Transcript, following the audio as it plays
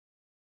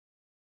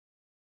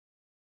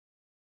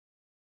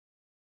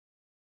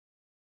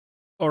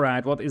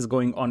Alright, what is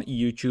going on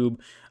YouTube?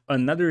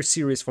 Another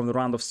series from the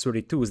round of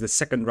 32 is the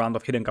second round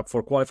of Hidden Cup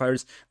for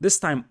qualifiers. This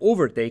time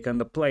Overtaken,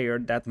 the player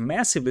that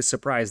massively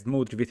surprised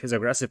Modri with his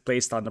aggressive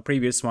playstyle in the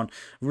previous one,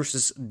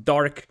 versus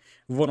Dark,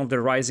 one of the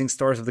rising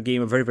stars of the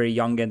game, a very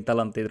young and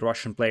talented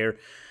Russian player.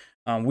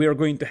 We are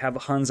going to have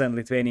Huns and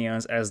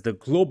Lithuanians as the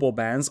global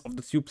bans of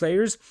the two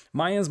players.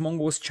 Mayans,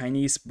 Mongols,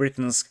 Chinese,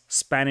 Britons,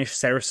 Spanish,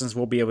 Saracens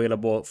will be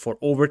available for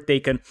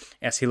Overtaken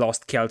as he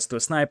lost Celts to a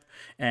snipe,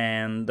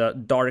 and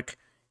Dark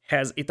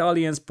has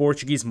Italians,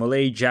 Portuguese,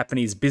 Malay,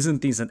 Japanese,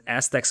 Byzantines, and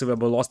Aztecs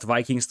available, lost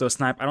Vikings to a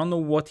snipe. I don't know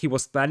what he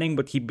was planning,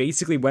 but he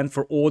basically went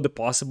for all the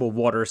possible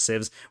water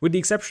civs, with the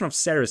exception of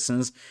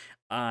Saracens.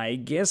 I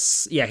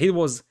guess, yeah, he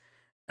was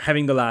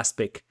having the last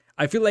pick.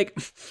 I feel like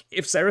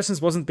if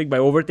Saracens wasn't picked by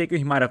Overtaken,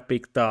 he might have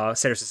picked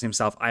Saracens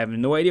himself. I have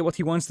no idea what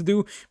he wants to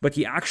do, but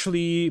he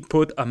actually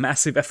put a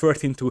massive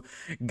effort into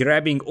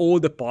grabbing all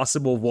the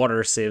possible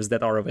water civs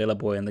that are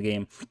available in the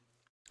game.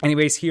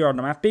 Anyways, here are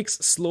the map picks.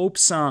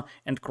 Slopes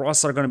and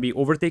Cross are going to be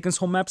Overtaken's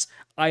home maps.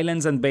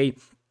 Islands and Bay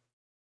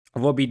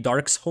will be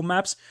Dark's home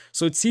maps.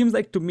 So it seems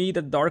like to me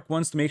that Dark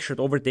wants to make sure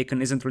that Overtaken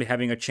isn't really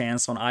having a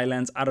chance on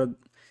Islands. Other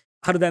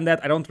than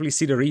that, I don't really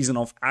see the reason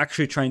of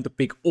actually trying to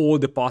pick all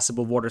the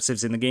possible water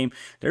civs in the game.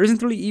 There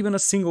isn't really even a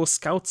single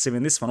scout civ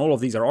in this one. All of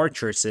these are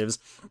archer civs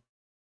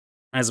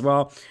as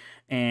well.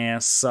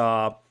 As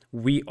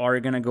we are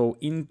gonna go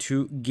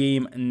into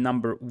game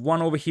number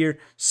 1 over here.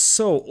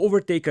 So,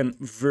 Overtaken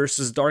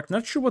versus Dark.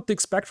 Not sure what to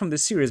expect from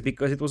this series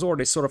because it was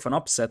already sort of an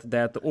upset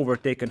that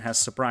Overtaken has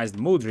surprised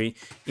Modri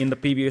in the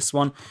previous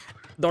one.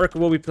 Dark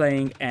will be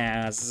playing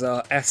as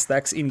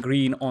Aztecs in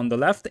green on the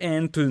left,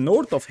 and to the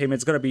north of him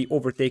it's gonna be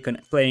Overtaken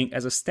playing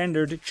as a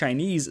standard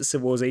Chinese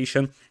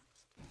civilization.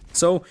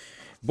 So,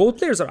 both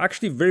players are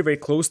actually very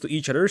close to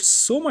each other,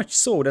 so much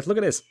so that, look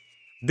at this.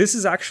 This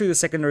is actually the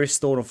secondary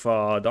stone of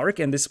Dark,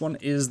 and this one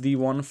is the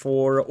one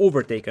for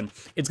Overtaken.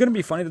 It's going to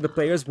be funny that the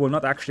players will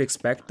not actually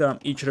expect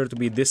each other to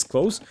be this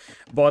close,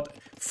 but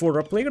for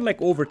a player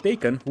like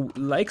Overtaken, who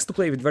likes to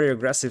play with very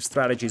aggressive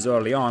strategies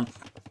early on,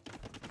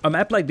 a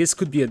map like this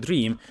could be a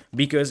dream,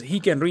 because he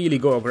can really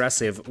go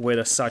aggressive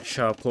with such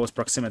close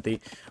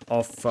proximity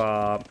of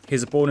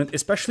his opponent,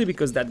 especially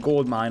because that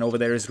gold mine over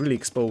there is really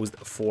exposed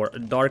for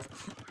Dark.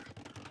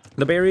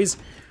 The berries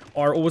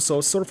are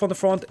also sort of on the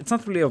front. It's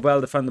not really a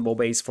well-defendable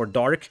base for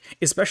Dark,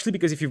 especially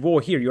because if you go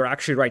here, you're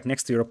actually right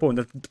next to your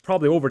opponent.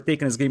 Probably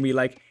Overtaken is going to be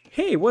like,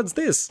 hey, what's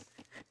this?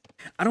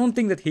 I don't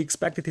think that he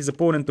expected his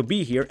opponent to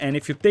be here, and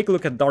if you take a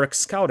look at Dark's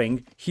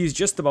scouting, he's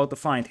just about to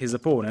find his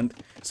opponent.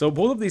 So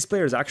both of these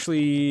players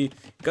actually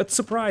got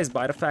surprised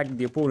by the fact that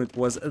the opponent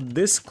was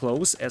this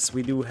close, as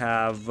we do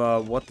have,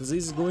 what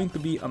is going to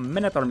be a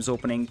Man-at-Arms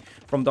opening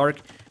from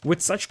Dark.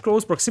 With such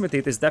close proximity,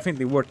 it is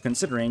definitely worth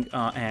considering,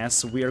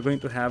 as we are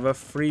going to have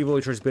 3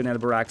 villagers building at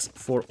barracks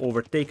for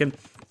Overtaken.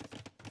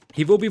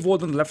 He will be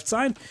walled on the left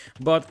side,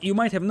 but you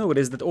might have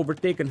noticed that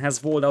Overtaken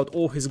has walled out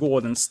all his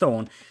gold and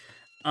stone.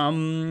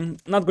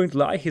 Not going to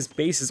lie, his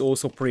base is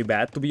also pretty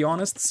bad, to be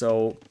honest,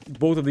 so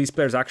both of these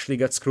players actually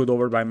got screwed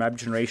over by map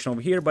generation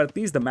over here, but at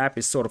least the map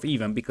is sort of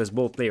even, because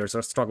both players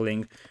are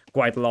struggling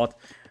quite a lot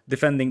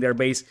defending their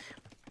base.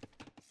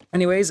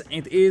 Anyways,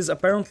 it is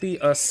apparently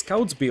a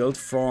scouts build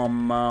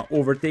from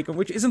Overtaken,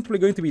 which isn't really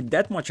going to be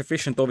that much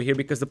efficient over here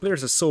because the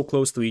players are so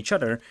close to each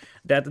other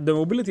that the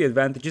mobility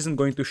advantage isn't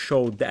going to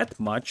show that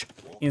much.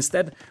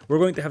 Instead, we're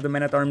going to have the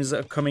Man-at-Arms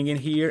coming in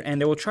here, and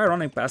they will try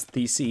running past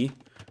TC.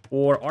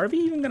 Or are we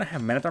even gonna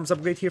have Man-at-Arms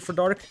upgrade here for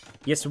Dark?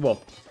 Yes, we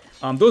will.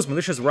 Those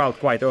militias were out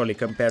quite early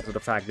compared to the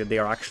fact that they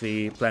are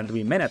actually planned to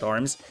be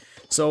Men-at-Arms.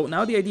 So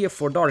now the idea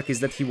for Dark is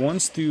that he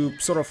wants to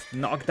sort of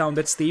knock down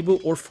that stable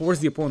or force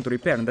the opponent to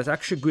repair, and that's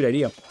actually a good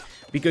idea.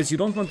 Because you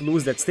don't want to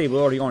lose that stable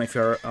early on if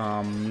you're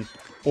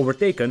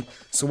Overtaken,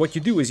 so what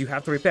you do is you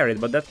have to repair it,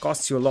 but that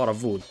costs you a lot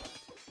of wood.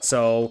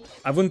 So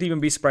I wouldn't even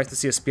be surprised to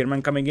see a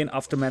Spearman coming in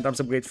after Man-at-Arms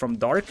upgrade from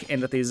Dark,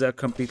 and that is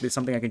completely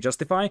something I can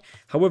justify.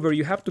 However,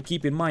 you have to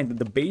keep in mind that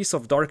the base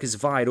of Dark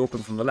is wide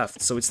open from the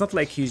left, so it's not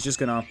like he's just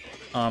gonna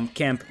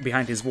camp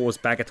behind his walls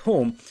back at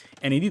home,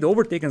 and indeed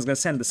Overtaken is gonna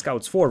send the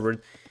scouts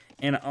forward.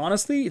 And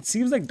honestly, it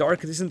seems like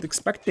Dark isn't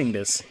expecting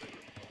this,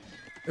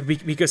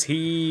 because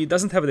he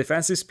doesn't have a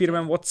defensive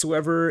Spearman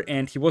whatsoever,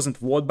 and he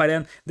wasn't walled by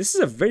them. This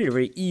is a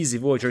very easy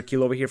villager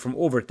kill over here from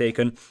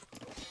Overtaken.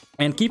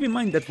 And keep in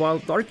mind that while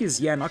Dark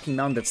is, knocking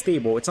down that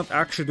stable, it's not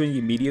actually doing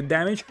immediate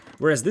damage,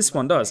 whereas this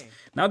one does.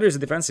 Now there's a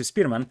defensive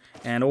Spearman,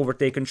 and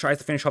Overtaken tries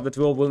to finish off that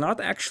will not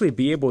actually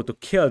be able to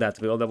kill that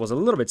will. That was a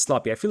little bit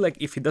sloppy. I feel like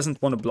if he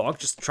doesn't want to block,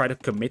 just try to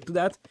commit to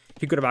that,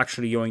 he could have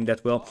actually yoinked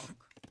that will.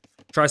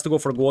 Tries to go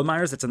for gold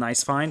miners, that's a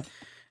nice find,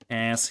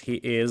 as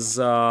he is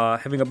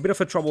having a bit of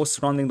a trouble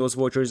surrounding those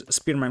vultures.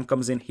 Spearman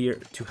comes in here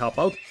to help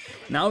out.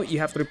 Now you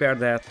have to repair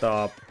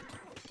that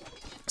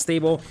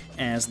stable,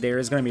 as there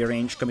is going to be a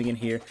range coming in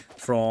here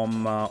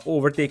from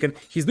Overtaken.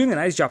 He's doing a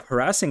nice job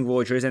harassing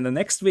villagers, and the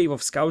next wave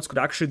of scouts could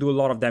actually do a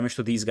lot of damage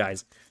to these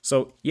guys.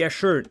 So yeah,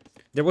 sure,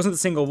 there wasn't a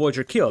single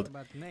Voyager killed.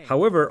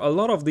 However, a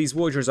lot of these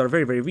Voyagers are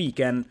very, very weak,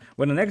 and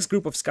when the next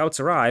group of scouts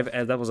arrive,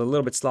 and that was a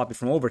little bit sloppy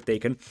from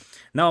Overtaken,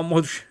 now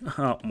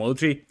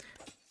Modri,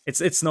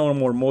 it's no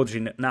more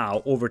Modri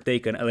now,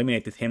 Overtaken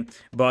eliminated him,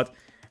 but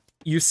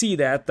you see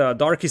that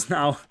Dark is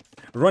now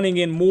running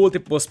in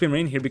multiple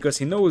spearmen in here because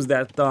he knows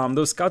that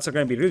those scouts are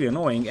going to be really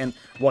annoying, and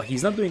while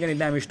he's not doing any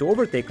damage to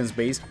Overtaken's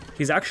base,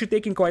 he's actually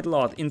taking quite a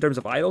lot in terms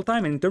of idle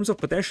time and in terms of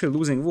potentially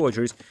losing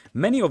Voyagers.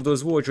 Many of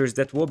those Voyagers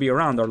that will be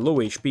around are low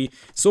HP.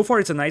 So far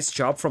it's a nice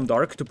job from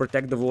Dark to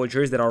protect the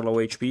Voyagers that are low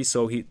HP,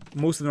 so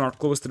most of them are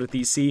close to the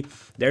TC.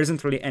 There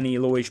isn't really any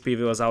low HP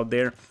villas out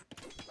there.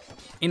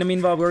 In the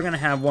meanwhile, we're going to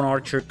have one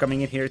archer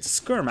coming in here. It's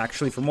a skirm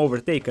actually from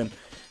Overtaken.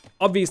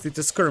 Obviously, it's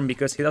a skirm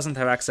because he doesn't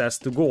have access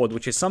to gold,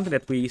 which is something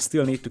that we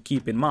still need to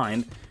keep in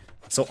mind.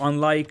 So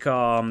unlike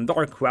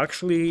Dark, who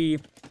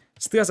actually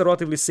still has a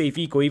relatively safe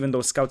eco, even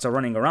though scouts are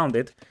running around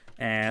it,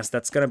 as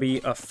that's gonna be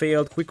a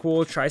failed quick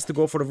wall, tries to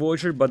go for the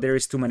Voyager, but there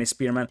is too many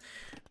spearmen.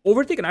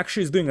 Overtaken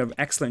actually is doing an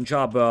excellent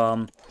job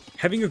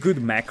having a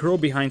good macro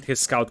behind his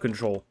scout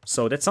control.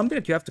 So that's something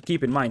that you have to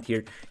keep in mind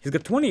here. He's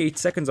got 28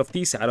 seconds of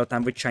TC idle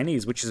time with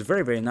Chinese, which is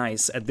very, very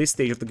nice at this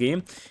stage of the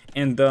game.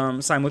 And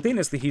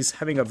simultaneously, he's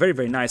having a very,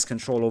 very nice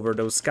control over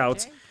those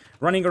scouts.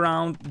 Running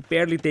around,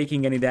 barely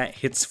taking any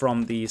hits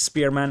from the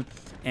spearman.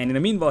 And in the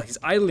meanwhile, he's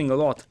idling a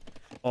lot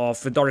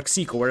of Dark's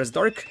eco, whereas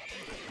Dark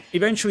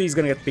eventually is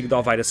gonna get picked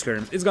off by the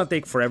skirms. It's gonna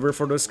take forever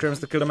for those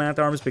skirms to kill the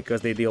man-at-arms because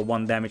they deal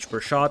 1 damage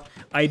per shot.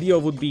 Ideal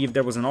would be if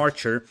there was an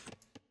archer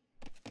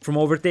from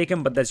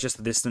Overtaken, but that's just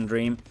a distant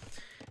dream.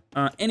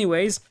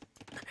 Anyways,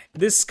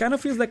 this kind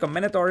of feels like a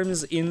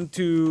man-at-arms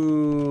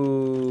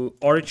into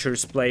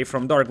archers play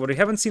from Dark, but we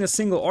haven't seen a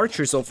single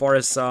archer so far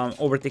as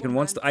Overtaken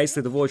wants to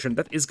isolate the Voyager, and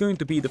that is going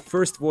to be the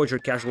first Voyager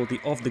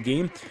casualty of the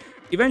game.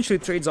 Eventually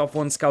trades off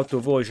 1 scout to a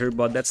Voyager,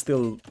 but that's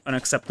still an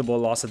acceptable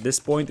loss at this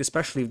point,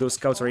 especially if those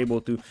scouts are able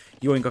to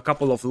yoink a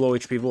couple of low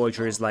HP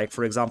Voyagers, like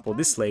for example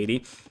this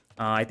lady.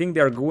 I think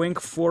they're going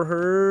for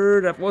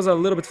her. That was a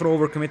little bit of an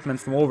overcommitment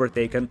from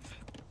Overtaken.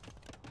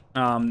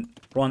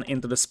 Run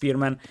into the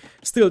spearman.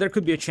 Still, there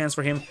could be a chance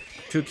for him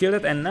to kill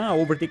it, and now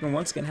Overtaken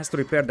once again has to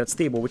repair that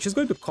stable, which is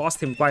going to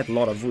cost him quite a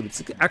lot of wood.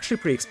 It's actually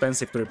pretty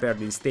expensive to repair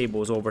these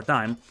stables over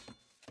time.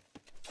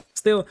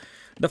 Still,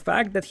 the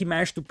fact that he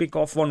managed to pick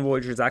off 1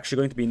 Voyager is actually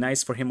going to be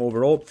nice for him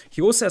overall.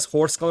 He also has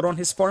Horse Color on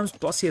his farms,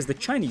 plus he has the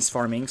Chinese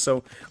farming,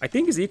 so I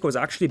think his eco is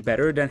actually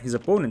better than his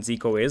opponent's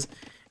eco is.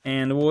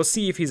 And we'll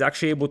see if he's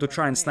actually able to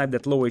try and snipe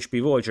that low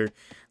HP Voyager.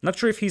 Not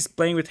sure if he's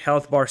playing with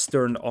health bars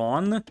turned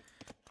on,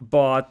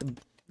 but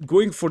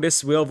going for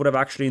this will would have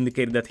actually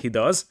indicated that he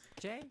does.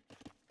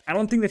 I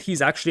don't think that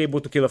he's actually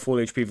able to kill a full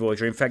HP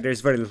Voyager. In fact,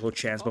 there's very little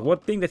chance. But one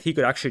thing that he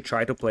could actually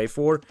try to play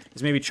for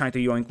is maybe trying to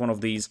yoink one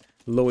of these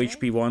low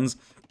HP ones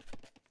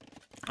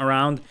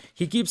around.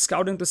 He keeps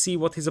scouting to see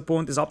what his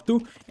opponent is up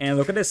to. And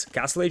look at this.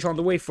 Castle Age on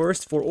the way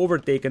first for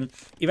Overtaken.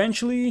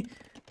 Eventually,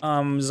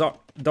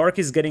 Dark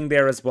is getting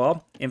there as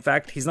well. In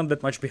fact, he's not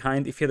that much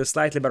behind. If he had a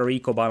slightly better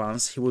eco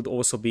balance, he would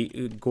also be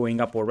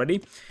going up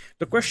already.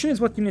 The question is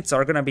what units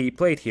are going to be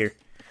played here.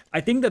 I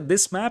think that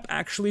this map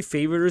actually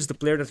favors the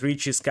player that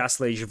reaches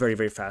Castle Age very,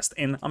 very fast.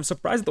 And I'm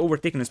surprised that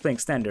Overtaken is playing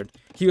Standard.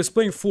 He was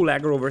playing full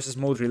aggro versus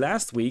Modri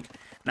last week.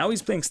 Now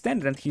he's playing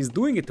Standard and he's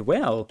doing it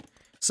well.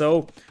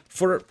 So,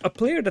 for a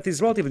player that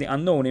is relatively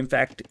unknown, in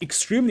fact,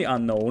 extremely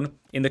unknown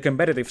in the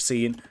competitive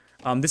scene,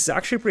 this is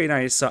actually pretty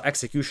nice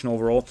execution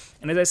overall.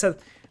 And as I said,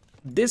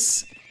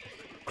 this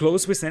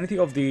close vicinity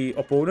of the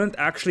opponent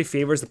actually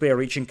favors the player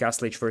reaching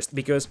Castle Age first,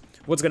 because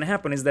what's going to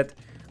happen is that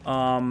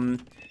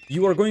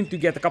you are going to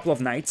get a couple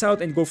of knights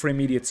out and go for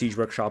immediate siege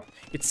workshop.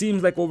 It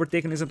seems like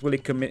Overtaken isn't really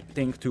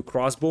committing to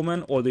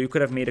crossbowmen, although you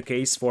could have made a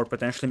case for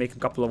potentially making a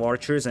couple of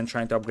archers and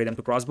trying to upgrade them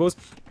to crossbows.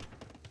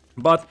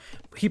 But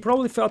he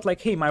probably felt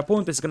like, hey, my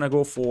opponent is gonna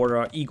go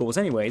for eagles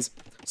anyways,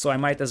 so I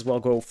might as well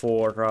go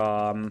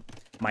for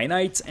my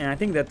knights, and I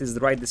think that is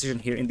the right decision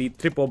here. Indeed,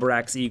 triple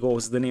barracks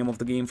eagles is the name of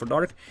the game for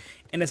Dark,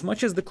 and as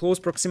much as the close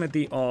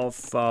proximity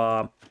of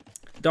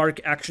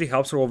Dark actually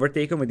helps her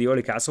Overtaken with the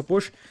early castle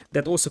push,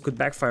 that also could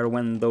backfire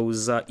when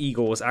those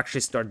eagles actually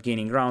start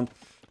gaining ground,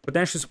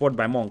 potentially supported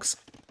by monks,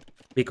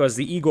 because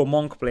the eagle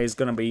monk play is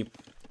gonna be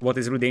what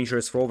is really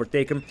dangerous for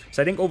Overtaken.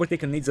 So I think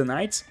Overtaken needs the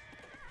knights,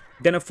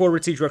 then a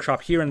forward siege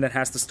workshop here, and then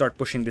has to start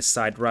pushing this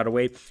side right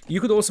away.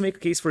 You could also make a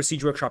case for a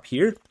siege workshop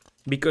here,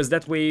 because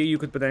that way you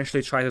could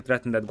potentially try to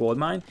threaten that gold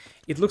mine.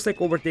 It looks like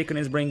Overtaken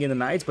is bringing in the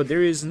knights, but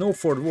there is no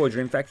forward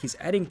Voyager. In fact, he's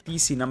adding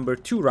TC number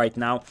 2 right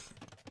now,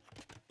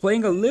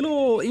 playing a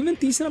little, even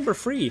TC number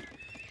 3.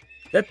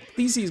 That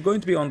TC is going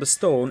to be on the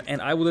stone,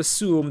 and I would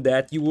assume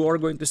that you are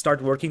going to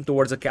start working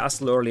towards a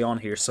castle early on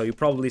here, so you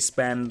probably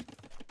spend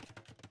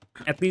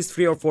at least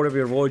 3 or 4 of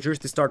your Voyagers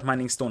to start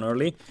mining stone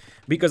early,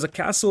 because a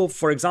castle,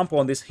 for example,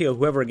 on this hill,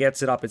 whoever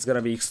gets it up, it's going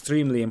to be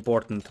extremely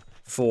important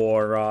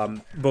for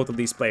both of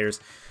these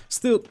players.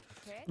 Still,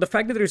 the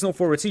fact that there is no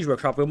forward siege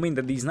workshop will mean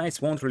that these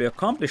knights won't really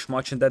accomplish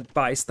much, and that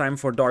buys time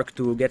for Dark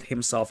to get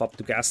himself up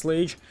to Castle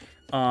Age,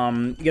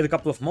 get a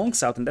couple of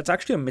monks out, and that's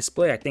actually a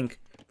misplay, I think,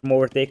 from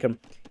Overtaken.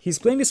 He's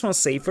playing this one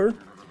safer,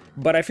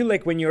 But I feel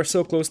like when you're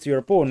so close to your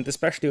opponent,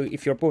 especially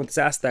if your opponent is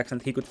Aztecs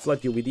and he could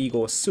flood you with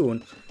Eagles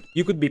soon,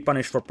 you could be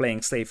punished for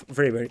playing safe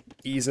very, very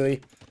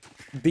easily.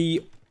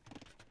 The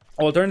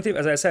alternative,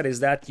 as I said, is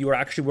that you are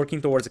actually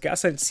working towards a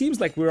castle. It seems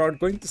like we are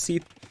going to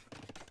see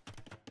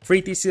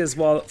 3 TC as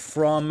well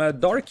from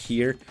Dark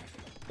here,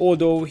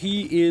 although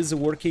he is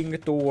working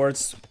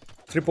towards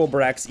triple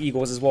barracks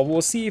Eagles as well.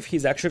 We'll see if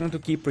he's actually going to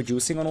keep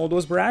producing on all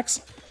those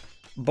barracks,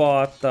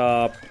 but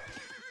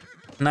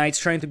Knight's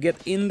trying to get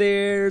in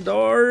there.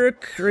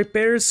 Dark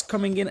repairs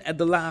coming in at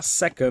the last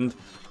second,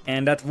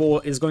 and that wall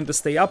is going to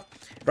stay up.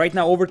 Right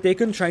now,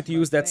 Overtaken trying to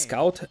use that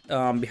scout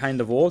behind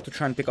the wall to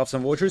try and pick off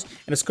some villagers,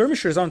 and the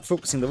skirmishers aren't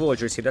focusing the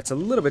villagers here. That's a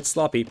little bit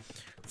sloppy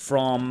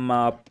from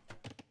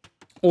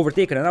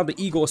Overtaken, and now the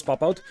Eagles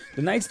pop out.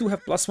 The Knights do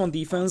have +1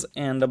 defense,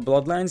 and the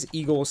Bloodlines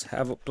Eagles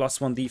have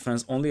 +1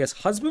 defense only, as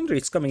Husbandry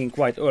is coming in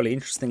quite early,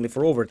 interestingly,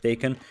 for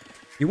Overtaken.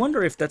 You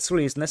wonder if that's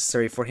really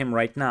necessary for him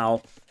right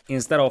now,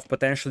 instead of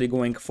potentially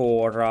going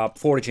for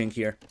foraging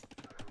here.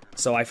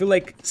 So I feel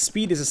like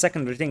speed is a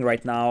secondary thing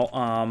right now.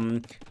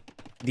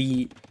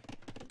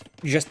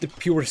 Just the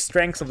pure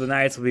strength of the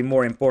Knights will be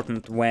more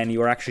important when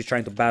you're actually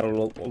trying to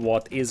battle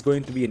what is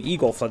going to be an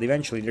Eagle flood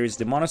eventually. There is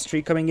the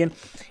Monastery coming in,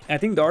 and I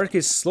think Dark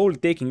is slowly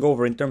taking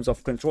over in terms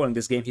of controlling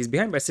this game. He's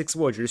behind by 6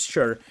 villagers,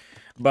 sure,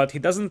 but he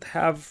doesn't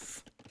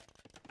have...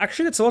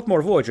 Actually, that's a lot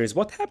more villagers.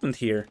 What happened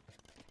here?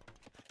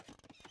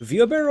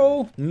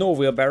 Wheelbarrow? No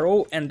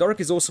wheelbarrow, and Dark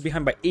is also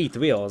behind by 8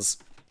 wheels.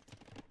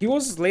 He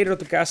was later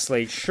to Castle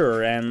Age,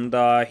 sure, and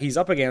he's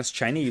up against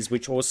Chinese,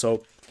 which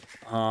also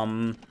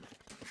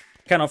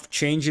kind of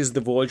changes the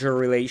villager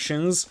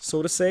relations,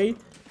 so to say.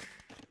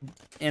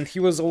 And he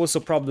was also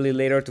probably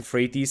later to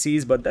 3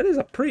 TCs, but that is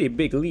a pretty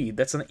big lead.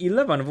 That's an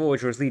 11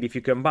 villagers lead if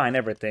you combine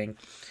everything.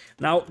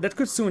 Now, that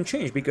could soon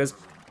change, because,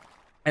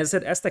 as I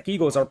said, Aztec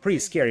Eagles are pretty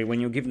scary when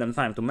you give them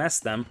time to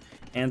mess them,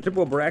 and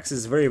triple barracks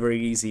is very,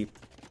 very easy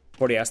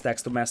for the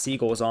Aztecs to mess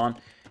Eagles on.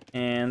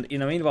 And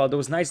in the meanwhile,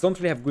 those Knights don't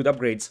really have good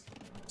upgrades,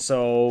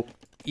 so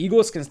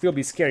Eagles can still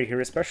be scary here,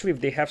 especially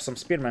if they have some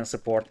Spearman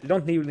support. They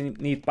don't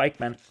need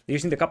Pikemen, they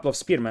just need a couple of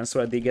Spearmen so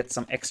that they get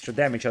some extra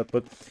damage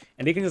output,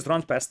 and they can just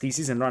run past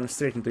TCs and run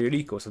straight into your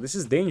eco, so this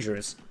is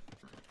dangerous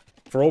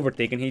for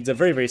Overtaken. He needs a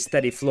very, very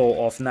steady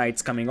flow of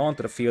Knights coming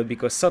onto the field,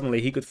 because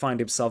suddenly he could find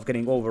himself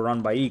getting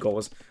overrun by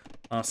Eagles,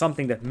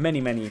 something that many,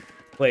 many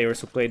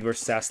players who played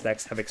versus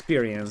Aztecs have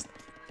experienced.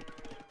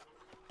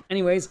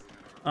 Anyways,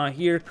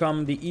 here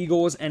come the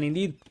Eagles, and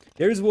indeed,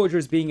 there's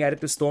villagers being added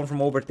to Stone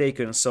from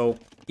Overtaken, so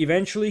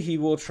eventually he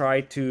will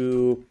try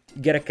to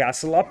get a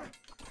castle up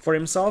for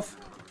himself.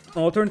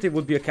 An alternative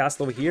would be a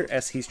castle over here,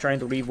 as he's trying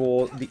to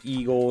rewall the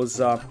Eagles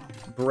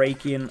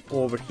break-in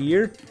over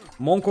here.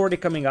 Monk already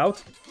coming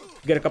out,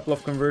 get a couple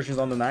of conversions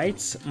on the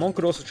Knights. Monk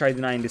could also try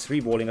denying this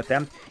rewalling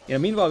attempt. In the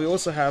meanwhile, we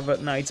also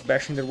have Knights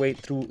bashing their way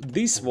through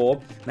this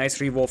wall. Nice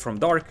rewall from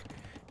Dark,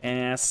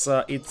 as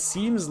it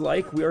seems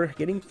like we are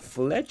getting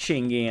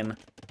fletching in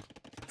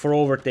for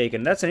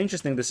Overtaken. That's an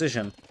interesting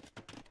decision.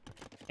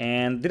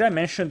 And did I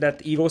mention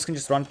that Eagles can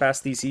just run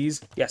past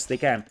DCs? Yes, they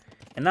can.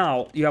 And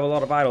now you have a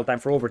lot of idle time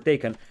for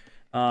Overtaken,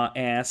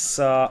 as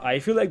I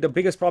feel like the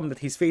biggest problem that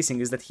he's facing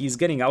is that he's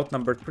getting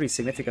outnumbered pretty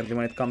significantly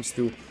when it comes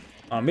to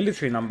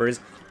military numbers.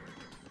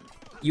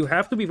 You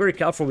have to be very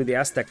careful with the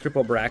Aztec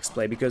triple barracks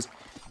play, because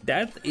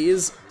that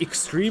is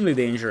extremely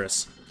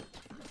dangerous.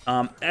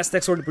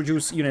 Aztecs already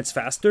produce units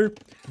faster.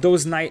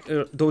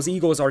 Those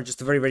Eagles are just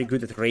very, very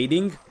good at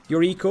raiding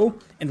your eco,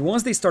 and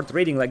once they start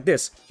raiding like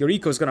this, your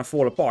eco is gonna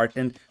fall apart,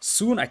 and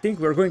soon I think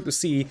we're going to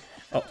see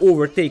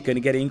Overtaken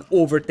getting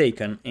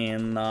overtaken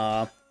in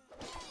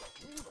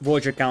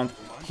villager count.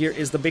 Here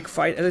is the big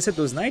fight. As I said,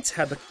 those Knights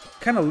had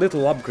kind of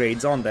little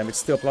upgrades on them. It's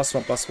still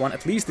 +1/+1,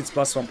 at least it's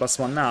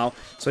 +1/+1 now,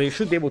 so you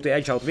should be able to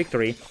edge out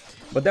victory.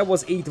 But that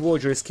was 8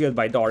 villagers killed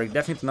by Dark,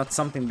 definitely not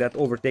something that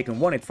Overtaken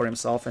wanted for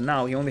himself, and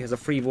now he only has a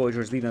 3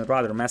 villagers lead and a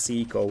rather messy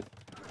eco.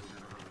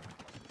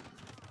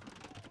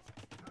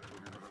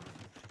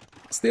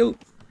 Still,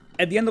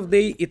 at the end of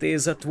the day, it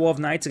is 12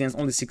 Knights against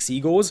only 6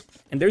 Eagles,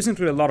 and there isn't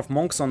really a lot of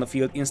Monks on the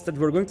field. Instead,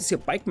 we're going to see a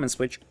Pikeman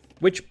switch,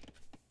 which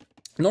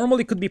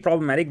normally could be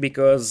problematic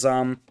because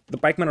the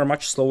Pikemen are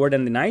much slower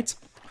than the Knights.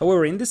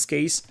 However, in this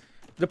case,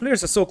 the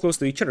players are so close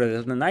to each other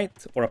that the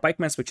Knight or a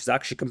Pikeman switch is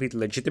actually completely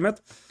legitimate.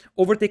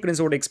 Overtaken is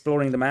already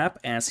exploring the map,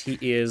 as he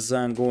is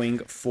going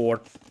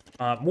for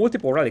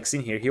multiple relics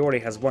in here. He already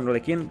has 1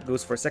 relic in,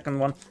 goes for a second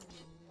one,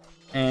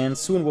 and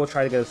soon we'll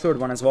try to get a 3rd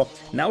one as well.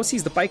 Now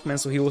sees the Pikeman,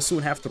 so he will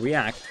soon have to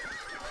react,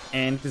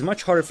 and it is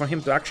much harder for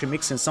him to actually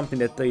mix in something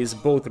that is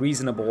both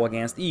reasonable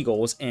against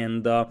Eagles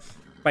and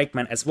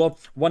Pikeman as well.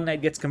 1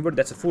 Knight gets converted,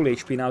 that's a full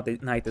HP now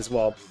Knight as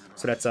well,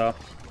 so that's a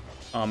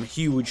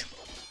huge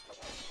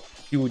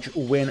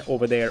win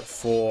over there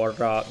for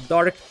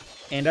Dark.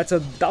 And that's a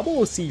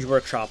double Siege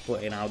Workshop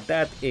play now.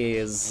 That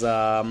is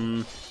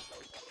a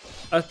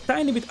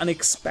tiny bit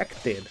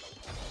unexpected.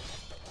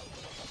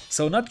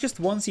 So not just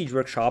 1 Siege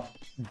Workshop,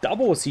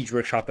 double Siege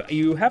Workshop.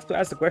 You have to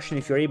ask the question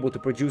if you're able to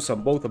produce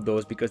on both of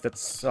those, because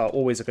that's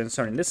always a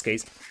concern in this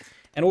case.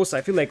 And also,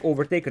 I feel like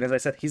Overtaken, as I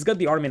said, he's got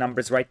the army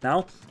numbers right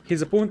now.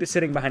 His opponent is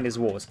sitting behind his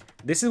walls.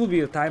 This will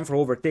be the time for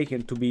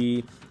Overtaken to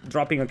be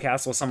dropping a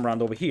castle some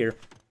round over here.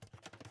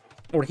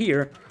 Or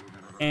here.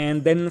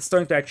 And then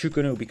starting to add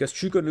Chukonu, because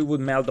Chukonu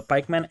would melt the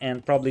pikemen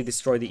and probably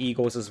destroy the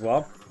eagles as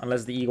well.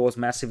 Unless the eagles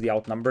massively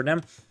outnumber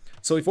them.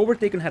 So if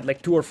Overtaken had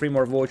like 2 or 3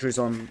 more vultures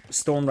on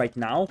stone right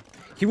now,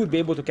 he would be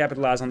able to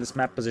capitalize on this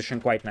map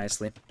position quite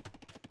nicely.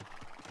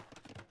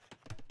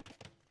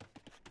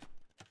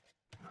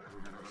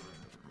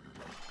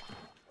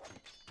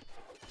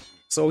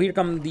 So here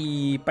come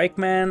the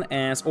pikeman,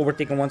 as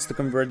Overtaken wants to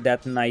convert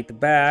that knight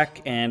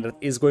back, and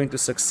is going to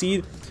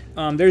succeed.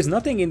 There's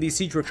nothing in these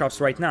siege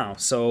workshops right now,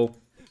 so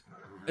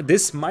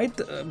this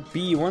might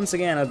be once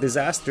again a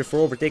disaster for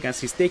Overtaken as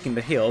he's taking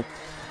the hill.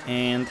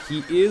 And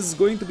he is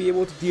going to be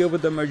able to deal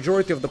with the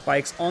majority of the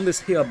pikes on this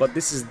hill, but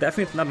this is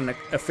definitely not an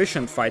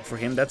efficient fight for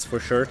him, that's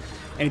for sure.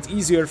 And it's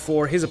easier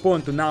for his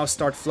opponent to now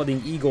start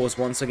flooding eagles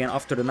once again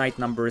after the knight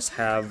numbers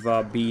have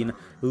been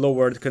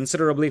lowered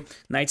considerably.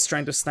 Knights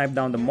trying to snipe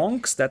down the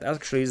monks, that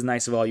actually is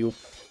nice value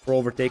for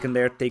Overtaken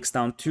there. Takes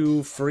down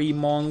 2 free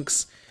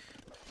monks.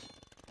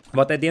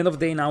 But at the end of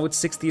the day, now it's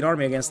 16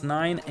 army against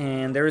 9,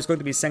 and there is going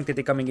to be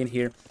Sanctity coming in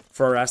here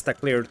for a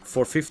Aztec cleared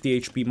for 50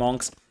 HP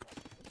monks.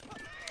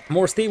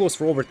 More stables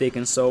for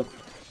Overtaken, so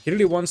he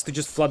really wants to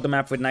just flood the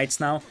map with knights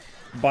now.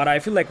 But I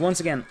feel like,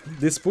 once again,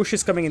 this push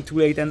is coming in too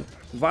late, and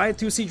via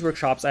 2 siege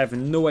workshops, I have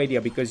no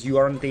idea, because you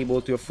aren't able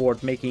to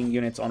afford making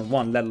units on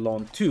 1, let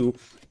alone 2.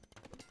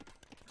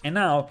 And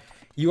now,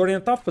 you are in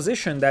a tough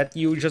position that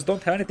you just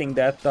don't have anything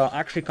that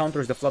actually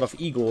counters the flood of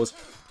eagles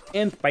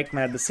and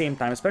pikemen at the same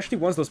time, especially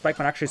once those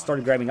pikemen actually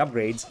started grabbing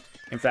upgrades.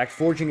 In fact,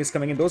 forging is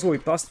coming in, those will be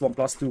 +1,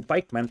 +2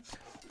 pikemen.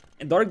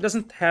 And Dark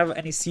doesn't have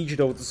any siege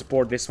though to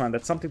support this one.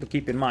 That's something to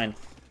keep in mind.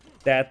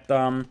 That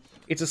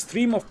it's a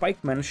stream of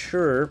pikemen,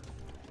 sure,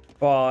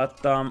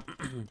 but the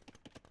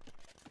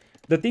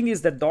thing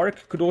is that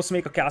Dark could also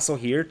make a castle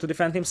here to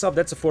defend himself.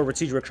 That's a forward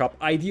siege workshop.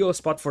 Ideal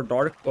spot for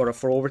Dark or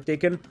for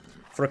Overtaken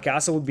for a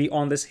castle would be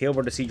on this hill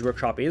where the siege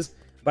workshop is,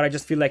 but I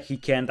just feel like he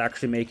can't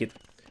actually make it.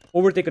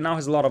 Overtaken now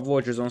has a lot of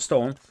vultures on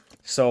stone,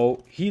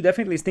 so he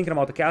definitely is thinking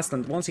about the castle,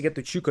 and once he gets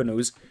to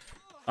Chukanus,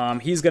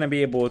 he's gonna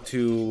be able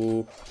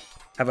to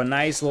have a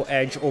nice little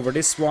edge over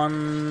this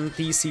one.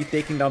 TC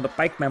taking down the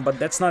pikemen, but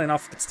that's not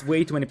enough. It's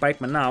way too many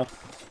pikemen now.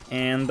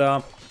 And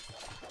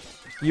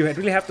you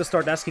really have to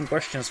start asking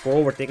questions for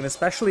Overtaken,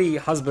 especially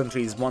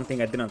husbandry is one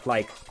thing I didn't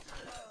like.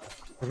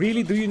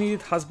 Really, do you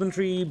need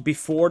husbandry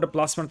before the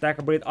 +1 attack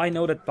upgrade? I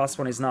know that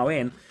 +1 is now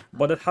in,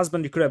 but that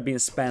husbandry could have been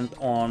spent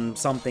on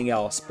something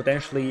else.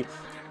 Potentially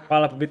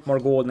pile up a bit more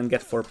gold and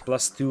get for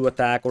 +2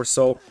 attack or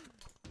so.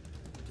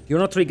 You're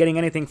not really getting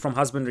anything from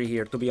husbandry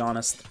here, to be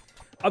honest.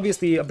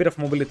 Obviously, a bit of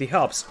mobility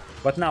helps,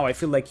 but now I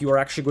feel like you are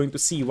actually going to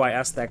see why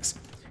Aztecs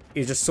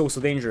is just so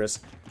dangerous.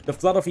 The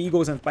flood of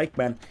eagles and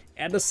pikemen,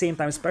 at the same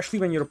time, especially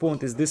when your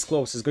opponent is this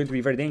close, is going to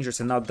be very dangerous.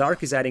 And now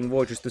Dark is adding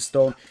vultures to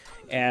stone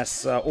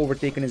as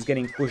Overtaken is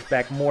getting pushed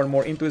back more and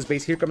more into his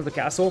base. Here comes the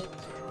castle.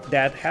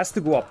 That has to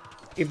go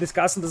up. If this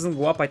castle doesn't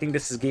go up, I think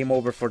this is game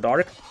over for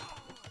Dark.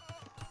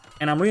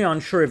 And I'm really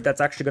unsure if that's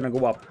actually going to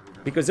go up,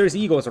 because there's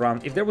eagles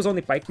around. If there was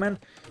only pikemen,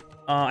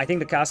 I think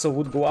the castle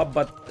would go up,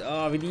 but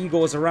with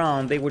eagles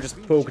around, they would just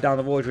poke down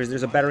the vultures.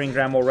 There's a battering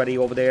ram already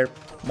over there.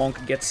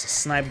 Monk gets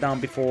sniped down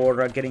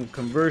before getting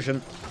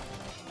conversion.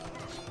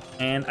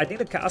 And I think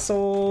the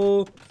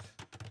castle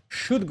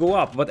should go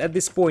up, but at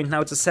this point,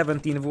 now it's a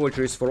 17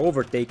 vultures for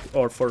Overtake,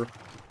 or for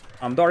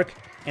Dark,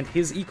 and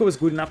his eco is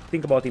good enough to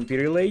think about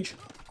Imperial Age.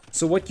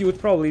 So what you would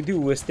probably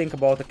do is think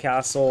about the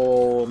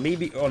castle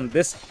maybe on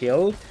this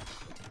hill,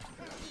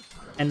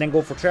 and then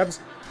go for Trebs.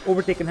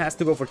 Overtaken has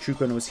to go for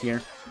Chukanus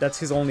here. That's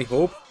his only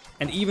hope.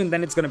 And even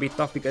then it's going to be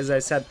tough because, as I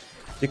said,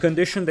 the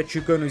condition that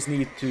Chukanus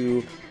need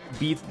to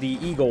beat the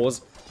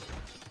Eagles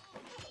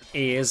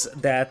is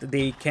that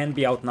they can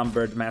be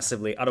outnumbered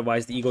massively.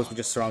 Otherwise, the Eagles will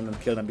just surround and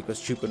kill them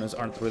because Chukanus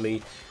aren't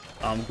really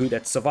good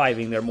at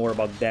surviving. They're more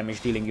about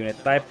damage dealing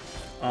unit type.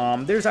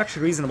 There's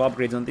actually reasonable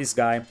upgrades on this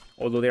guy,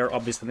 although they're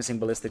obviously missing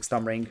Ballistic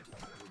Stun Ring.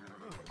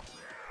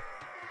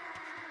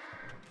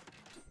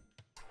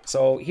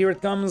 So here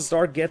it comes.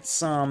 Dark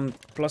gets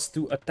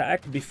 +2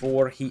 attack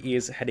before he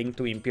is heading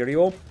to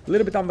Imperial. A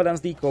little bit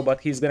unbalanced eco,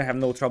 but he's gonna have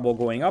no trouble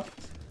going up.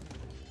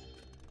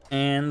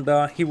 And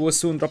he will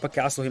soon drop a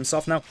castle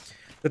himself. Now,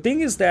 the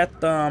thing is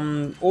that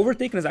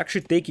Overtaken is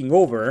actually taking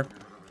over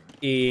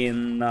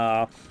in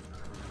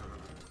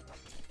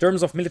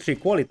terms of military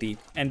quality,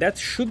 and that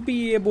should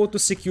be able to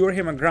secure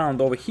him a ground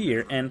over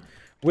here. And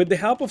with the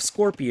help of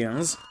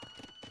Scorpions,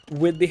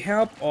 with the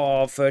help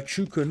of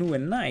Chukanu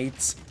and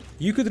Knights,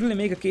 you could really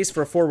make a case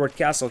for a forward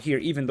castle here,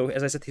 even though,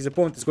 as I said, his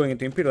opponent is going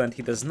into Imperial and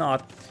he does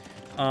not.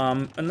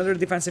 Another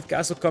defensive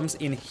castle comes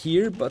in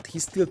here, but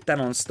he's still 10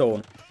 on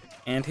stone.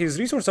 And his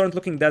resources aren't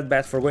looking that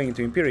bad for going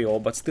into Imperial,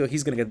 but still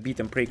he's gonna get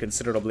beaten pretty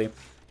considerably.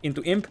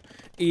 Into Imp,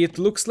 it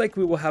looks like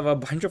we will have a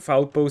bunch of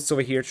outposts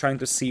over here trying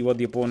to see what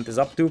the opponent is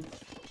up to.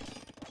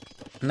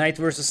 Knight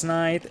versus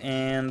Knight,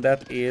 and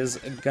that is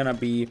gonna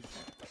be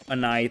a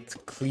Knight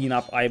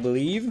cleanup, I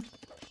believe.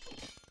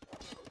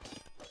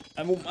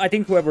 I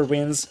think whoever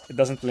wins, it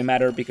doesn't really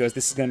matter, because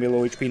this is going to be a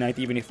low HP night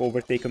even if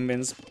Overtaken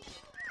wins.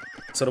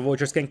 So the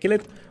Vultures can kill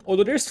it,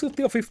 although there's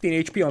still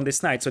 15 HP on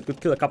this knight, so it could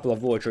kill a couple of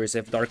Vultures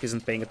if Dark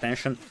isn't paying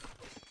attention.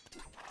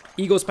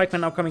 Eagles,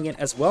 Pikemen now coming in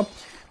as well.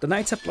 The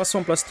Knights have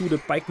 +1, +2, the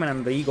Pikemen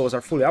and the Eagles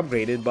are fully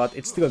upgraded, but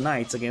it's still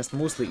Knights against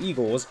mostly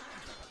Eagles.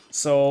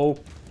 So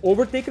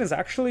Overtaken is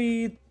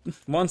actually,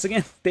 once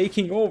again,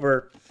 taking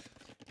over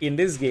in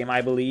this game,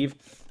 I believe.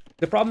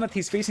 The problem that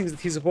he's facing is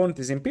that his opponent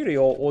is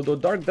Imperial, although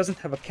Dark doesn't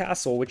have a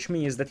castle, which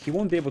means that he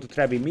won't be able to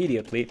trap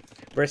immediately,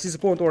 whereas his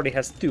opponent already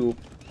has 2.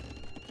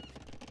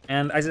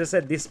 And as I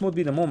said, this would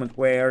be the moment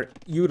where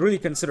you really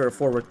consider a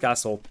forward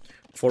castle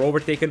for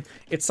Overtaken.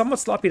 It's somewhat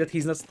sloppy that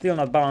he's still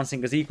not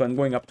balancing his eco and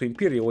going up to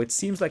Imperial. It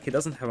seems like he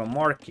doesn't have a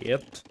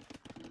market.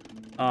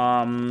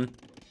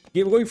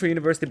 Going for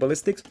University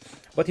Ballistics,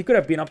 but he could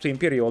have been up to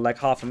Imperial like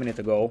half a minute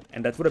ago,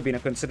 and that would have been a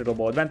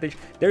considerable advantage.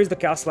 There is the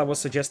castle I was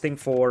suggesting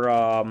for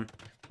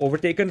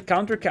Overtaken.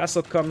 Counter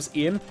castle comes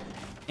in,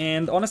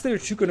 and honestly, the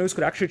Chukanus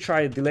could actually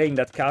try delaying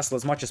that castle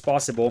as much as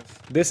possible.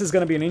 This is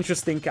going to be an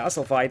interesting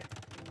castle fight.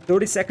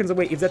 30 seconds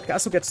away. If that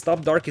castle gets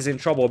stopped, Dark is in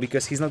trouble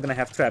because he's not going to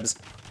have traps.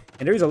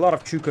 And there is a lot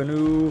of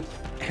Chukanu.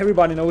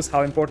 Everybody knows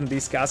how important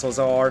these castles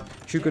are.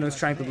 Chukanu's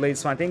trying to delay,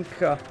 so I think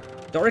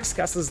Dark's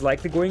castle is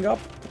likely going up.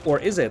 Or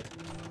is it?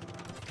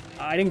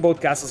 I think both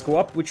castles go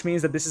up, which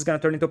means that this is going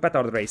to turn into a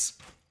petard race.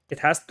 It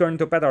has to turn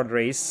into a petard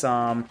race.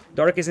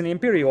 Dark is in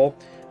Imperial,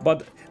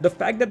 but the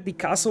fact that the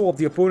castle of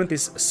the opponent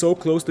is so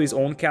close to his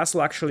own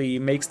castle actually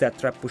makes that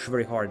trap push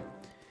very hard.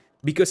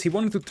 Because he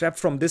wanted to trap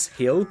from this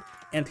hill,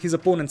 and his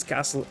opponent's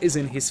castle is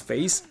in his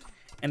face,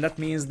 and that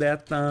means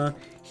that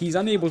he's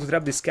unable to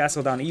trap this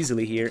castle down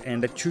easily here,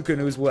 and the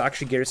Chukanus will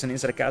actually garrison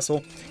inside the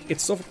castle.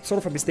 It's sort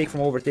of a mistake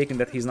from Overtaken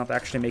that he's not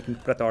actually making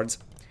petards.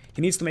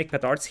 He needs to make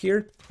petards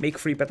here, make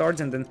 3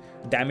 petards, and then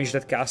damage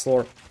that castle,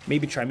 or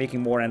maybe try making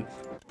more and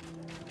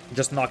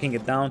just knocking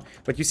it down.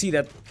 But you see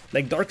that,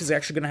 like, Dark is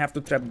actually going to have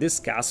to trap this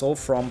castle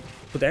from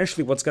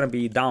potentially what's going to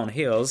be down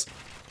hills.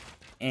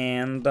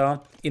 And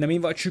in the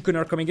meanwhile, Chukanu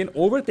are coming in.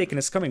 Overtaken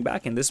is coming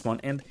back in this one,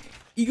 and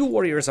Eagle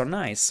Warriors are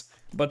nice,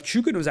 but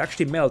Chukanus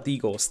actually melt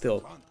Eagles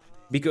still,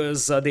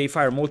 because they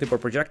fire multiple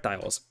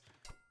projectiles.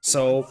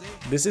 So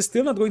this is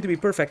still not going to be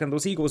perfect, and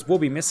those Eagles will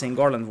be missing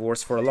Garland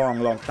Wars for a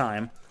long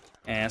time.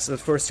 And so the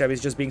first trap is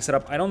just being set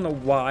up. I don't know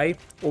why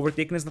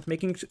Overtaken is not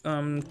making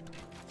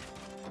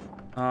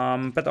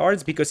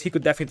petards, because he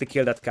could definitely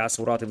kill that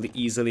castle relatively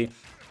easily.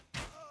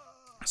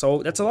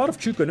 So that's a lot of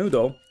Chukanu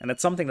though, and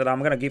that's something that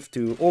I'm gonna give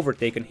to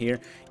Overtaken here.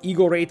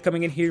 Eagle Raid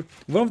coming in here.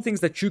 One of the things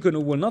that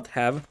Chukanu will not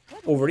have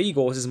over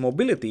Eagles is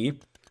mobility,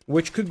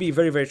 which could be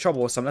very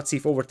troublesome. Let's see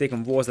if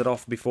Overtaken walls that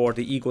off before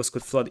the Eagles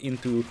could flood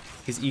into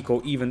his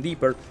eco even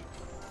deeper.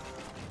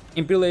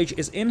 Imperial Age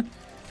is in,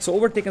 so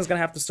Overtaken's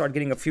gonna have to start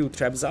getting a few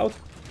traps out.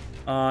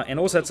 And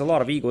also that's a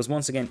lot of Eagles.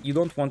 Once again, you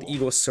don't want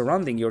Eagles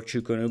surrounding your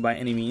Chukanu by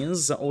any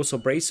means. Also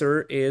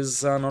Bracer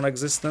is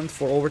non-existent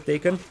for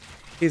Overtaken.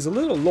 He's a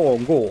little low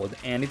on gold,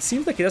 and it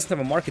seems like he doesn't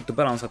have a market to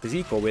balance out his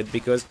eco with,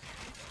 because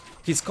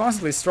he's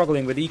constantly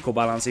struggling with eco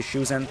balance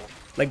issues, and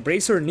like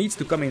Bracer needs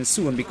to come in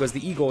soon because the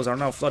Eagles are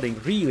now flooding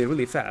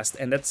really fast,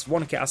 and that's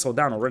 1 castle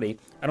down already.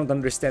 I don't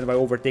understand why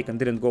Overtaken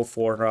didn't go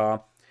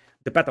for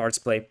the petards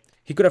play.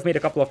 He could have made a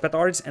couple of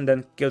petards and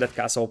then killed that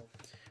castle.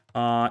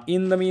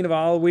 In the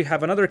meanwhile, we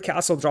have another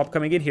castle drop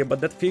coming in here,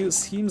 but that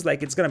seems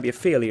like it's gonna be a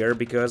failure,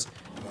 because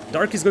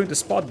Dark is going to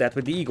spot that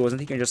with the Eagles, and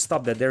he can just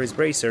stop that. There is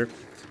Bracer.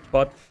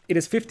 But it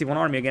is 51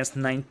 army against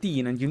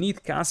 19, and you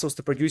need castles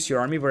to produce your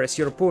army, whereas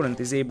your opponent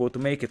is able to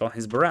make it on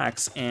his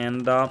barracks.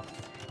 And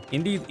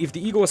indeed, if the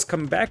Eagles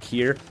come back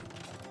here,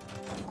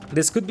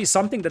 this could be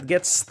something that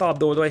gets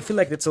stopped, although I feel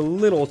like it's a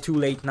little too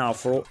late now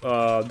for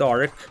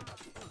Dark.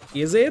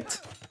 Is it?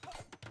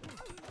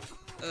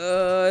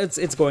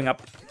 It's going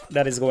up.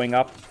 That is going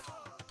up.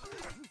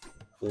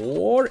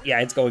 Or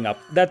yeah, it's going up.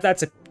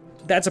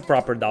 That's a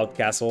proper doubt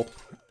castle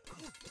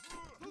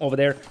over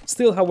there.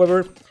 Still,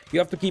 however, you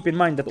have to keep in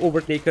mind that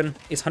Overtaken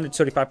is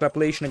 135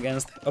 population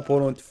against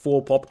opponent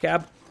full pop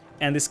cap,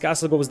 and this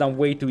castle goes down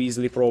way too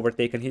easily for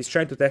Overtaken. He's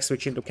trying to tech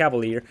switch into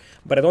Cavalier,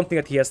 but I don't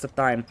think that he has the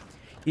time.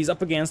 He's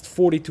up against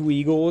 42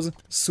 Eagles,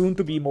 soon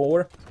to be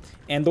more,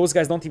 and those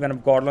guys don't even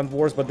have Garland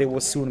Wars, but they will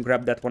soon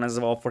grab that one as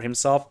well for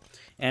himself.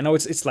 And no,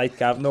 it's Light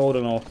Cav. No,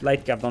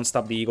 Light Cav don't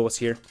stop the Eagles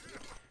here.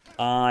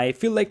 I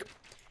feel like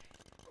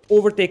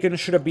Overtaken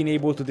should have been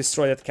able to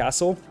destroy that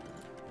castle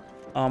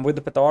with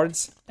the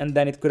petards, and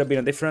then it could have been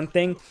a different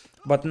thing.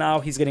 But now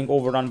he's getting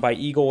overrun by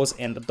Eagles,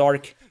 and the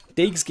Dark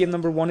takes game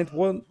number 1. It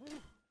was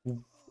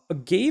a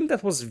game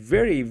that was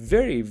very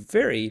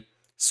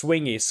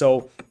swingy.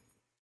 So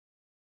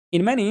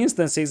in many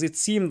instances, it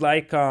seemed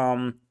like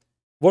one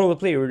of the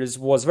players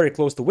was very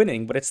close to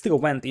winning, but it still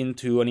went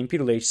into an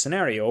Imperial Age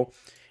scenario.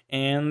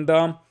 And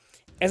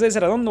as I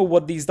said, I don't know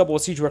what these double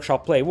Siege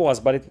Workshop play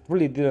was, but it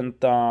really didn't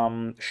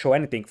show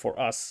anything for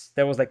us.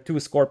 There was like 2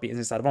 Scorpions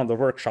inside one of the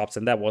workshops,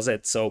 and that was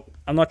it. So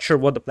I'm not sure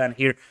what the plan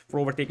here for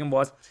Overtaken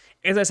was.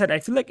 As I said, I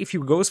feel like if he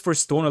goes for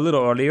Stone a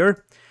little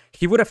earlier,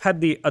 he would have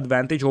had the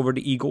advantage over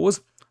the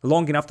Eagles.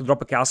 long enough to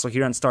drop a castle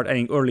here and start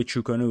adding early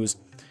Chu canoes.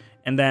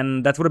 And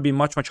then that would have been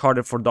much, much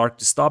harder for Dark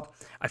to stop.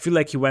 I feel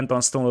like he went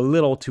on stone a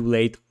little too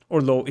late,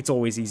 although it's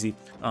always easy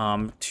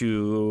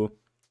to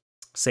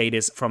say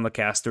this from the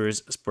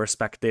caster's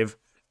perspective.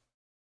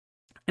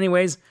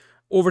 Anyways,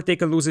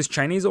 Overtaken loses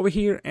Chinese over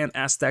here, and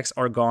Aztecs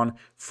are gone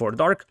for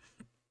Dark,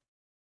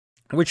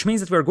 which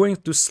means that we're going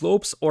to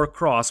Slopes or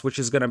Cross, which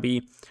is going to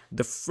be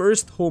the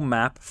first home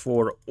map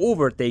for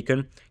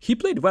Overtaken. He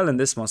played well in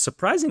this one,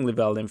 surprisingly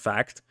well, in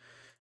fact.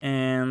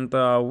 And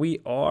we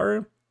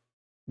are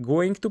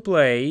going to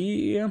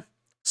play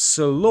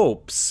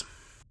Slopes.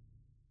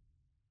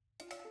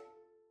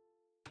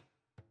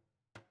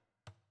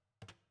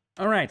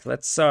 Alright,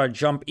 let's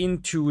jump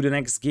into the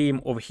next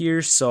game over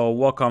here. So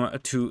welcome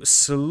to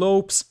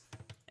Slopes,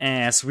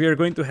 as we are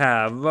going to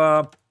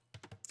have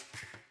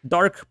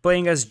Dark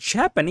playing as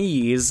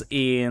Japanese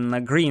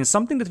in green,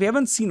 something that we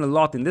haven't seen a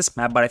lot in this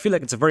map, but I feel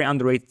like it's a very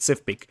underrated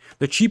civ pick.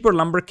 The cheaper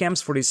lumber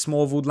camps for these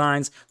small wood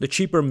lines, the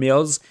cheaper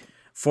mills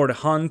for the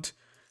hunt,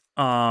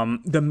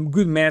 the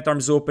good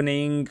man-at-arms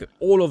opening,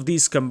 all of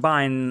these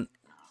combined,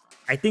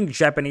 I think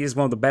Japanese is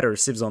one of the better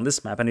civs on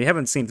this map, and we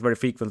haven't seen it very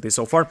frequently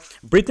so far.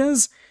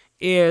 Britons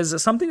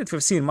is something that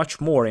we've seen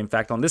much more, in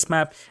fact, on this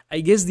map.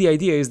 I guess the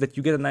idea is that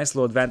you get a nice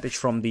little advantage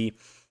from the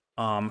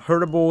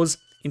herdables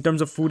in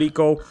terms of food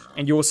eco,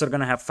 and you also are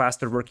gonna have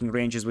faster working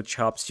ranges, which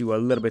helps you a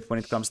little bit when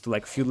it comes to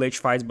like feudal age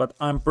fights. But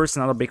I'm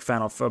personally not a big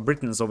fan of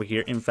Britons over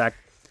here. In fact,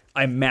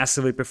 I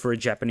massively prefer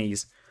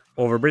Japanese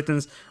over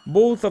Britons.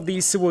 Both of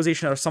these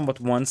civilizations are somewhat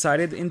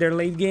one-sided in their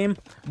late game.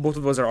 Both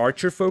of those are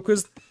archer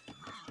focused,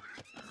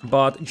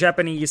 but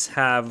Japanese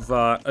have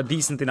a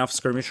decent enough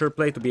skirmisher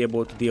play to be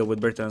able to deal with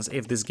Britons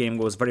if this game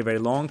goes very, very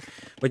long.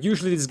 But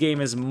usually this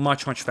game is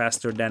much, much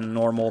faster than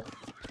normal.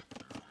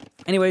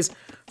 Anyways,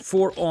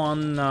 4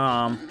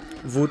 on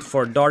wood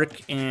for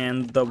Dark,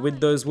 and with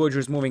those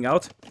villagers moving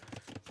out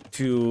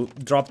to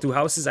drop 2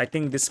 houses, I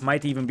think this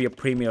might even be a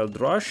pre-milled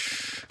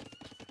rush.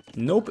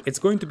 Nope, it's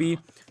going to be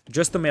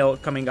just a mill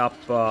coming up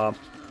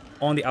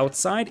on the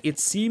outside. It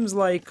seems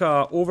like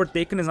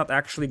Overtaken is not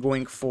actually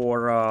going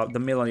for the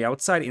mill on the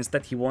outside.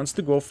 Instead, he wants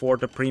to go for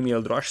the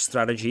pre-milled rush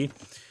strategy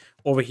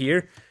over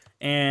here.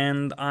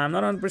 And I'm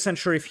not 100%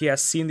 sure if he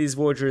has seen these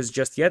villagers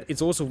just yet.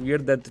 It's also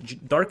weird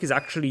that Dark is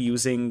actually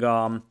using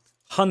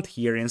Hunt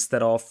here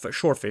instead of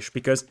Shorefish,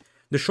 because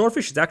the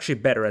Shorefish is actually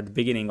better at the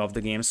beginning of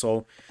the game,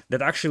 so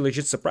that actually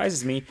legit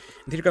surprises me.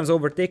 And here comes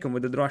Overtaken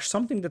with the rush,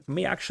 something that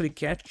may actually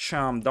catch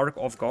Dark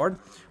off guard.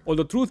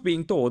 Although, truth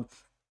being told,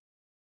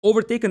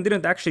 Overtaken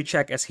didn't actually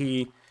check as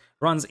he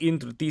runs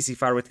into the TC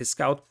fire with his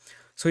scout,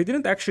 so he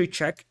didn't actually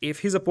check if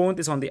his opponent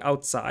is on the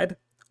outside,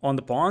 on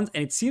the pond,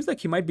 and it seems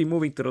like he might be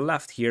moving to the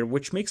left here,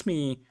 which makes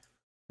me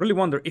really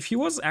wonder if he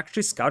was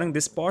actually scouting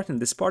this part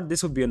and this part.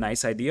 This would be a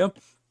nice idea.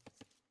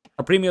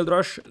 A pre-milled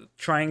rush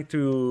trying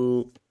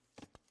to,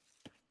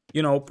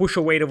 you know, push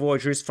away the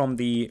villagers from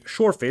the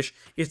Shorefish.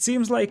 It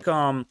seems like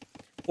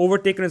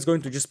Overtaken is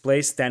going to just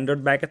play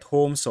standard back at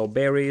home, so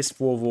berries,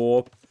 full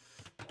wall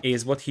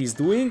is what he's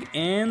doing,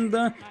 and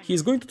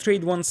he's going to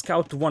trade 1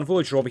 scout to 1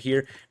 villager over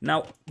here.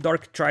 Now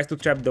Dark tries to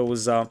trap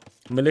those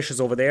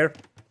militias over there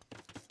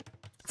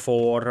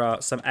for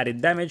some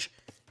added damage,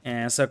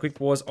 and so quick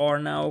walls are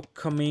now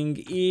coming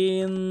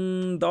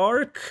in.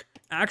 Dark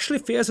actually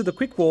fails with the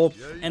quick wall,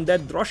 and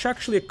that rush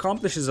actually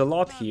accomplishes a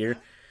lot here.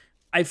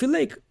 I feel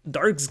like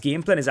Dark's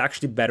game plan is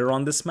actually better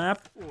on this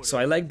map, so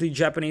I like the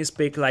Japanese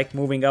pick, like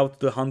moving out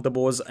the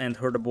huntables and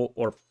herdable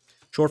or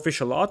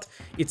Shorefish a lot.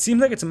 It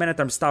seems like it's a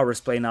man-at-arms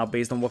towers play now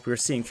based on what we're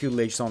seeing,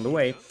 feudal age on the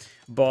way,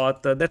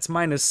 but that's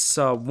minus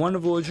 1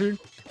 villager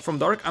from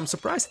Dark. I'm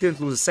surprised he didn't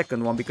lose a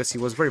second one because he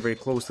was very, very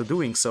close to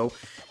doing so,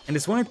 and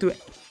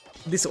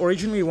this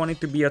originally wanted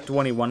to be a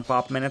 21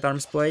 pop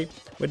man-at-arms play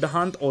with the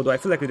hunt, although I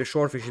feel like with the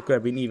Shorefish it could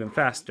have been even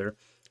faster.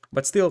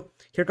 But still,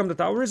 here come the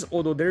towers,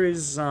 although there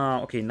is,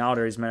 okay, now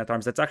there is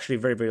man-at-arms. That's actually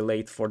very, very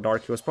late for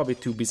Dark. He was probably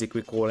too busy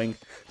quick calling,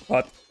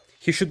 but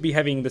he should be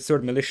having the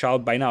 3rd militia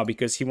out by now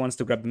because he wants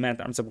to grab the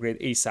man-at-arms upgrade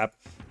ASAP.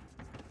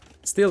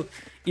 Still,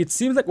 it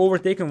seems like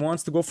Overtaken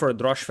wants to go for a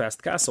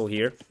Drush-fast castle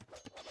here,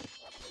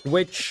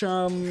 which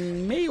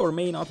may or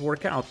may not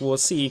work out. We'll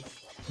see.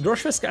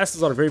 Drush-fast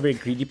castles are very, very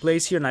greedy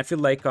plays here, and I feel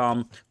like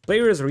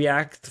players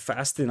react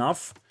fast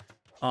enough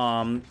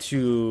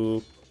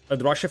to a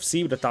Drush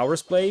FC with the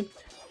towers play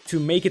to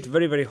make it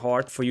very, very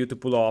hard for you to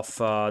pull off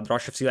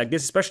Drush FC like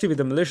this, especially with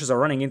the militias are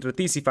running into the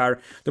TC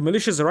fire. The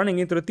militias are running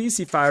into the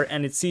TC fire,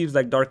 and it seems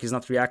like Dark is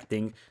not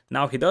reacting.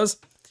 Now he does.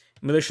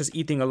 Militia's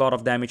eating a lot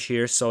of damage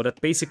here, so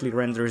that basically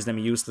renders them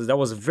useless. That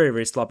was very,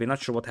 very sloppy.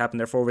 Not sure what happened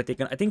there for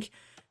Overtaken. I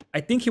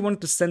think he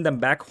wanted to send them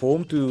back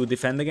home to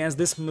defend against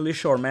this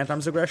militia or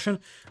man-at-arms aggression,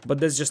 but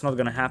that's just not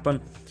gonna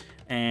happen.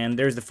 And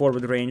there's the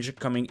forward range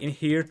coming in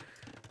here.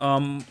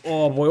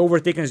 Oh boy,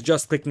 Overtaken is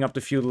just clicking up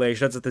the feudal age.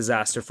 That's a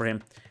disaster for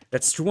him.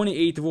 That's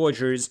 28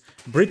 villagers.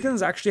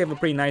 Britons actually have a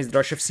pretty nice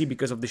Drush FC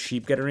because of the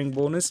sheep gathering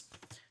bonus.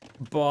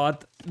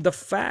 but the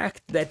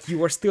fact that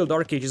you are still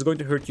Dark Age is going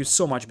to hurt you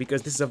so much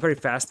because this is a very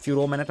fast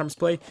feudal man-at-arms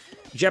play.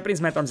 Japanese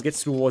man-at-arms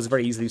gets through walls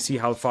very easily. You see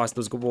how fast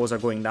those walls are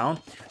going down.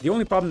 The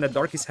only problem that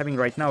Dark is having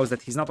right now is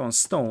that he's not on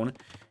stone,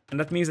 and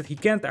that means that he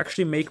can't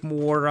actually make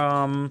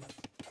more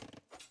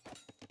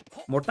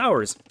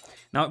towers.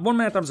 Now, one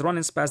man-at-arms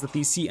runs past the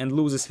TC and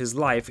loses his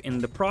life in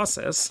the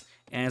process,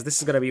 as this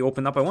is going to be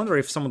opened up. I wonder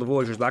if some of the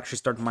villagers will actually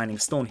start mining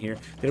stone here.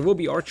 There will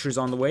be archers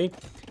on the way,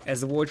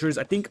 as the villagers,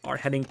 I think, are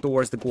heading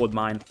towards the gold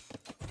mine.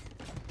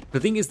 The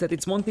thing is that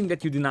it's one thing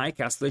that you deny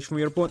castle age from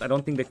your opponent. I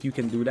don't think that you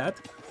can do that.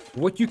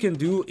 What you can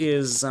do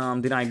is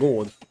deny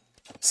gold,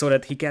 so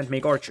that he can't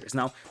make archers.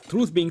 Now,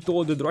 truth being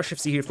told, the Rush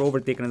FC here for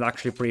Overtaken is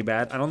actually pretty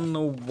bad. I don't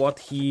know what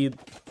he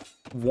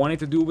wanted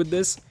to do with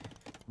this,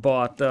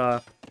 but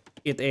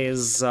it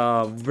is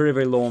very,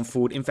 very low on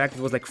food. In fact,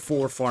 it was like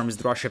 4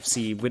 farms Rush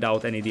FC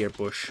without any deer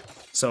push.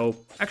 So,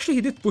 actually,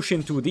 he did push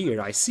in 2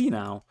 deer, I see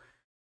now.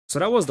 So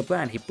that was the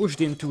plan. He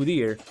pushed in 2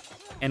 deer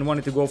and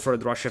wanted to go for a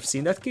Rush FC.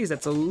 In that case,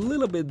 that's a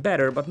little bit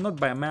better, but not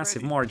by a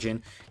massive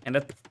margin. And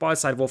that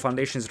pile-side wall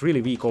foundation is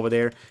really weak over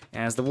there,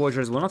 as the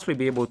villagers will not really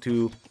be able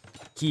to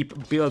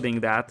keep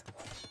building that.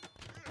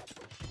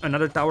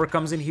 Another tower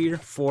comes in here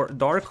for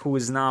Dark, who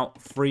is now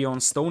free on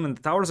stone, and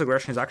the tower's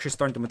aggression is actually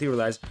starting to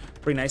materialize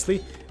pretty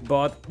nicely.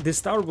 But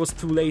this tower was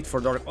too late for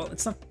Dark. Well,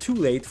 it's not too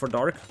late for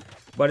Dark,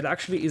 but it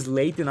actually is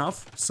late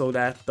enough so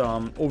that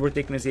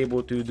Overtaken is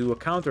able to do a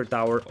counter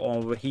tower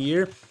over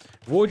here.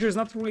 Voyager is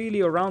not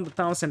really around the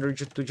town center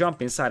to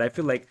jump inside. I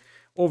feel like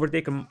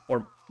Overtaken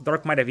or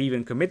Dark might have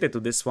even committed to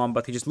this one,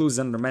 but he just loses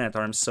under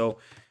man-at-arms. So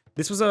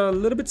this was a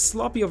little bit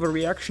sloppy of a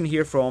reaction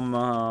here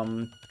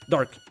from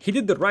Dark. He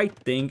did the right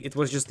thing, it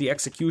was just the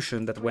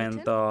execution that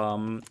went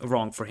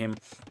wrong for him,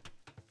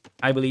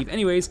 I believe.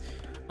 Anyways,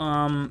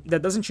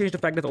 that doesn't change the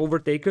fact that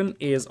Overtaken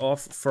is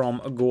off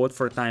from a gold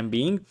for the time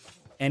being.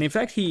 And in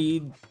fact,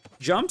 he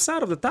jumps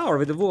out of the tower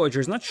with the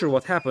villagers. Not sure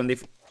what happened.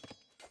 If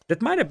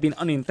that might have been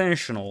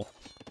unintentional.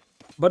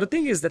 But the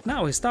thing is that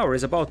now his tower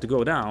is about to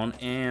go down,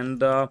 and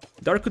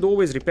Dark could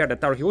always repair that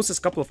tower. He also has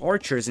a couple of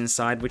archers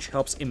inside, which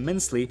helps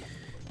immensely.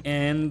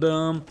 And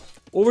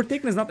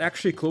Overtaken is not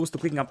actually close to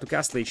clicking up to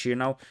Castle Age here.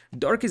 Now,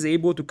 Dark is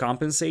able to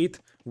compensate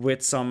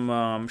with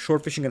some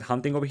short fishing and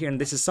hunting over here, and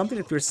this is something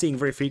that we're seeing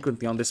very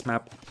frequently on this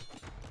map.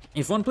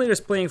 If one player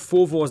is playing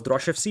full Voz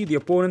Drush FC, the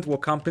opponent will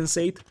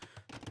compensate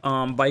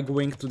by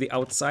going to the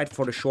outside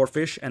for the short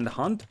fish and the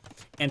hunt,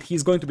 and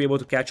he's going to be able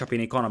to catch up in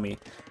economy.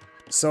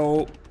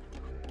 So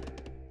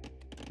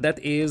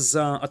that is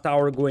a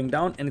tower going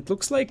down, and it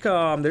looks like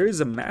there is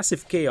a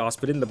massive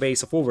chaos within the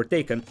base of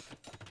Overtaken.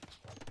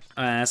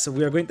 So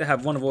we are going to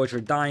have one villager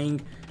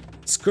dying.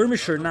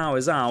 Skirmisher now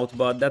is out,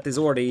 but that is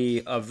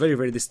already a very,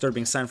 very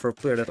disturbing sign for a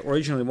player that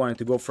originally wanted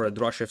to go for a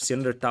Drush FC.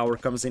 Another tower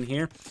comes in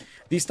here.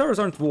 These towers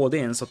aren't walled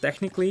in, so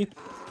technically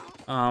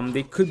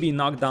they could be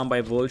knocked down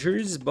by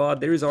villagers, but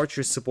there is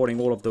archers supporting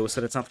all of those,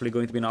 so that's not really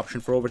going to be an option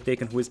for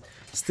Overtaken, who is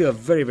still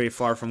very, very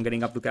far from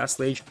getting up to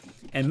Castle Age.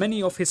 And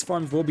many of his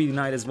farms will be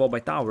denied as well by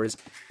towers.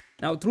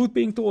 Now, truth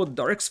being told,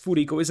 Dark's food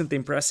eco isn't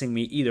impressing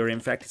me either. In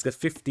fact, he's got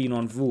 15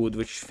 on food,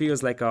 which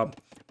feels like a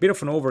bit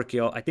of an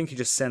overkill. I think he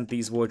just sent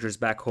these villagers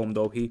back home,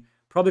 though. He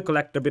probably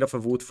collected a bit of a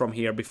wood from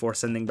here before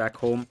sending back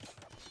home.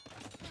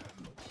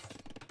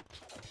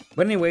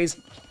 But anyways,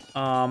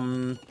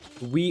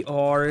 we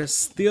are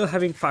still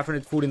having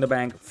 500 food in the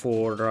bank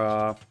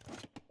for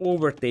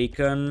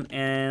Overtaken,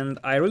 and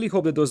I really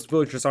hope that those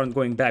villagers aren't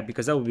going back,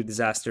 because that would be a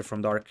disaster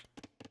from Dark.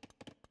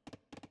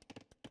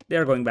 They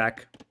are going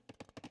back.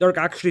 Dark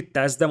actually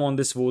tests them on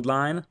this wood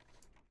line,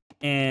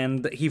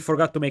 and he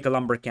forgot to make a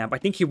lumber camp. I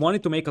think he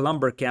wanted to make a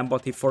lumber camp,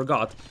 but he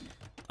forgot.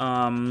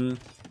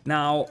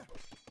 Now,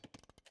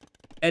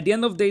 at the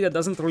end of the day, that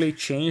doesn't really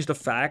change the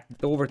fact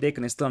that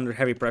Overtaken is still under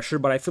heavy pressure,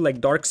 but I feel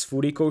like Dark's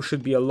food eco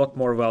should be a lot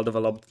more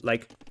well-developed.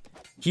 Like,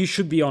 he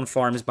should be on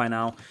farms by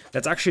now.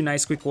 That's actually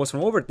nice quick calls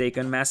from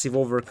Overtaken. Massive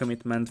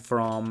overcommitment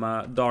from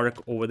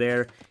Dark over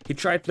there. He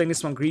tried playing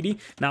this one greedy.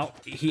 Now,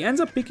 he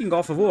ends up picking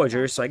off a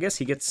villager, so I guess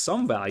he gets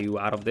some value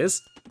out of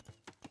this.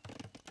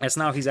 As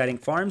now he's adding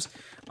farms.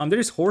 There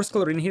is Horse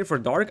Color in here for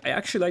Dark. I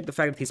actually like the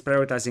fact that he's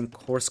prioritizing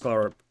Horse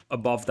Color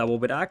above Double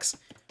Bid Axe,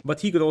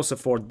 but he could also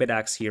afford Bid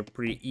Axe here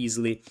pretty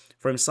easily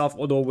for himself,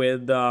 although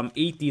with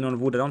 18 on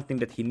wood, I don't think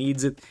that he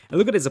needs it. And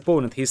look at his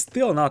opponent. He's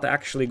still not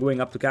actually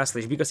going up to Castle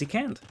Age because he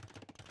can't.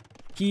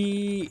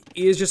 He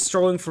is just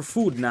struggling for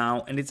food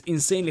now, and it's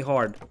insanely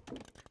hard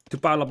to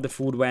pile up the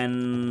food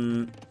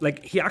when,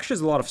 like, he actually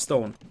has a lot of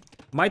stone.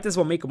 Might as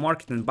well make a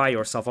market and buy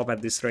yourself up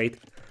at this rate.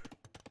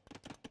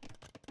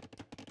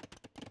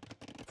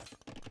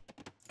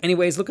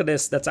 Anyways, look at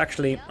this. That's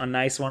actually a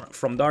nice one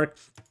from Dark.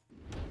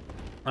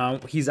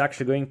 He's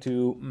actually going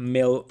to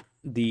mill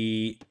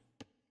the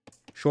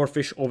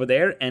shorefish over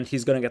there, and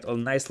he's going to get a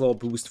nice little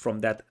boost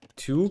from that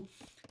too.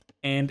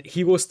 And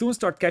he will soon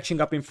start catching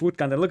up in food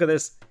count. And look at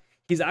this.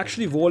 he's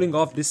actually walling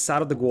off this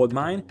side of the gold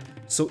mine.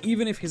 So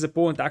even if his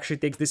opponent actually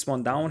takes this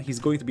one down, he's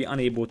going to be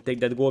unable to take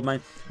that gold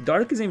mine.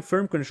 Dark is in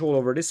firm control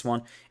over this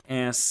one,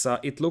 as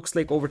it looks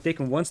like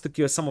Overtaken wants to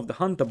kill some of the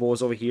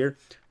huntables over here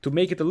to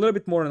make it a little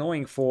bit more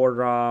annoying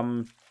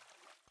for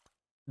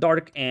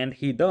Dark, and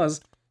he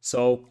does.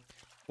 So,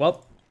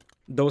 well,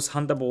 those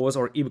huntables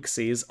or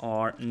ibxes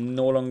are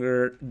no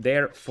longer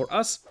there for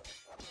us,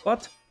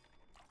 but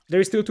there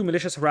is still 2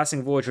 malicious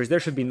harassing vultures. There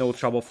should be no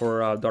trouble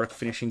for Dark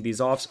finishing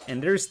these off,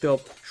 and there is still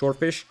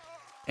Shorefish,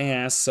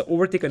 as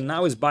Overtaken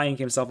now is buying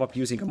himself up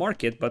using a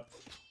market, but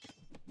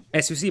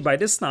as you see by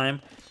this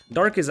time,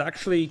 Dark is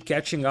actually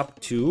catching up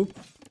too.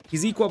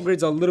 His eco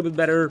upgrades are a little bit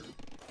better,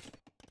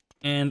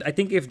 and I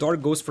think if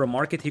Dark goes for a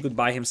market, he could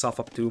buy himself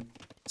up too.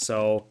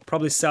 So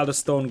probably sell the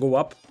stone, go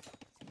up,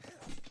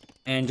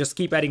 and just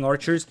keep adding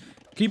archers.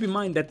 Keep in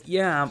mind that,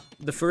 yeah,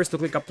 the first to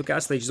click up to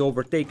Castle Age is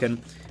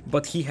Overtaken,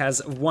 but he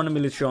has 1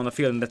 military on the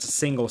field, and that's a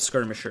single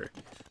skirmisher.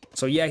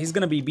 So yeah, he's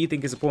gonna be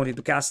beating his opponent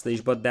into Castle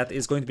Age, but that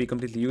is going to be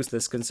completely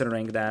useless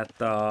considering that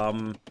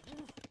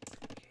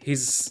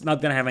he's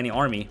not gonna have any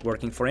army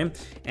working for him.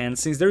 And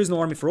since there is no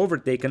army for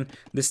Overtaken,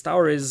 this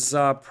tower is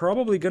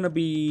probably gonna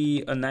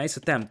be a nice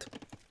attempt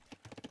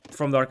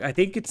from Dark. I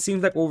think it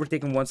seems like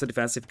Overtaken wants a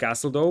defensive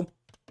castle though.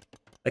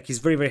 Like, he's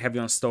very, very heavy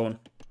on stone.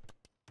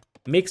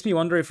 Makes me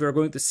wonder if we're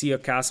going to see a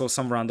castle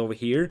somewhere around over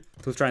here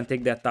to try and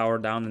take that tower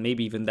down, and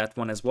maybe even that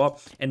one as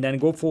well, and then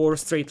go for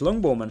straight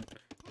longbowman,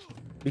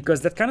 because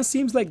that kind of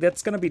seems like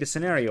that's gonna be the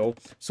scenario.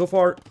 So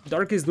far,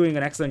 Dark is doing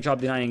an excellent job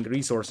denying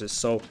resources.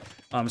 So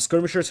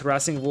skirmishers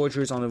harassing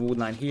vultures on the wood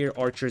line here,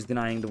 archers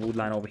denying the wood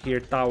line over here,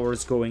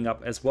 towers going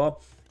up as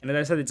well. And as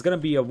I said, it's gonna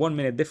be a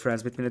 1-minute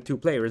difference between the two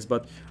players,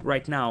 but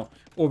right now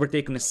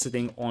Overtaken is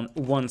sitting on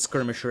 1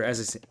 skirmisher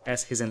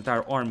as his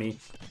entire army.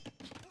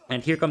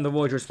 And here come the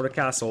villagers for the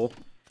castle.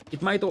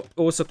 It might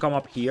also come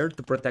up here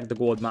to protect the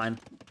gold mine.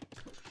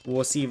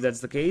 We'll see if that's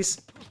the case.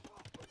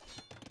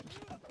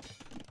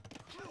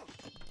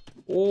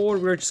 Or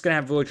we're just gonna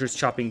have villagers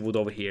chopping wood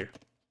over here.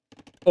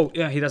 Oh,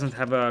 yeah, he doesn't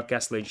have a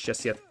castle age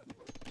just yet.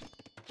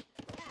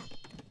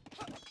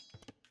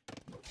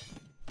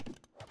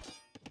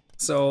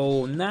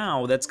 So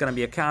now that's gonna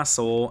be a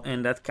castle,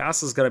 and that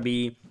castle is gonna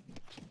be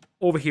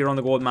over here on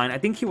the gold mine. I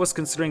think he was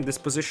considering this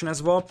position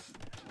as well.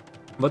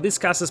 But this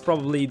castle is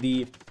probably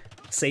the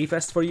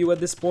safest for you at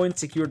this point.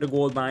 Secure the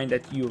gold mine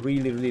that you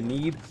really, really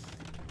need.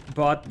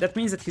 But that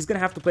means that he's gonna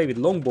have to play with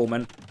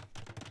longbowmen.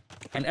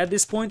 And at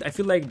this point, I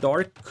feel like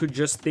Dark could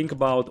just think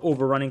about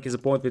overrunning his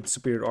opponent with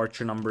superior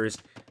archer numbers,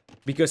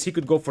 because he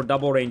could go for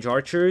double range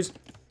archers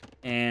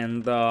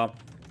and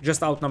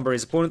just outnumber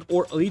his opponent.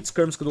 Or elite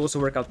skirms could also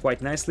work out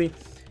quite nicely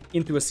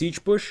into a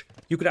siege push.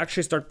 You could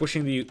actually start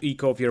pushing the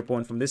eco of your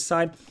opponent from this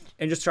side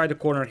and just try to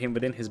corner him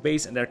within his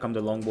base, and there come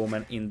the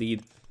longbowmen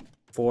indeed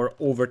for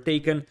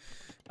Overtaken.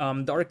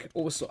 Dark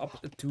also up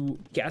to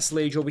Castle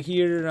Age over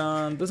here.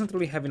 Doesn't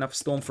really have enough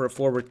stone for a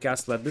forward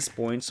castle at this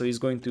point, so he's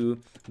going to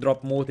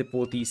drop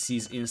multiple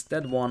TCs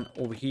instead. One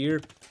over here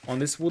on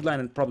this wood line,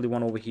 and probably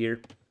one over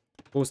here.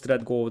 Close to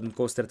that gold and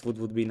close to that wood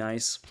would be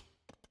nice.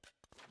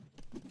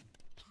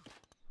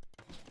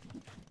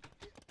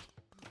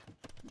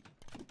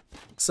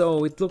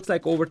 So it looks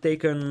like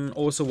Overtaken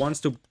also wants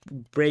to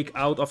break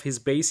out of his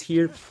base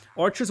here.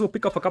 Archers will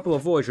pick up a couple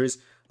of villagers.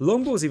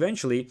 Longbows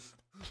eventually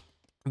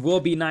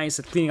will be nice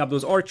at cleaning up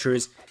those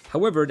archers.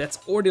 However, that's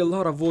already a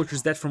lot of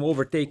vultures dead from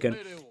Overtaken,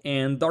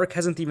 and Dark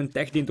hasn't even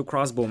teched into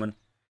crossbowmen.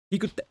 He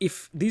could,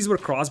 if these were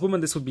crossbowmen,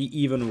 this would be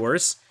even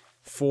worse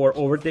for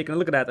Overtaken.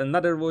 Look at that,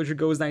 another vulture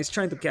goes down. He's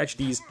trying to catch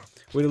these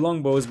with the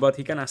longbows, but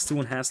he kind of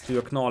soon has to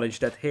acknowledge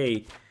that,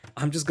 hey,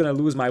 I'm just gonna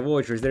lose my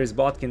vultures. There is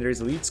Botkin, there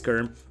is Elite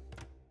Skirm,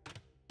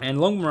 and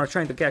Longbowmen are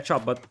trying to catch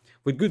up, but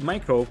with good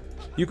micro,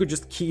 you could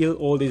just kill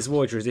all these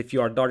vultures. If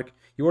you are Dark,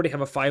 you already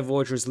have a 5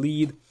 vultures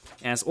lead,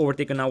 as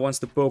Overtaken now wants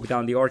to poke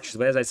down the archers.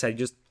 But as I said,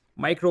 just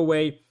micro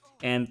away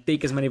and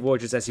take as many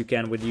vultures as you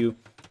can with you.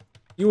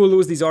 You will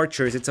lose these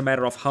archers. It's a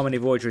matter of how many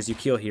vultures you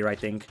kill here, I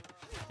think.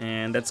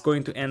 And that's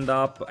going to end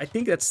up, I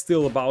think that's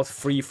still about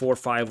 3, 4,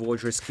 5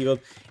 vultures killed.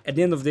 At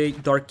the end of the day,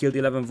 Dark killed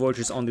 11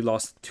 vultures, only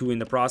lost 2 in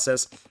the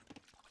process.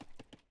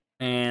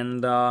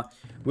 And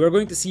we're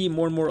going to see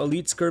more and more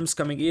elite skirms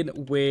coming in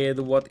with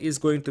what is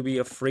going to be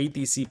a 3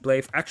 TC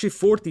play. Actually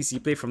 4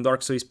 TC play from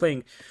Dark, so he's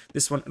playing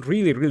this one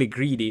really, really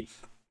greedy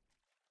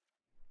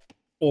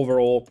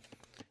overall.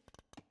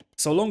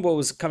 So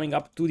longbows coming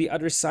up to the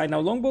other side. Now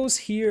longbows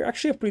here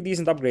actually have pretty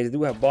decent upgrades. They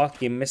do have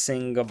Botkin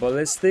missing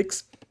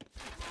ballistics.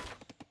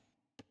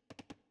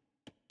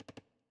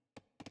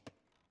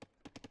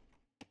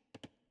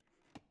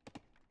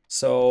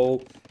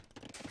 So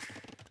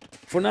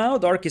for now,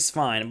 Dark is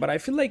fine, but I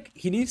feel like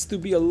he needs to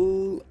be a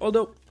little...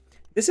 Although,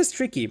 this is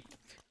tricky,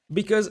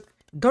 because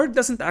Dark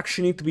doesn't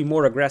actually need to be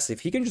more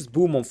aggressive. He can just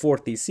boom on 4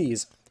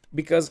 TCs,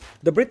 because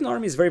the Britain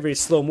army is very, very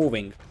slow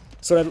moving.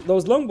 So that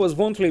those longbows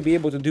won't really be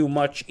able to do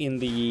much in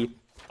the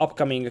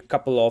upcoming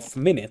couple of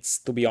minutes,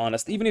 to be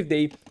honest. Even if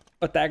they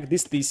attack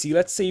this TC,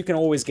 let's say you can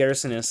always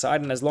garrison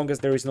inside, and as long as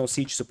there is no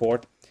siege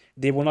support,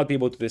 they will not be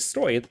able to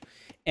destroy it.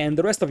 and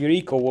the rest of your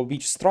eco will be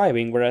just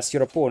thriving, whereas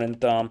your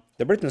opponent,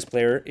 the Britain's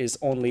player, is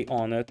only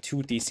on 2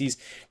 TCs.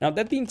 Now,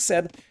 that being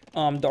said,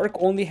 Dark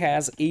only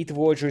has 8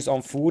 villagers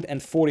on food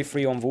and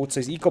 43 on wood, so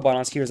his eco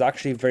balance here is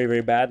actually very,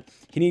 very bad.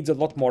 He needs a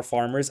lot more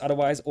farmers,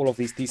 otherwise all of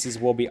these TCs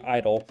will be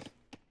idle.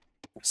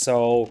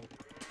 So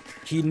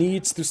he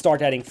needs to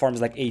start adding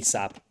farms like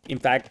ASAP. In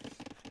fact,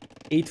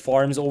 8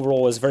 farms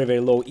overall is very, very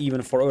low,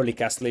 even for early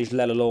Castle Age,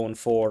 let alone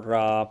for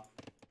a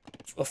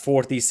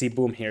 4 TC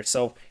boom here.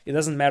 So it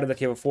doesn't matter that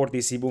you have a 4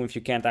 TC boom if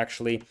you can't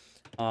actually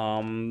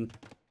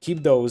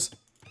keep those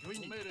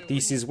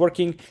TCs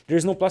working. There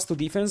is no +2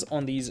 defense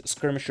on these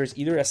skirmishers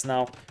either, as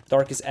now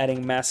Dark is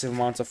adding massive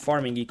amounts of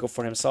farming eco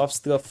for himself,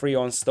 still free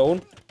on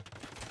stone.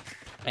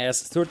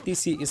 As 3rd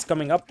TC is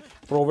coming up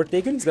for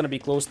Overtaken, it's going to be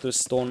close to a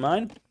stone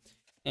mine.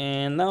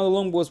 And now the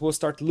longbows will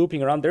start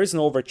looping around. There is an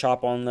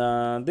overchop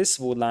on this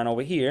wood line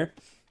over here,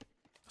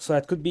 so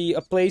that could be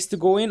a place to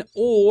go in,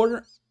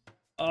 or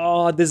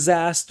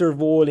disaster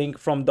walling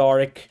from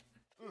Dark.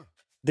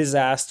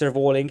 Disaster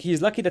walling.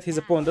 He's lucky that his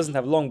opponent doesn't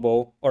have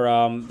longbow, or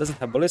doesn't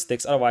have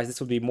ballistics, otherwise this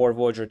would be more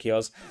villager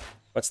kills.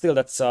 But still,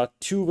 that's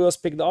 2 wills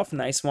picked off.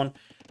 Nice one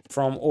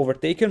from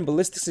Overtaken.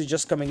 Ballistics is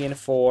just coming in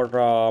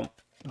for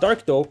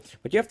Dark though,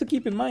 but you have to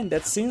keep in mind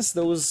that since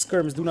those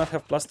skirms do not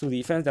have +2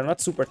 defense, they're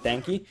not super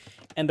tanky,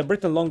 and the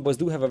Britain longbows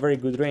do have a very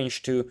good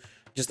range to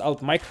just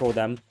out-micro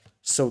them,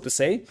 so to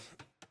say.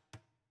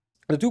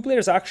 The 2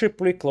 players are actually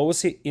pretty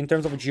close in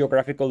terms of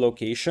geographical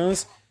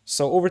locations.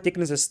 So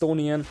Overtaken is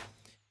Estonian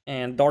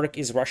and Dark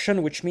is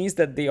Russian, which means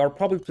that they are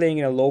probably playing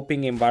in a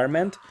low-ping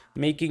environment,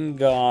 making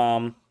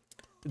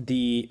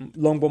the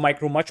longbow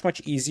micro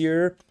much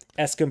easier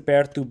as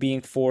compared to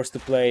being forced to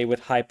play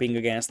with high ping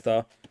against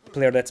a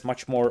player that's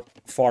much more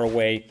far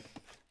away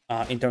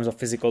in terms of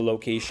physical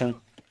location.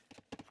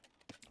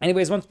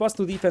 Anyways, once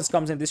 +2 defense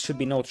comes in, this should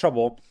be no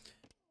trouble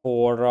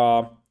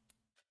for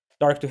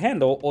Dark to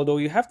handle, although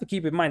you have to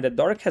keep in mind that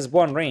Dark has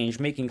 1 range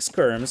making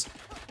skirms,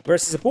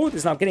 whereas his opponent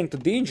is now getting to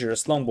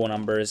dangerous longbow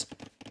numbers.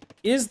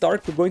 Is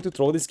Dark going to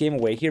throw this game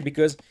away here?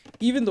 Because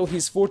even though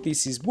he's 4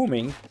 TCs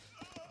booming,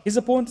 his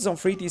opponent is on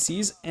 3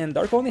 TCs, and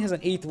Dark only has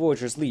an 8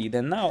 villagers lead,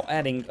 and now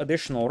adding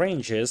additional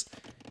ranges.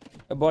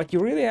 But you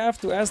really have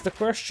to ask the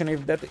question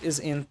if that is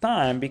in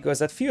time, because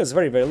that feels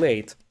very, very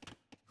late.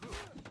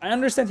 I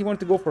understand he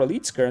wanted to go for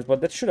elite skirms,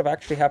 but that should have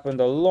actually happened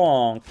a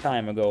long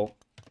time ago.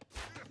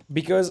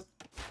 Because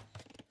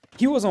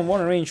he was on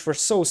 1 range for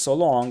so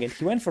long, and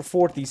he went for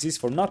 4 TCs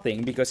for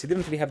nothing, because he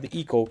didn't really have the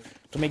eco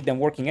to make them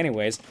working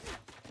anyways.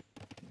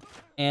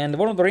 And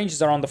one of the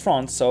ranges are on the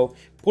front, so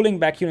pulling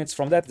back units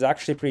from that is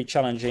actually pretty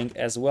challenging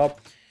as well.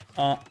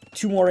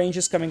 2 more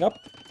ranges coming up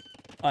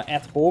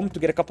at home to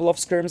get a couple of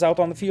skirms out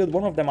on the field.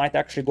 One of them might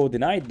actually go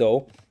denied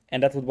though,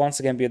 and that would once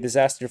again be a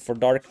disaster for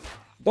Dark.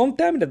 Don't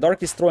tell me that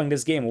Dark is throwing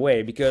this game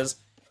away, because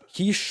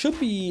he should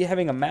be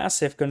having a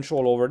massive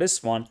control over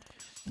this one,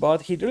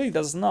 but he really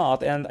does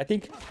not, and I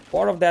think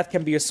part of that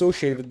can be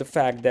associated with the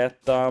fact that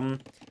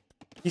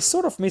he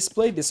sort of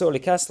misplayed this early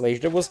Castle Age.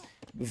 There was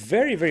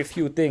very, very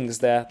few things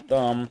that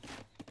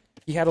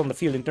he had on the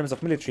field in terms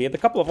of military. He had a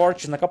couple of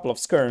archers and a couple of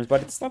skirms,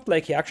 but it's not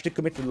like he actually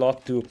committed a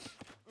lot to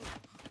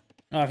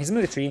his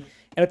military.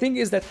 And the thing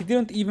is that he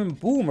didn't even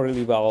boom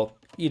really well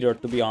either,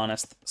 to be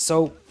honest.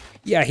 So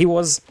yeah, he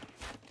was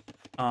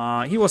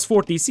 4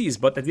 TCs,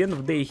 but at the end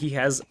of the day he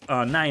has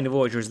 9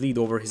 villagers lead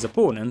over his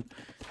opponent,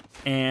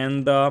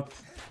 and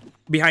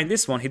behind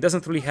this one he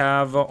doesn't really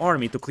have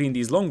army to clean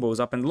these longbows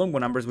up, and the longbow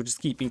numbers will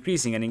just keep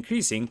increasing and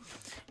increasing.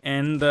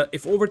 And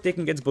if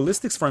Overtaken gets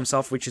ballistics for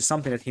himself, which is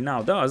something that he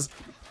now does,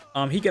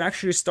 he can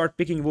actually start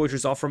picking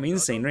villagers off from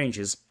insane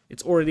ranges.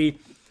 It's already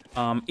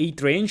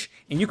 8 range,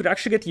 and you could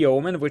actually get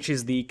Yeoman, which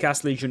is the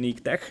Castle Age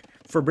unique tech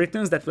for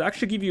Britons that will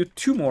actually give you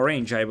 2 more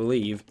range, I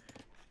believe.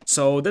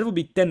 So that would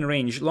be 10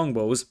 range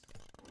longbows.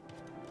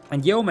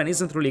 And Yeoman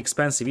isn't really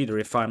expensive either,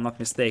 if I'm not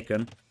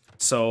mistaken.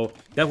 So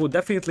that would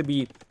definitely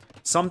be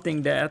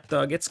something that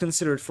gets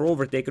considered for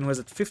Overtaken, who has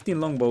at 15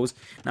 longbows.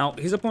 Now,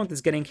 his opponent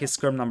is getting his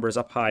skirm numbers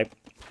up high.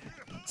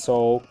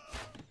 So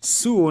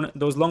soon,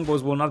 those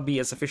longbows will not be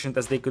as efficient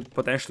as they could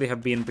potentially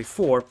have been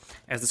before,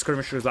 as the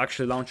skirmishers will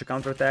actually launch a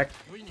counterattack.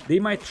 They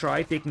might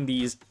try taking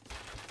these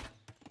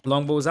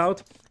longbows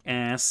out,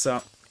 as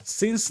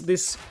since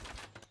this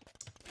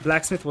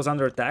blacksmith was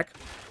under attack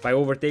by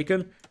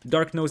Overtaken,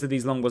 Dark knows that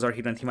these longbows are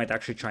hidden, he might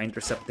actually try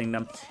intercepting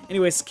them.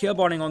 Anyway, scale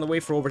barning on the way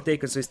for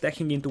Overtaken, so he's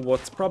stacking into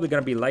what's probably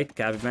gonna be light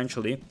cav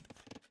eventually,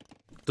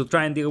 to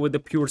try and deal with the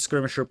pure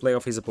skirmisher play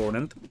of his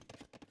opponent.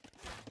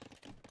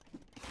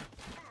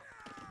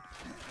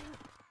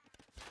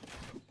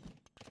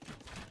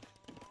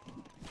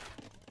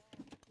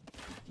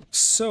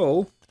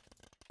 So,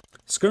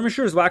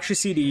 skirmishers will actually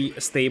see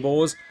the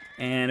stables,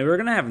 and we're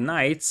gonna have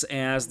knights,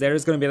 as there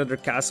is gonna be another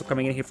castle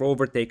coming in here for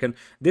Overtaken.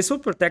 This will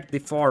protect the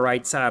far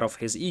right side of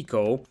his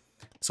eco,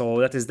 so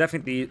that is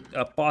definitely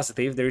a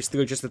positive. There is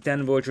still just a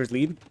 10 villagers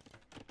lead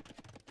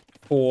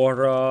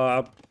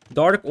for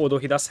Dark, although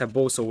he does have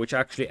Boso, which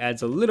actually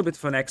adds a little bit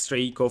of an extra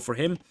eco for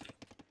him.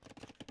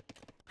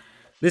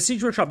 The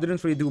siege workshop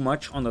didn't really do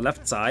much on the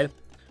left side.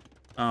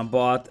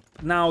 But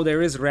now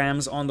there is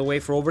Rams on the way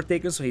for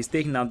Overtaken, so he's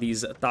taking out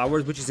these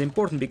towers, which is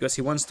important because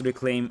he wants to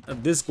reclaim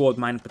this gold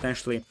mine,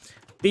 potentially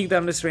take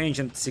down this range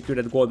and secure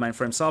that gold mine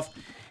for himself.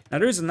 Now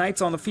there's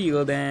Knights on the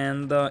field,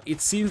 and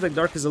it seems like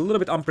Dark is a little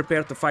bit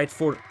unprepared to fight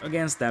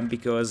against them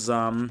because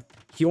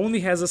he only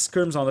has a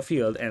skirms on the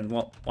field and,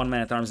 well, 1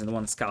 man-at-arms and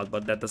 1 scout,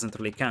 but that doesn't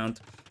really count.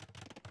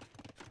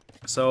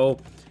 So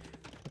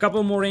a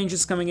couple more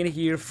ranges coming in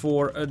here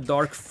for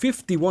Dark.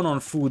 51 on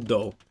food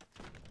though.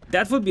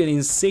 That would be an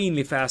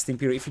insanely fast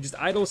Imperial. If he just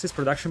idles his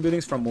production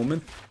buildings for a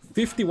moment,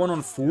 51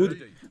 on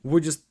food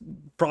would just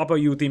proper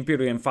you to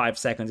Imperial in 5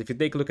 seconds. If you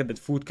take a look at that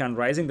food count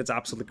rising, that's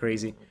absolutely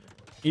crazy.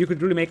 You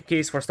could really make a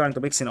case for starting to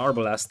mix in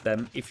Arbalest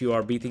then, if you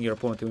are beating your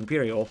opponent to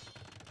Imperial.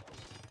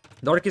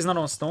 Dark is not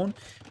on stone,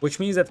 which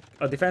means that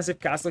a defensive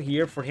castle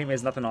here for him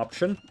is not an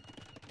option.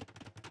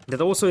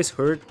 That also is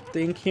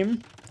hurting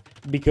him,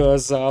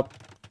 because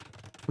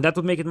that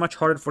would make it much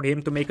harder for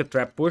him to make a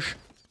trap push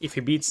if he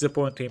beats his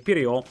opponent to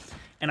Imperial.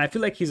 And I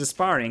feel like he's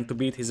aspiring to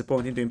beat his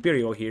opponent into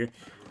Imperial here,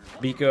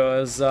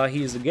 because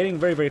he's getting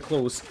very, very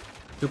close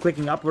to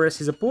clicking up, whereas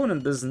his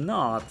opponent does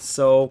not.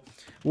 So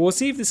we'll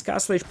see if this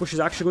Castle Age push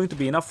is actually going to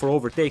be enough for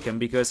Overtaken,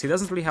 because he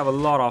doesn't really have a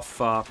lot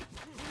of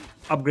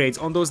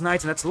upgrades on those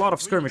Knights, and that's a lot of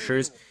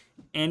skirmishers.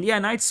 And yeah,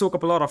 Knights soak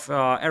up a lot of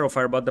arrow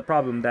fire, but the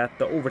problem that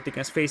the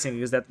Overtaken is facing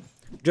is that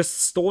just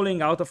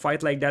stalling out a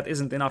fight like that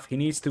isn't enough. He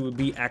needs to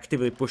be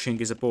actively pushing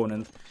his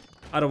opponent.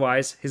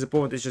 Otherwise, his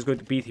opponent is just going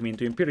to beat him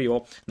into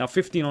Imperial. Now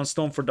 15 on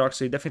stone for Dark,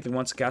 so he definitely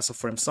wants a castle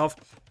for himself.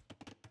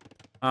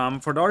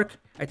 For Dark,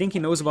 I think he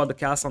knows about the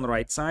castle on the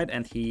right side,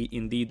 and he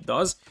indeed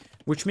does.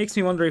 Which makes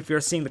me wonder if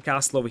you're seeing the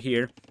castle over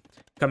here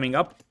coming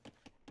up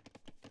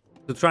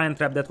to try and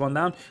trap that one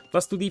down.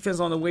 Plus 2 defense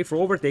on the way for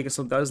Overtaken,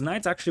 so those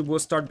Knights actually will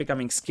start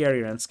becoming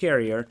scarier and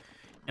scarier.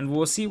 And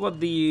we'll see what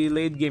the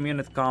late game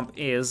unit comp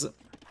is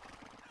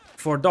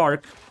for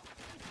Dark.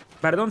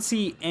 But I don't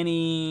see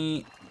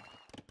any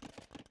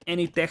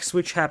tech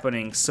switch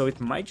happening, so it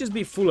might just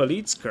be full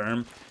elite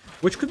skirm,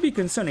 which could be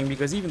concerning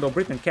because even though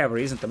Britain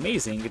cavalry isn't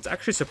amazing, it's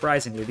actually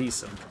surprisingly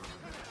decent.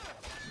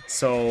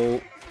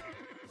 So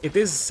it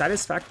is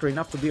satisfactory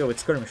enough to deal with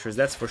skirmishers,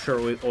 that's for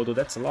sure, although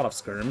that's a lot of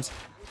skirms.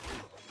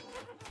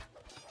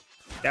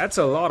 That's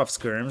a lot of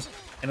skirms,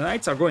 and the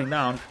Knights are going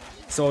down,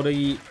 so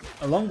the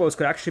longbows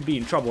could actually be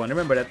in trouble. And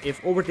remember that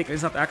if Overtaken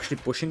is not actually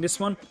pushing this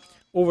one,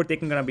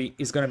 Overtaken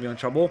is gonna be in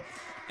trouble.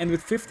 And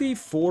with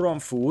 54 on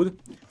food,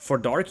 for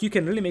Dark, you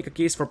can really make a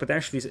case for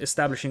potentially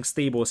establishing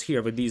stables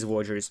here with these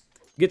Vogers.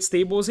 Get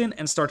stables in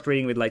and start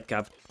trading with Light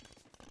Cav.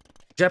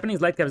 Japanese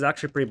Light Cav is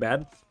actually pretty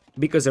bad,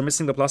 because they're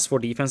missing the +4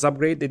 defense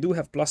upgrade. They do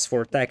have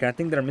 +4 attack, and I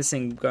think they're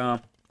missing... I'm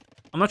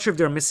not sure if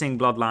they're missing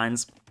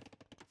Bloodlines.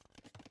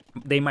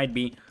 They might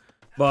be.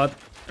 But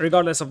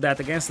regardless of that,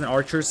 against an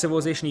Archer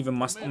civilization, even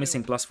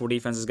missing +4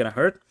 defense is gonna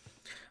hurt.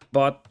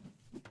 But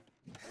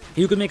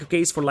you could make a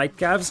case for Light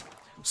Cavs,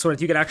 so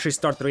that you can actually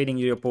start raiding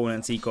your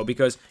opponent's eco,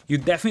 because you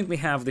definitely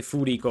have the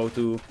food eco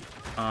to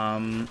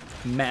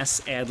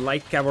mass add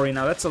Light Cavalry.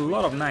 Now that's a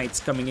lot of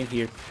Knights coming in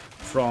here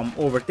from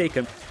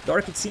Overtaken.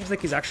 Dark, it seems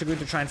like he's actually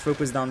going to try and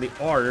focus down the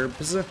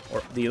Arbs,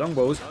 or the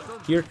longbows.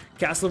 Here,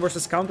 castle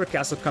versus counter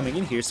castle coming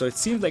in here, so it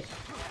seems like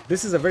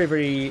this is a very,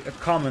 very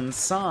common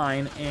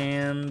sign,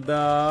 and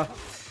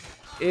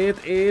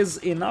it is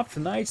enough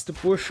Knights to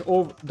push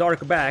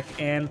Dark back.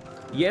 And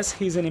yes,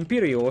 he's an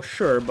Imperial,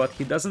 sure, but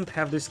he doesn't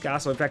have this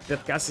castle. In fact,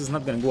 that castle is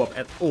not going to go up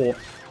at all.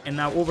 And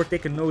now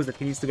Overtaken knows that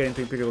he needs to get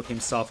into Imperial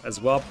himself as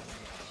well.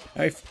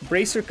 Now, if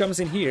Bracer comes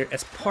in here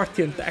as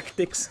Parthian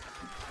Tactics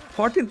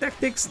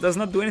does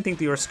not do anything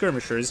to your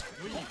skirmishers,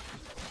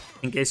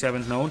 in case you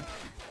haven't known.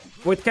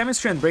 With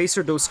Chemistry and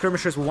Bracer, those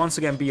skirmishers will once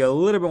again be a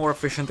little bit more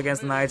efficient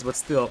against the Knights, but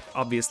still,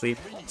 obviously,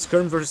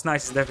 skirm versus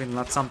Knights is definitely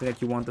not something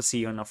that you want to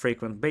see on a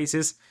frequent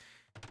basis.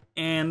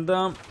 And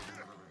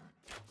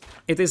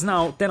it is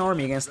now 10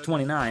 army against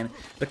 29.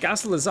 The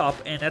castle is up,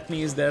 and that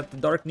means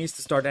that Dark needs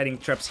to start adding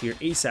traps here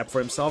ASAP for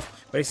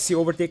himself. But as you see,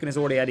 Overtaken is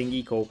already adding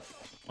eco,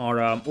 or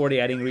already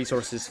adding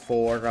resources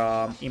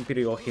for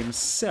Imperial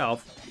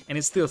himself, and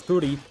it's still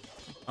 30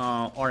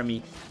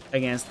 army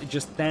against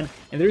just 10,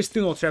 and there is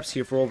still no traps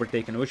here for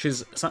Overtaken, which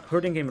is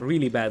hurting him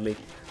really badly.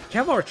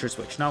 Cav Archer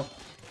switch. Now,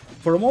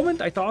 for a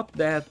moment I thought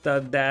that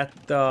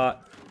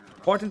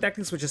Parthian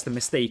Tactics was just a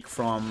mistake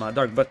from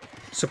Dark, but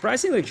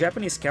surprisingly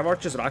Japanese Cav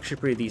Archers are actually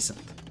pretty decent.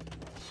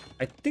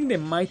 I think they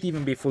might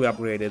even be fully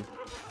upgraded.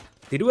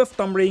 They do have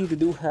Thumb Ring, they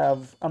do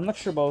have... I'm not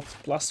sure about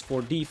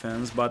 +4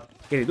 defense, but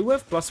yeah, they do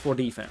have +4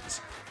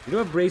 defense. They do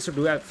have Bracer,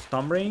 do have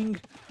Thumb Ring,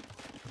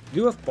 they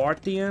do have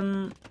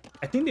Parthian...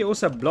 I think they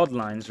also have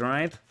Bloodlines,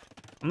 right?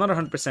 I'm not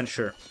 100%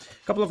 sure.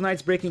 A couple of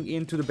Knights breaking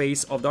into the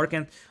base of Dark,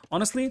 and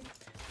honestly,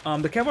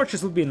 the Cav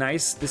Archers would be a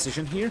nice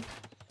decision here.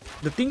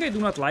 The thing I do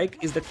not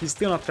like is that he's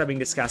still not trapping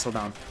this castle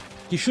down.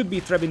 He should be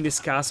trapping this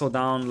castle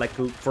down like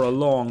for a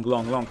long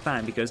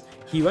time, because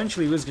he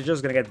eventually was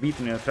just gonna get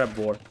beaten in a trap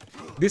war.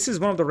 This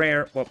is one of the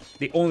rare, well,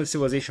 the only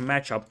civilization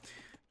matchup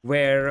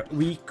where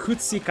we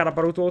could see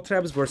Karaparuto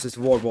traps versus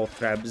Warwolf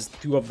traps,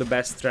 two of the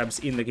best traps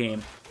in the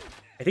game.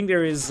 I think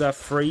there is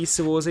 3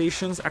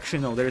 civilizations.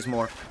 Actually, no, there is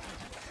more.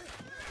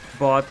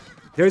 But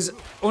there's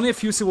only a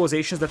few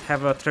civilizations that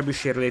have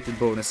trebuchet-related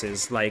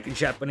bonuses, like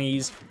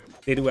Japanese.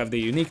 They do have the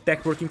unique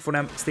tech working for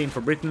them, same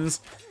for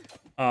Britons.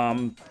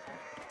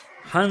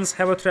 Huns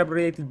have a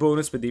treb-related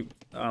bonus with the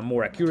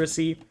more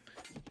accuracy.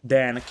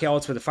 Then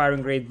Celts with the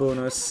firing rate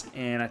bonus,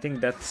 and I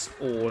think that's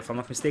all, if I'm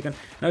not mistaken.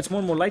 Now it's more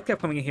and more light cap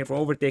coming in here for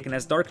Overtaken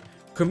as Dark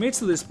commits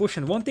to this push,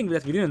 and one thing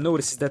that we didn't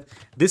notice is that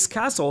this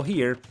castle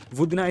here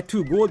would deny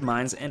 2 gold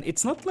mines, and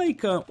it's not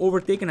like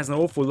Overtaken has an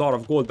awful lot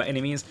of gold by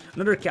any means.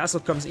 Another castle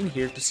comes in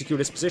here to secure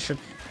this position,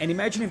 and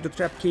imagine if the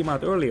trap came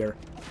out earlier.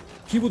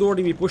 He would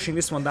already be pushing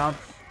this one down,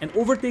 and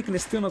Overtaken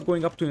is still not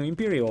going up to an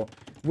Imperial,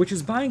 which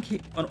is buying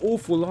an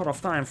awful lot of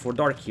time for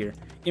Dark here.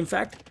 In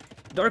fact,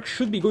 Dark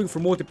should be going for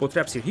multiple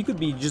traps here. He could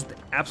be just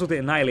absolutely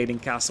annihilating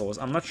castles.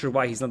 I'm not sure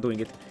why he's not doing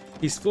it.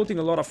 He's floating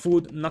a lot of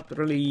food, not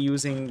really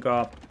using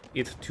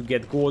it to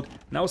get gold.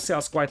 Now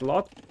sells quite a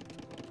lot.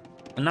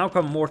 And now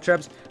come more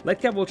traps. Light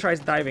Cav will try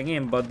diving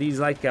in, but these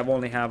Light Cav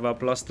only have a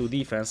 +2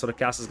 defense, so the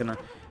castle's gonna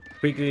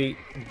quickly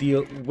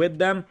deal with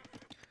them.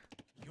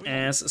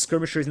 As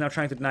Skirmisher is now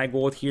trying to deny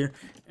gold here.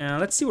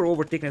 Let's see where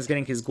Overtaken is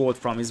getting his gold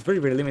from. He's very,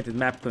 very limited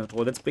map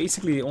control. That's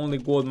basically the only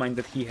gold mine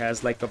that he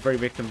has like a very,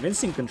 very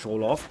convincing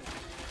control of.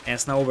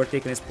 As now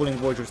Overtaken is pulling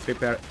Voyagers to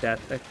repair that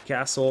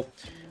castle.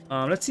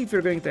 Let's see if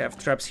we're going to have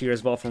traps here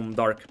as well from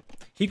Dark.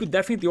 He could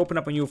definitely open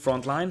up a new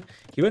front line.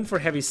 He went for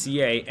heavy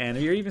CA, and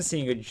we're even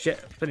seeing a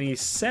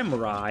Japanese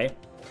samurai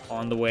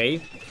on the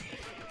way.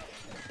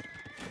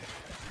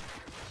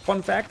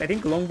 Fun fact, I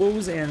think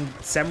longbows and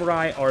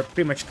samurai are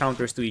pretty much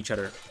counters to each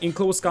other. In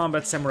close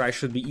combat, samurai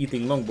should be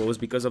eating longbows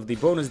because of the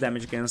bonus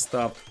damage against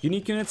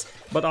unique units,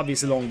 but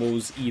obviously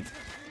longbows eat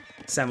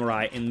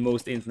samurai in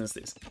most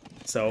instances.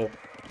 So,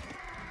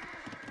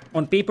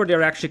 on paper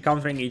they're actually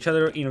countering each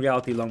other, in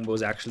reality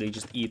longbows actually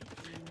just eat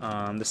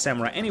the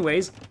samurai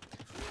anyways.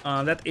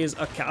 That is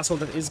a castle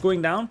that is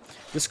going down.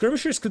 The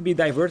skirmishers could be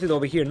diverted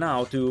over here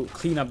now to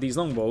clean up these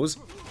longbows,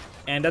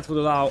 and that would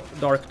allow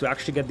Dark to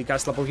actually get the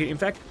castle up over here. In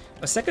fact,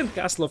 a second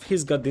castle of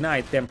his got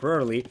denied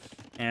temporarily,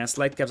 as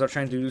Light Cavs are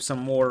trying to do some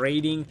more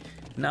raiding.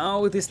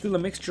 Now it is still a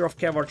mixture of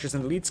Cav Archers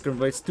and Elite Skirm,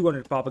 but it's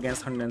 200 pop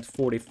against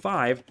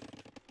 145.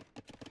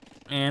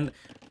 And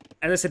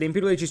as I said,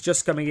 Imperial Age is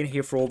just coming in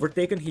here for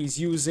Overtaken. He's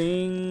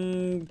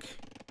using...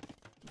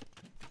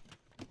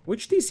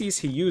 Which TC is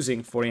he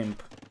using for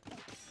Imp?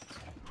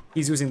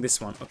 He's using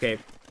this one, okay.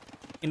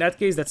 In that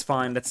case, that's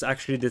fine. That's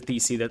actually the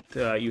TC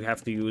that you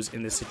have to use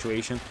in this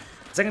situation.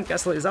 Second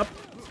castle is up,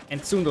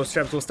 and soon those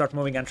traps will start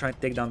moving and trying to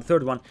take down the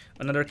third one.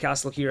 Another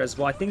castle here as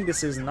well. I think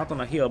this is not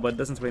on a hill, but it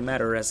doesn't really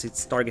matter as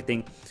it's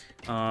targeting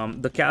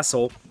the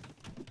castle.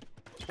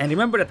 And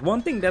remember that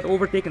one thing that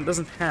Overtaken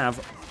doesn't have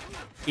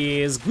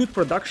is good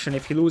production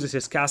if he loses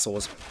his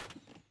castles.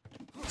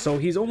 So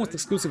he's almost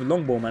exclusive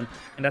longbowman,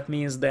 and that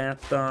means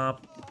that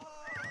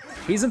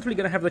he isn't really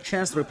gonna have the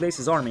chance to replace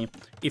his army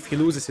if he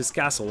loses his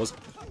castles.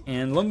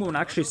 And longbowmen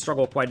actually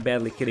struggle quite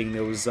badly killing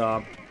those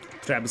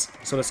traps,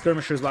 so the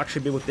skirmishers will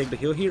actually be able to take the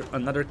hill here.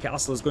 Another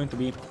castle is going to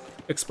be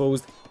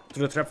exposed to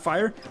the trap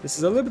fire. This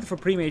is a little bit of a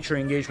premature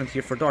engagement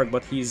here for Dark,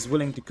 but he's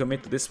willing to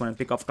commit to this one and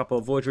pick off a couple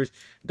of Voyagers.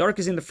 Dark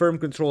is in the firm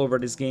control over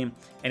this game,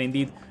 and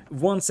indeed,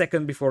 1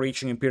 second before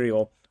reaching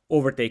Imperial,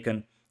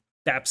 Overtaken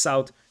taps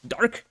out.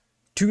 Dark,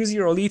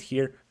 2-0 lead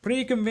here,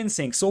 pretty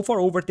convincing. So far,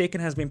 Overtaken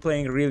has been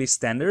playing really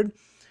standard,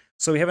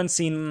 so we haven't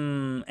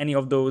seen any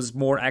of those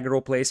more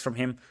aggro plays from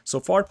him so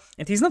far.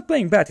 And he's not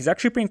playing bad, he's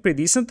actually playing pretty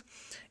decent.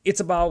 It's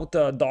about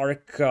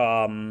Dark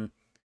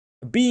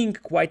being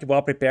quite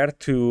well prepared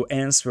to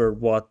answer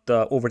what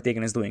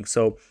Overtaken is doing.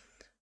 So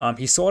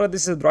he saw that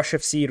this is a Rush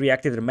FC,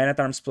 reacted to the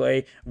Man-at-Arms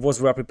play,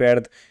 was well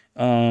prepared.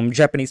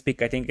 Japanese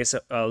pick, I think, is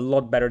a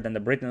lot better than the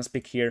Britain's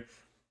pick here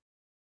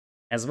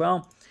as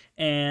well.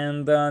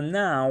 And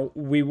now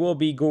we will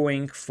be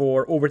going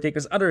for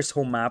Overtaken's other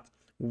home map,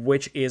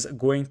 which is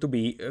going to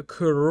be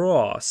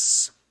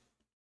Cross.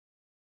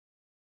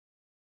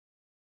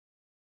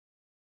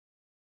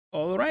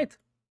 Alright,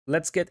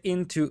 let's get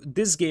into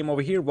this game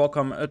over here.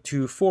 Welcome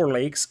to Four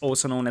Lakes,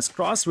 also known as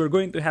Cross. We're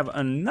going to have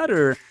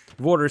another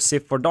water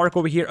sieve for Dark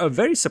over here. A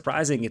very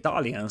surprising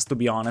Italians, to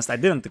be honest. I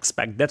didn't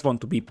expect that one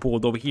to be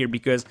pulled over here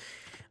because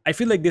I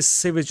feel like this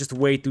sieve is just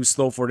way too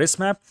slow for this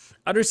map.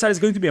 Other side is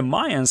going to be a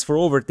Mayans for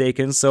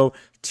Overtaken, so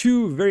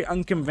two very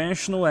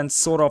unconventional and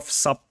sort of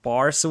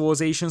subpar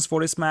civilizations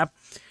for this map.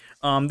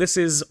 This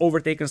is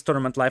Overtaken's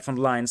tournament life on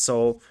the line,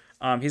 so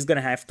he's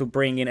gonna have to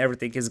bring in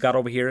everything he's got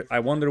over here. I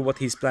wonder what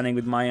he's planning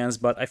with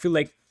Mayans, but I feel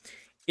like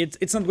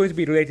it's not going to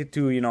be related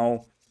to, you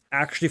know,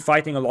 actually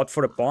fighting a lot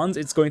for the pawns.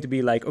 It's going to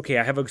be like, okay,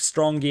 I have a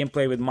strong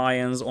gameplay with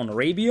Mayans on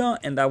Arabia,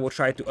 and I will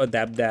try to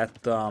adapt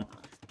that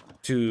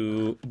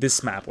to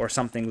this map or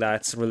something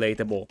that's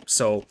relatable.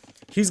 So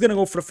he's gonna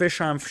go for the fish,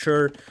 I'm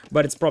sure,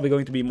 but it's probably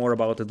going to be more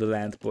about the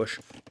land push.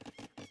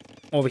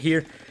 Over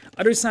here,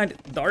 other side,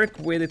 Dark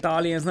with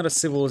Italians, not a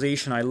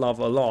civilization I love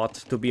a lot,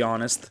 to be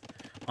honest.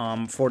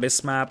 For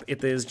this map,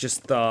 it is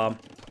just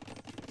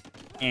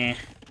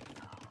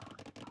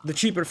The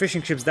cheaper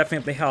fishing ships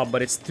definitely help,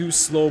 but it's too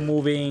slow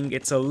moving.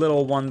 It's a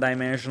little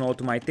one-dimensional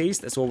to my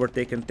taste, as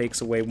Overtaken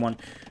takes away one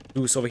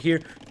boost over here.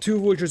 Two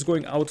villagers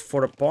going out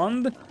for a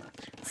pond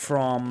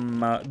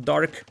from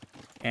Dark,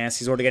 as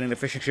he's already getting the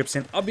fishing ships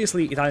in.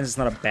 Obviously, Italians is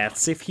not a bad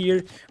civ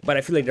here, but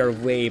I feel like there are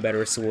way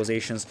better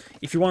civilizations.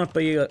 If you want to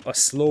play a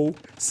slow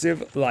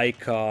civ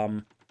like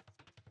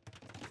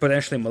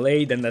potentially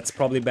Malay, then that's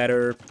probably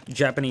better.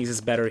 Japanese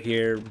is better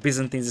here.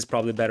 Byzantines is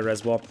probably better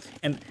as well.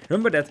 And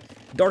remember that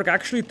Dark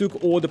actually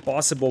took all the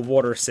possible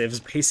water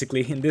civs,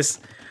 basically, in this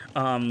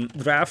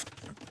draft.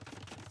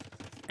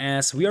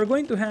 As we are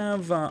going to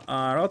have a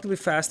relatively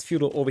fast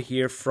feudal over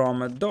here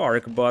from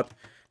Dark, but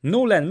no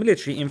land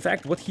military. In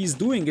fact, what he's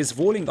doing is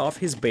walling off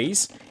his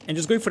base and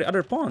just going for the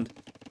other pond.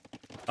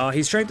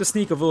 He's trying to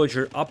sneak a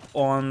villager up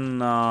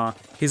on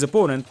his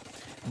opponent,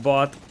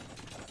 but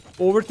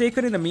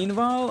Overtaken in the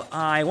meanwhile.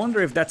 I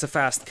wonder if that's a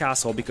fast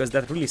castle, because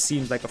that really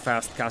seems like a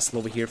fast castle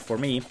over here for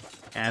me,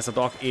 as the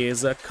dock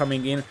is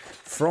coming in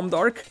from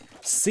Dark.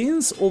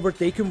 Since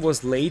Overtaken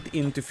was late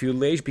into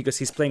feudal age, because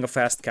he's playing a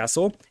fast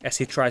castle as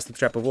he tries to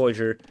trap a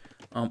villager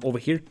over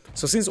here.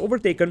 So since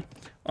Overtaken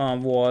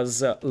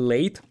was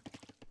late,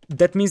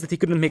 that means that he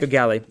couldn't make a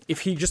galley.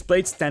 If he just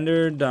played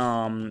standard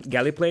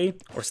galley play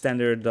or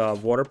standard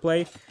water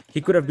play, he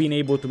could have been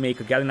able to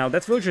make a galley. Now,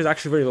 that villager is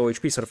actually very low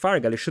HP, so the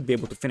fire galley should be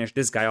able to finish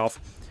this guy off.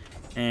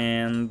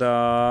 And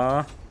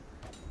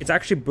it's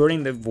actually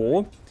burning the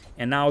wall,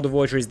 and now the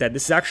villager is dead.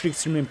 This is actually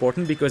extremely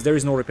important, because there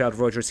is no repaired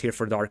villagers here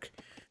for Dark.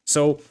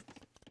 So,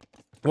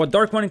 what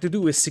Dark wanted to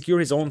do is secure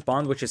his own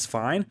pond, which is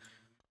fine.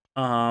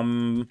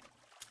 And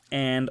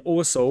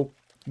also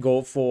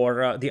go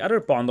for the other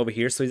pond over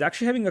here. So he's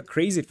actually having a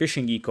crazy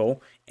fishing eco,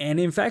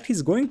 and in fact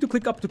he's going to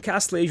click up to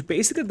Castle Age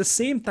basically at the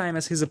same time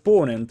as his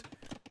opponent.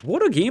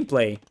 What a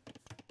gameplay!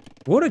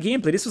 What a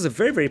gameplay! This was a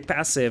very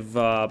passive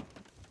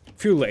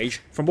feudal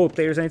age from both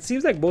players, and it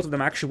seems like both of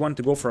them actually want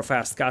to go for a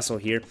fast castle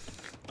here.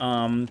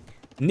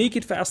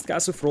 Naked fast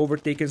castle for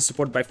Overtaken,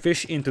 supported by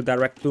fish into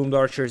direct plumed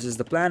archers is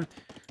the plan.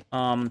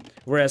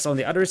 Whereas on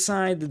the other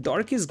side, the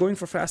Dark is going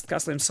for fast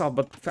castle himself,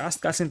 but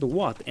fast castle into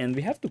what? And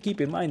we have to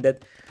keep in mind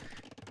that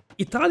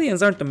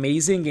Italians aren't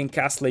amazing in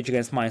Castle Age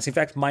against Mayans. In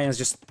fact, Mayans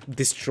just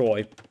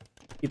destroy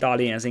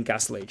Italians in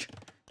Castle Age.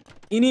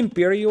 In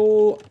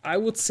Imperial, I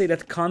would say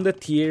that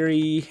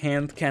Condottieri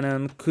hand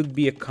cannon could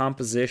be a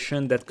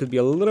composition that could be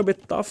a little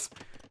bit tough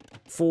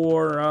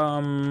for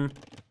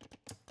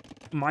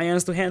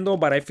Mayans to handle,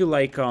 but I feel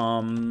like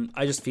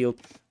I just feel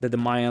that the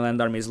Mayan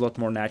land army is a lot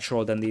more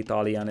natural than the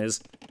Italian is.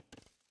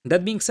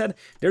 That being said,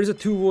 there's a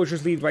 2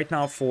 villagers lead right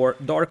now for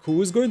Dark,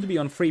 who is going to be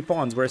on 3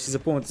 pawns, whereas his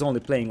opponent is only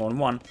playing on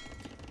 1.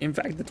 In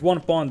fact, that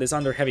 1 pawn is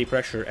under heavy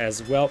pressure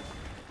as well.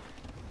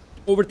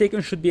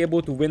 Overtaken should be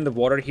able to win the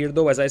water here,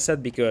 though, as I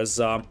said,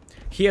 because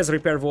he has a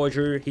repair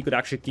villager. He could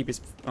actually keep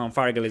his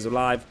fire galleys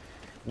alive,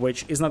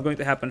 which is not going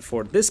to happen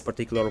for this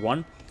particular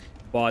one.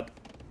 But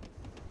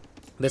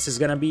this is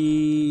gonna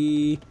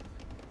be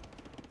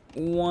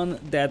one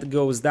that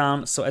goes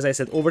down. So as I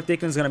said,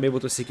 Overtaken is gonna be able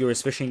to secure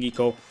his fishing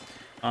eco.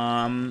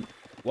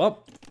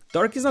 Well,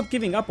 Dark is not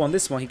giving up on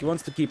this one. He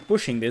wants to keep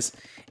pushing this.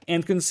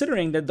 And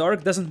considering that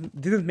Dark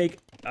didn't make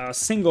a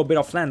single bit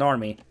of land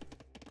army,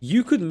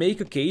 you could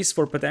make a case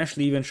for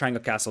potentially even trying a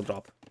castle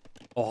drop.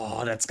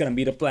 Oh, that's gonna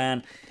be the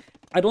plan.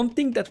 I don't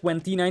think that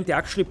when T90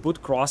 actually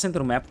put Cross into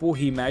the map pool,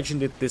 he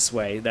imagined it this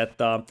way, that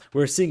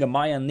we're seeing a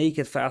Mayan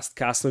naked fast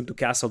castle into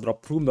castle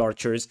drop plumed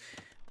archers.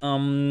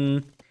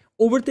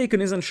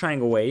 Overtaken isn't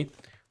shying away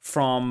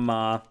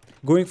from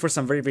going for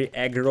some very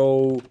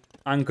aggro,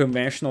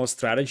 unconventional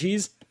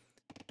strategies.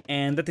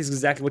 And that is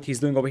exactly what he's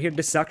doing over here.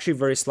 This is actually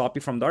very sloppy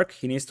from Dark.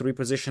 He needs to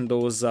reposition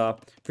those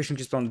fishing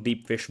ships on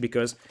deep fish,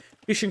 because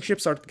fishing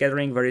ships are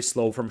gathering very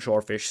slow from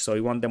shorefish, so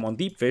you want them on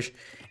deep fish.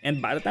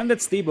 And by the time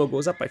that stable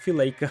goes up, I feel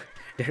like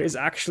there is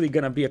actually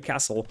gonna be a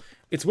castle.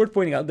 It's worth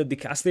pointing out that the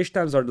castle age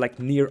times are like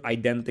near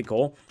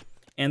identical,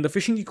 and the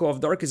fishing eco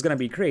of Dark is gonna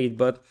be great,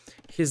 but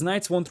his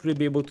knights won't really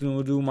be able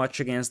to do much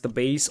against the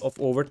base of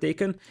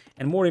Overtaken.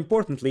 And more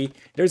importantly,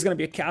 there's gonna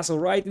be a castle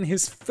right in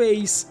his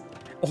face.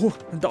 Oh,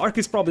 Dark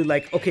is probably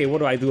like, okay, what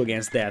do I do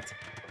against that?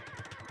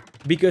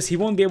 Because he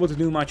won't be able to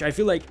do much. I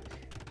feel like,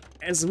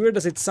 as weird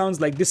as it sounds,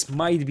 like this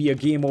might be a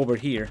game over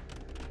here.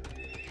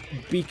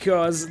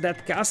 Because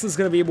that castle is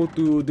gonna be able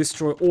to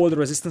destroy all the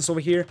resistance over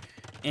here,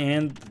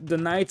 and the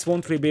knights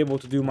won't really be able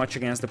to do much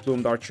against the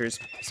plumed archers.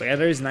 So yeah,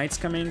 there is knights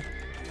coming.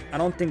 I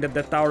don't think that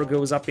that tower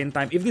goes up in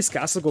time. If this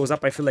castle goes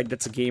up, I feel like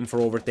that's a game for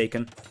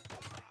Overtaken.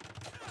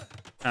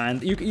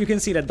 And you can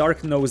see that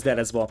Dark knows that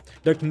as well.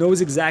 Dark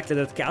knows exactly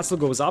that castle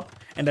goes up,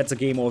 and that's a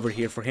game over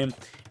here for him.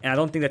 And I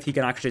don't think that he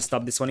can actually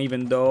stop this one,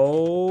 even though...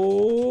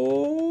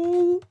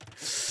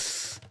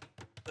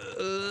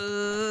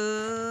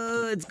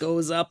 it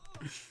goes up.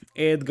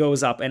 It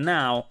goes up. And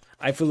now,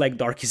 I feel like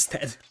Dark is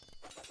dead.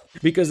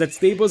 Because that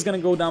stable is gonna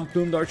go down,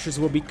 plumed archers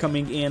will be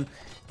coming in.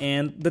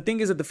 And the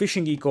thing is that the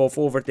fishing eco of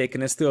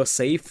Overtaken is still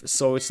safe,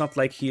 so it's not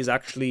like he is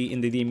actually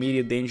in the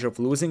immediate danger of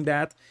losing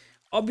that.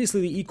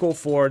 Obviously, the eco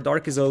for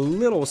Dark is a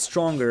little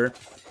stronger.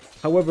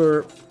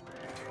 However,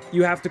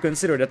 you have to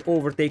consider that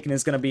Overtaken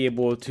is going to be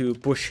able to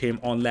push him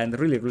on land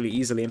really, really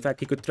easily. In fact,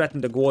 he could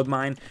threaten the gold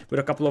mine with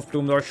a couple of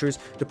plumed archers.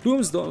 The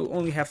plumes don't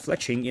only have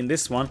fletching in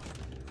this one,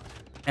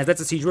 as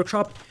that's a siege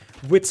workshop.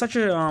 With such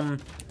a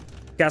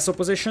castle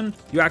position,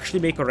 you actually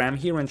make a ram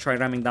here and try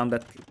ramming down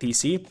that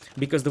TC,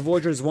 because the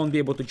Voyagers won't be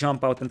able to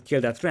jump out and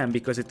kill that ram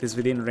because it is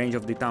within range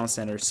of the town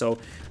center. So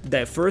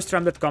the first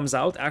ram that comes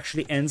out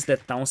actually ends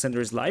that town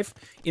center's life.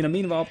 In the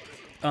meanwhile,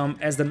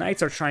 as the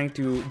knights are trying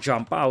to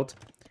jump out,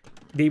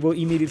 they will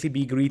immediately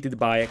be greeted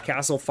by a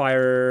castle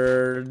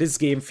fire. This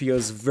game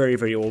feels very,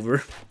 very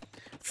over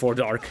for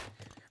Dark.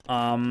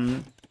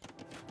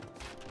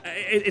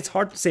 It's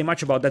hard to say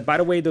much about that. By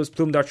the way, those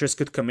plumed archers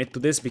could commit to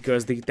this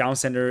because the town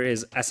center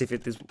is as if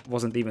it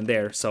wasn't even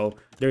there. So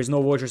there's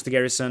no Voyagers to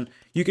garrison.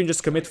 You can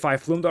just commit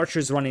 5 plumed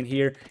archers, run in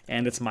here,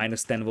 and it's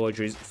minus 10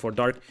 Voyagers for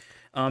Dark.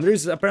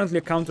 There's apparently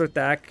a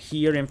counterattack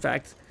here. In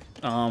fact,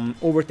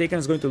 Overtaken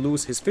is going to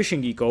lose his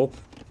fishing eco.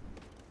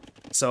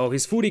 So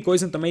his food eco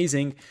isn't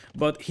amazing,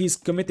 but he's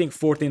committing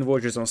 14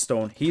 Voyagers on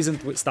stone. He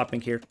isn't stopping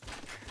here.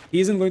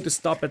 He isn't going to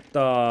stop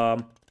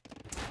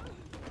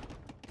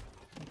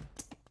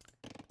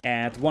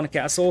at one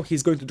castle.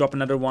 He's going to drop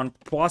another one,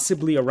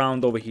 possibly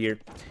around over here.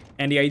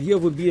 And the idea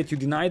would be that you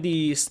deny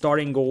the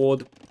starting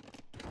gold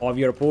of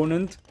your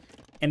opponent,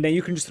 and then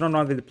you can just run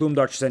around with the plumed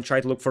archers and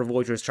try to look for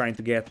Voyagers trying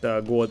to get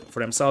gold for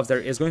themselves. There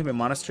is going to be a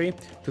monastery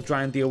to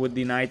try and deal with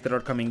the knights that are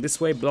coming this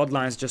way.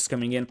 Bloodlines just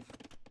coming in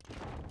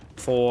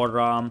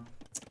for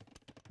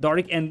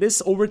Dark, and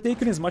this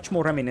Overtaken is much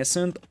more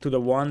reminiscent to the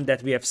one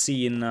that we have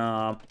seen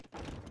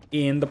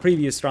in the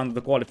previous round of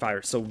the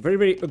qualifier. So very,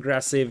 very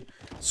aggressive,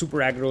 super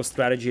aggro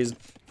strategies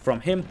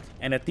from him,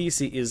 and a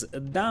TC is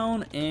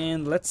down,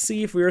 and let's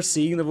see if we're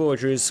seeing the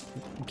Voyagers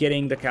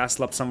getting the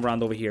castle up some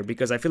round over here,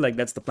 because I feel like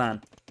that's the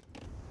plan.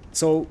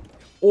 So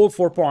all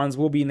 4 pawns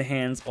will be in the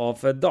hands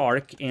of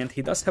Dark, and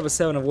he does have a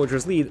 7 of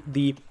Voyagers lead.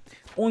 The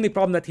only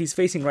problem that he's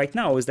facing right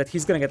now is that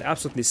he's gonna get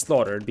absolutely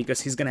slaughtered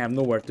because he's gonna have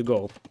nowhere to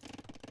go.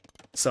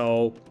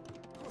 So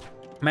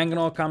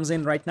Mangonel comes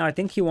in right now. I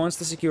think he wants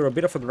to secure a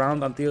bit of a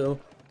ground until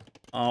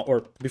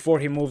or before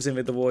he moves in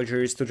with the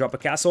Voyagers to drop a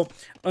castle.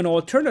 An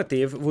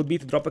alternative would be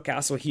to drop a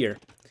castle here,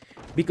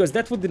 because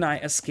that would deny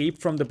escape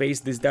from the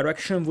base. This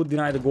direction would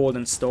deny the gold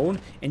and stone,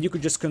 and you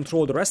could just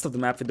control the rest of the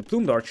map with the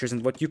plumed archers,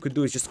 and what you could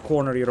do is just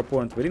corner your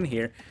opponent within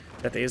here.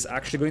 That is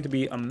actually going to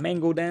be a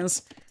mango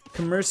dance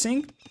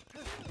commercing.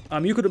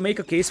 You could make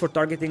a case for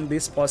targeting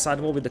this side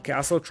wall with the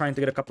castle, trying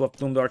to get a couple of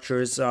plumed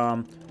archers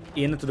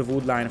into the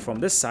wood line from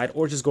this side,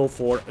 or just go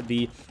for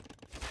the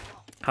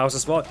house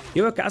as well.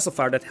 You have a castle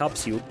fire that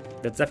helps you.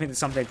 That's definitely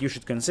something that you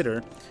should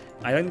consider.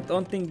 I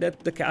don't think that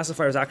the castle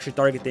fire is actually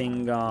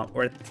targeting,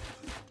 or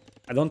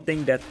I don't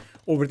think that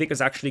Overtaken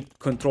is actually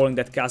controlling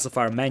that castle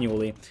fire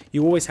manually.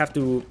 You always have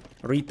to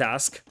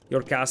retask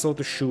your castle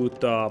to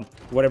shoot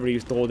whatever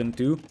you told him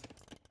to.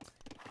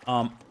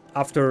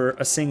 After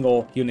a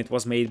single unit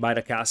was made by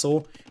the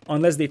castle,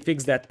 unless they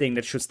fix that thing,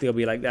 that should still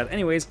be like that.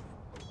 Anyways,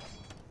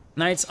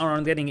 knights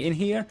aren't getting in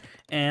here,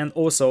 and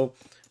also,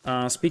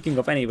 speaking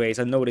of anyways,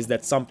 I noticed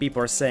that some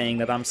people are saying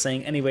that I'm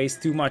saying anyways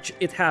too much.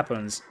 It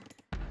happens.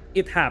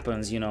 It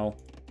happens, you know.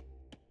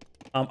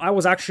 I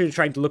was actually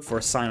trying to look for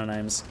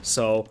synonyms,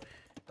 so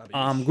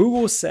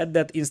Google said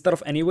that instead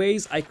of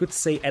anyways, I could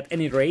say at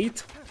any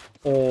rate,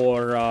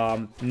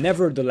 or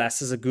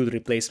nevertheless is a good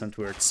replacement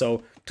word.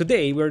 So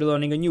today we're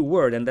learning a new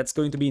word, and that's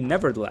going to be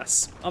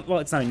nevertheless. Well,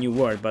 it's not a new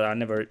word, but I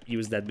never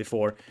used that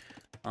before.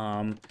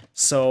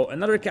 So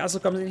another castle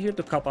comes in here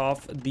to cut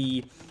off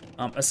the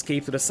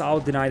escape to the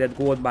south, deny that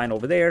gold mine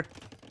over there,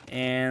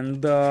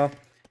 and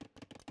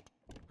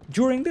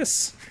during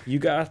this, you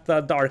got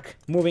Dark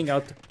moving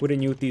out with a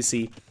new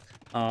TC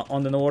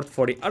on the north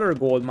for the other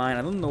gold mine.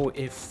 I don't know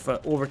if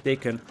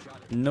Overtaken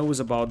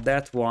knows about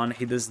that one.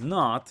 He does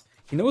not.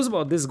 He knows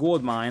about this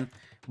gold mine,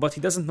 but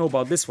he doesn't know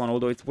about this one,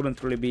 although it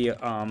wouldn't really be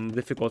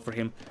difficult for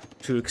him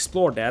to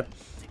explore that.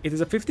 It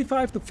is a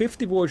 55 to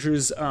 50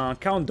 Voyagers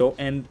count though,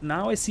 and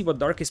now I see what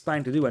Dark is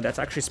planning to do, and that's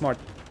actually smart.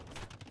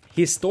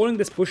 He's stalling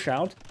this push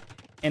out,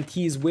 and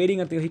he's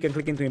waiting until he can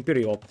click into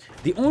Imperial.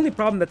 The only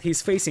problem that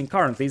he's facing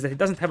currently is that he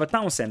doesn't have a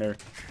town center.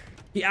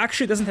 He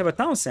actually doesn't have a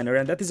town center,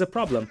 and that is a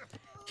problem.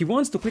 He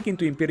wants to click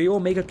into Imperial,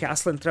 make a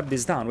castle, and trap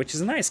this down, which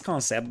is a nice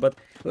concept, but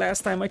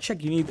last time I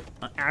checked, you need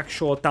an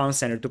actual town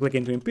center to click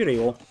into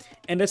Imperial,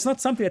 and that's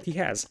not something that he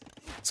has.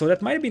 So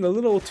that might have been a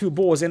little too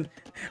bold, and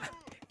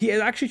he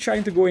is actually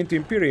trying to go into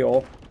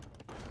Imperial.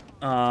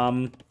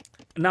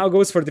 Now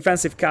goes for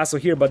defensive castle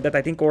here, but that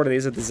I think already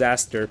is a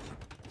disaster.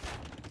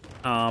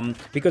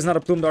 Because now the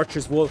plumed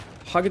archers will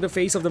hug the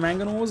face of the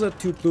Mangonels.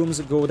 2 plumes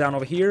go down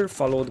over here,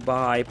 followed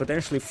by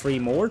potentially 3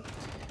 more.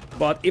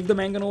 But if the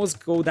Mangonels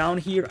go down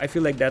here, I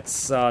feel like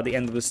that's the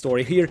end of the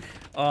story here.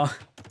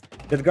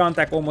 That ground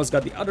attack almost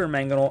got the other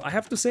Mangonel. I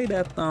have to say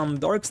that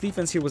Dark's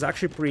defense here was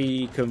actually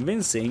pretty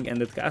convincing, and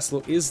that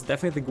castle is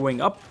definitely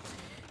going up.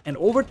 And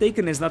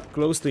Overtaken is not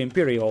close to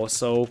Imperial,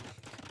 so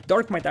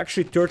Dark might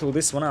actually turtle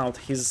this one out.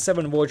 He's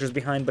 7 Voyagers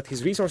behind, but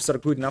his resources are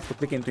good enough to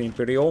click into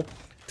Imperial,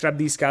 trap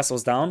these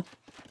castles down,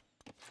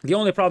 The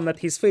only problem that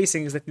he's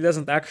facing is that he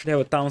doesn't actually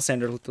have a town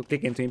center to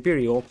click into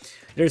Imperial.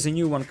 There's a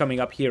new one coming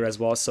up here as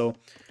well, so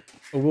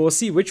we'll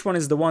see which one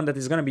is the one that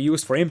is going to be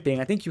used for imping.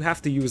 I think you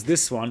have to use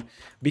this one,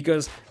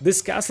 because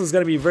this castle is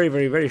going to be very,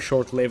 very, very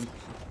short-lived.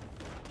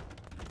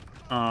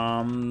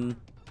 Or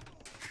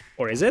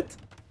is it?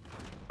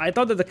 I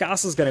thought that the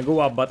castle is going to go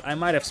up, but I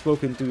might have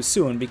spoken too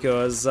soon,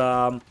 because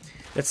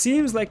it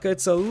seems like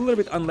it's a little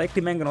bit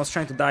unlikely. Mangonel's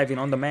trying to dive in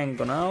on the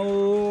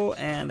Mangonel,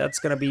 and that's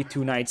going to be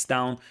 2 knights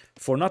down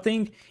for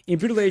nothing.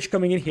 Imperial Age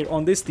coming in here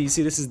on this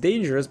TC. This is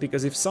dangerous,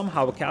 because if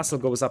somehow a castle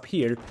goes up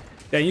here,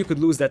 then you could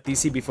lose that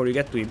TC before you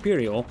get to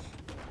Imperial.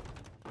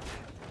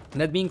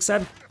 That being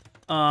said,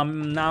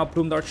 now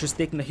Plumed Archer's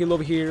taking the hill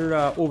over here.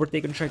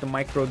 Overtaken trying to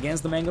micro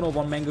against the Mangonel.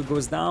 1 Mango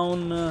goes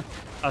down,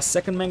 a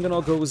second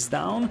Mangonel goes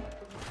down,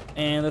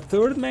 and the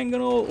third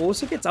Mangonel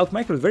also gets out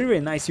microed. Very,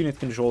 very nice unit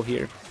control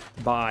here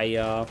by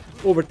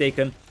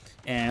Overtaken.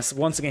 As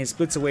once again he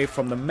splits away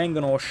from the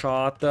Mangonel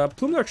shot.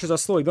 Plumed Archers are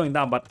slowly going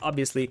down, but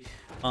obviously,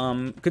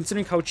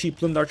 considering how cheap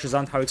Plumed Archers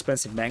are and how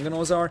expensive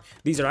Mangonels are,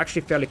 these are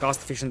actually fairly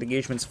cost-efficient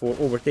engagements for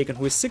Overtaken,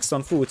 who is 6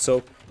 on food,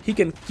 so he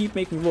can keep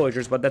making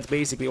villagers, but that's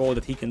basically all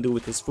that he can do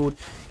with his food.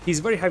 He's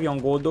very heavy on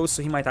gold though,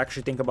 so he might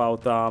actually think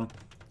about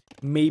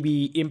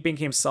maybe imping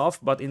himself,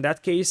 but in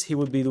that case, he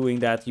would be doing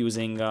that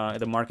using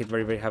the market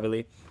very, very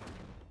heavily.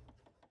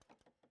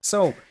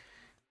 So,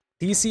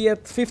 TC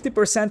at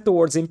 50%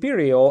 towards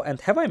Imperial, and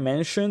have I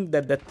mentioned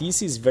that that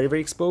TC is very, very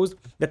exposed?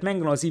 That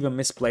Mangonel is even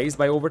misplaced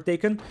by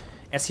Overtaken,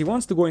 as he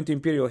wants to go into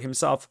Imperial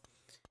himself.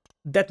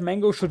 That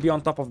Mango should be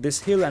on top of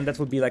this hill, and that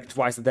would be like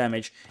twice the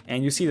damage.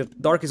 And you see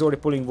that Dark is already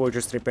pulling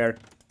Voyager's to repair.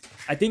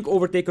 I think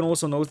Overtaken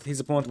also knows that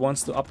his opponent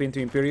wants to up into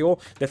Imperial.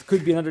 That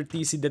could be another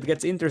TC that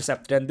gets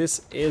intercepted, and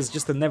this is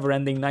just a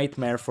never-ending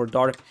nightmare for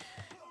Dark.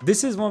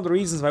 This is one of the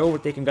reasons why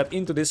Overtaken got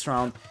into this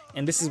round,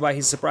 and this is why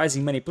he's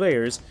surprising many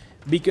players,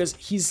 because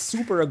he's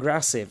super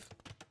aggressive.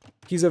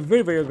 He's a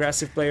very, very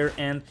aggressive player,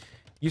 and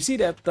you see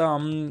that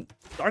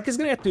Dark is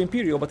gonna get to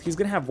Imperial, but he's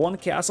gonna have 1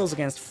 castles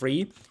against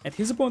 3, and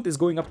his opponent is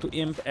going up to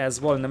Imp as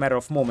well in a matter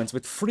of moments,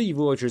 with 3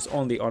 villagers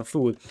only on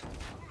food.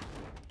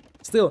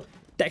 Still,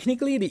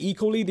 technically the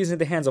eco lead is in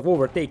the hands of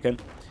Overtaken,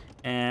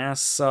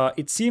 as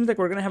it seems like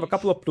we're gonna have a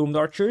couple of Plumed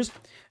Archers.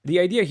 The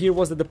idea here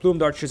was that the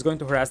Plumed Archer is going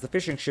to harass the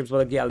fishing ships, but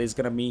the galley is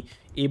gonna be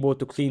able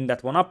to clean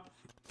that one up.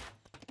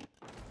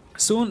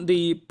 Soon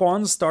the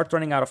ponds start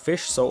running out of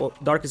fish, so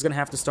Dark is gonna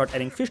have to start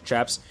adding fish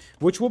traps,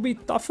 which will be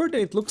tougher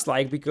than it looks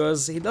like,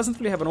 because he doesn't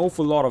really have an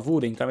awful lot of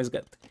wood income. He's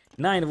got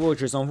 9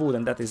 villagers on wood,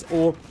 and that is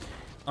all.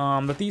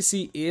 The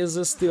TC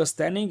is still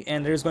standing,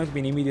 and there's going to be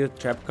an immediate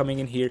trap coming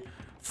in here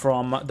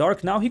from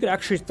Dark. Now he could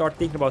actually start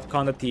thinking about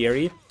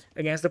condottieri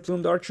against the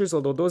Plumed Archers,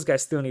 although those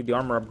guys still need the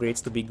armor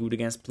upgrades to be good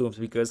against Plumes,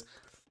 because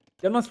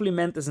they're not really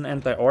meant as an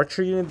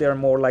anti-archer unit, they're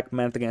more like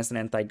meant against an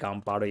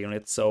anti-gunpowder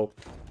unit, so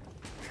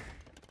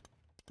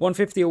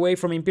 150 away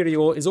from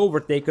Imperial is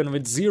Overtaken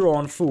with 0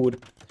 on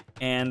food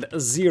and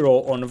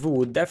 0 on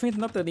wood. Definitely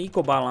not an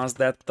eco balance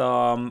that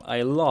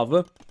I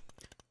love,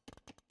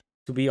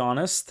 to be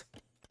honest.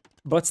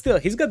 But still,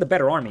 he's got the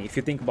better army, if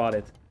you think about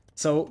it.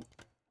 So,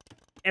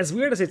 as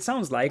weird as it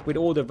sounds like, with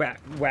all the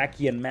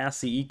wacky and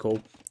massy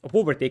eco of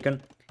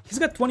Overtaken, he's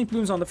got 20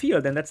 plumes on the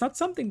field, and that's not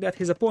something that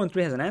his opponent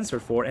really has an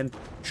answer for. And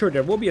sure,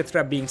 there will be a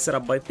trap being set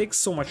up, but it takes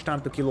so much time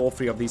to kill all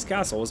 3 of these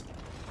castles.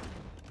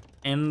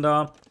 And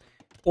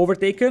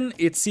Overtaken,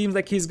 it seems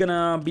like he's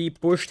gonna be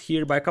pushed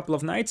here by a couple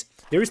of knights.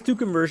 There is 2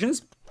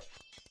 conversions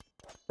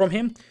from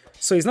him,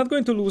 so he's not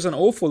going to lose an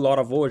awful lot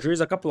of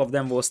villagers. A couple of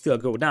them will still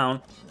go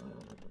down,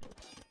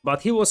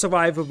 but he will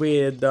survive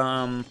with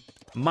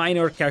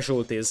minor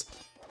casualties.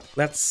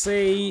 Let's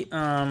say,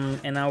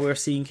 and now we're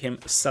seeing him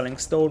selling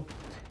stone.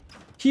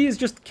 He is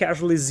just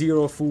casually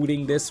 0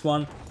 fooding this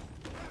one,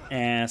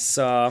 as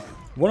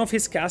one of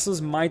his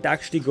castles might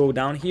actually go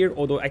down here,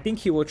 although I think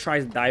he will try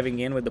diving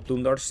in with the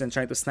Plumed Archers and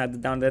trying to snap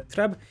down that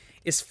trap.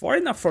 Is far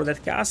enough for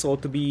that castle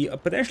to be a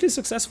potentially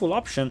successful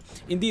option.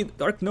 Indeed,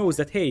 Dark knows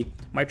that, hey,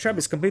 my trap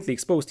is completely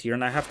exposed here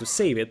and I have to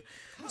save it.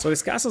 So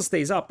his castle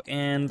stays up,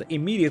 and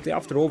immediately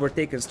after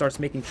Overtaken starts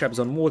making traps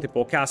on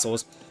multiple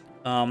castles,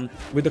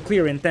 with the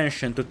clear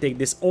intention to take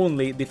this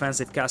only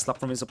defensive castle up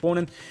from his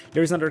opponent.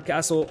 There is another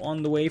castle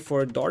on the way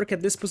for Dark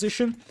at this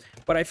position,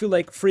 but I feel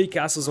like 3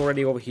 castles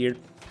already over here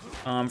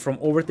from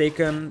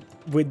Overtaken,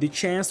 with the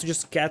chance to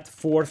just get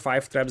 4 or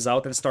 5 traps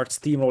out and start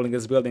steamrolling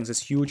his buildings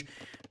is huge.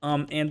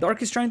 And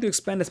Dark is trying to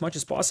expand as much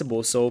as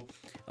possible, so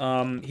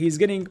he's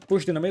getting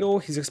pushed in the middle,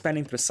 he's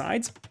expanding to the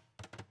sides.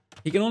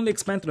 He can only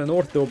expand to the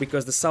north though,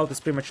 because the south is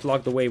pretty much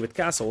locked away with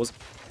castles.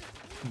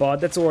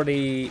 But that's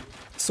already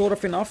sort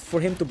of enough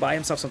for him to buy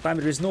himself some time.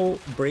 There is no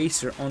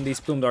bracer on these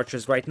Plumed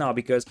Archers right now,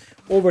 because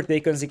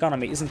Overtaken's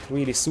economy isn't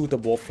really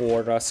suitable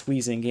for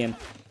squeezing in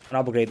an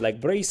upgrade like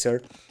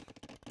bracer.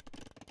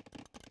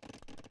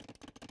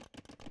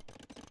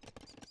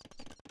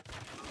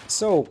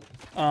 So,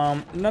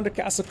 another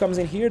castle comes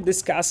in here.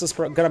 This castle is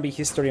gonna be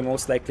history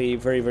most likely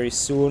very, very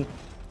soon.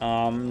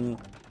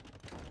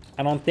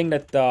 I don't think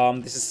that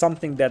this is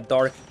something that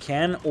Dark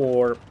can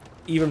or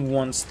even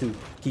wants to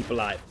keep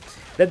alive.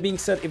 That being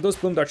said, if those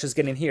Plume Archers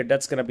get in here,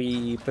 that's gonna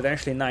be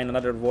potentially 9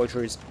 another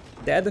Voyagers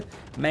dead.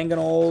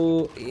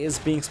 Mangonel is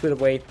being split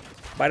away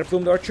by the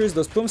Plumed Archers.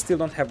 Those Plumes still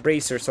don't have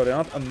Bracers, so they're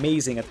not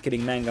amazing at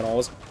killing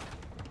Mangonels.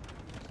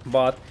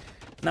 But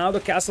now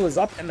the castle is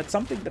up, and it's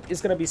something that is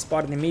going to be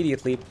spotted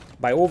immediately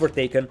by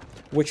Overtaken,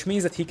 which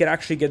means that he can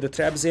actually get the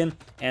traps in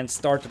and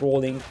start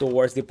rolling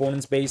towards the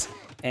opponent's base.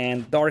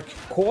 And Dark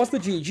caused the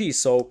GG,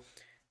 so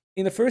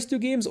in the first 2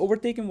 games,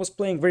 Overtaken was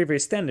playing very, very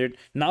standard.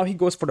 Now he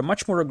goes for the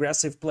much more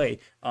aggressive play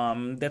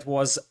that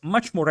was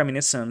much more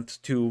reminiscent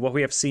to what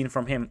we have seen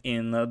from him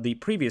in the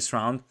previous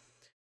round.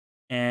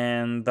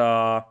 And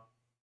yeah,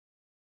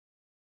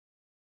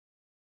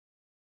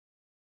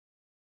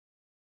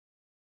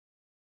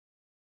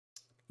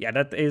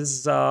 that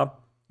is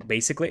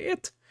basically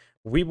it.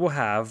 We will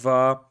have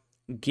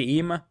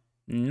game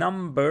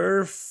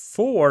number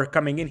 4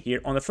 coming in here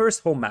on the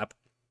first home map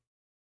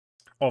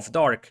of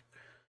Dark.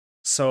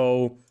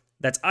 So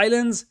that's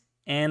Islands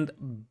and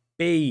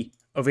Bay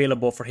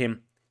available for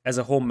him as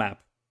a home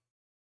map.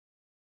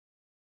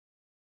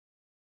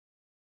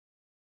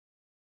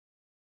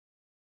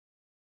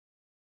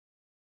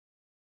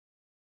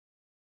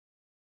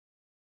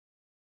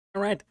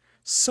 All right.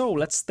 So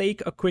let's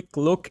take a quick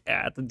look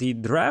at the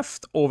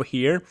draft over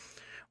here.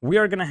 We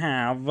are gonna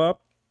have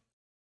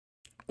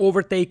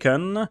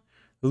Overtaken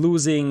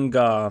losing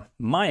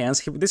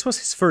Mayans. This was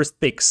his first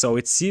pick, so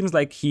it seems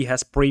like he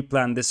has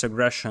pre-planned this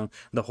aggression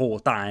the whole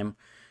time.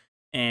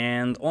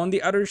 And on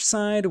the other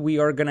side, we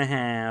are gonna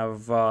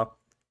have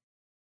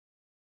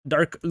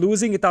Dark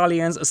losing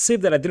Italians, a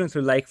civ that I didn't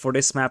really like for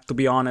this map, to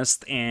be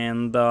honest,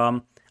 and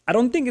I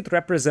don't think it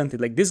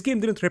represented, like, this game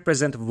didn't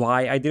represent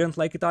why I didn't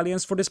like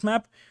Italians for this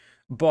map,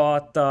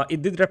 but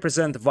it did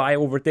represent why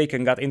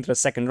Overtaken got into the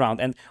second round.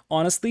 And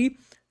honestly,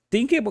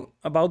 thinking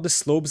about the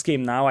Slopes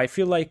game now, I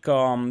feel like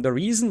the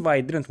reason why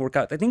it didn't work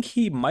out, I think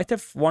he might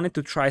have wanted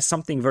to try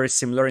something very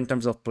similar in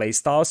terms of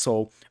playstyle.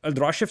 So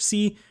Eldrash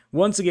FC,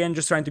 once again,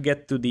 just trying to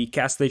get to the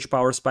Castle Age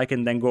power spike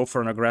and then go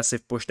for an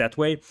aggressive push that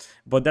way.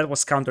 But that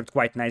was countered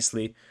quite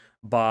nicely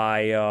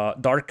by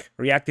Dark,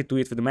 reacted to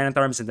it with the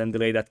Man-at-Arms and then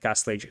delayed that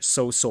Castle Age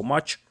so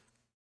much.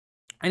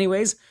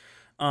 Anyways,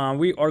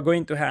 we are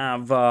going to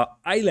have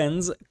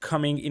Islands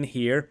coming in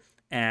here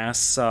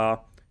as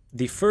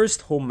the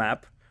first home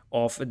map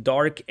of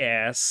Dark,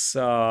 as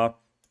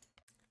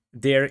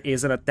there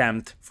is an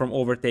attempt from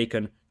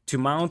Overtaken to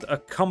mount a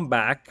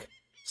comeback.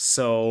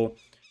 So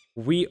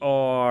we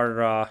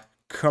are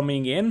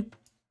coming in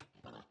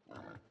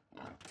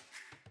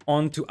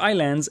onto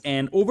Islands,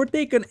 and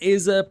Overtaken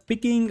is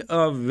picking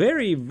a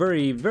very,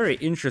 very, very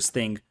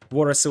interesting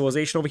water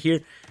civilization over here.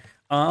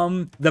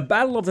 The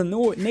Battle of the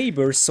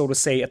Neighbors, so to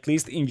say, at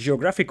least in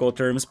geographical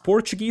terms.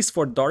 Portuguese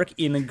for Dark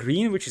in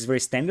green, which is very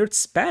standard.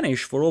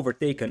 Spanish for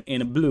Overtaken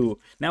in blue.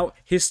 Now,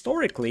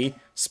 historically,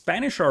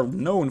 Spanish are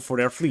known for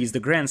their fleets, the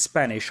Grand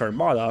Spanish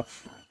Armada.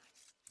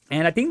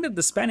 And I think that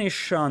the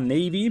Spanish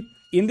Navy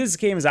in this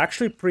game is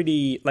actually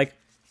pretty, like,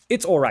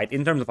 it's alright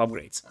in terms of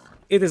upgrades.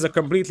 It is a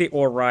completely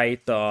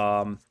alright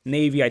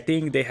Navy. I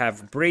think they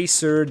have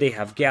Bracer, they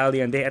have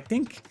Galleon, I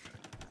think...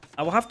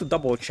 I will have to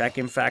double check,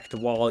 in fact,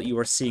 while you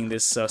are seeing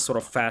this sort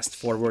of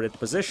fast-forwarded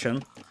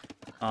position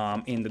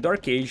in the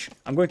Dark Age.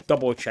 I'm going to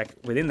double check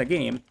within the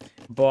game.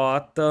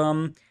 But,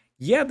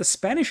 yeah, the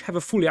Spanish have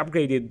a fully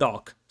upgraded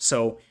dock.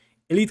 So,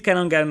 Elite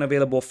Cannon Galleon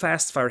available,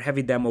 Fast Fire,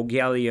 Heavy Demo,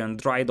 Galleon,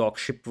 Dry Dock,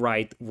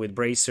 Shipwright with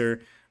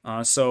Bracer.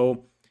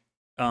 So,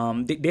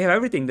 they have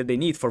everything that they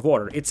need for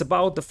water. It's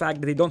about the fact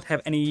that they don't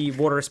have any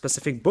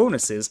water-specific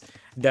bonuses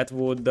that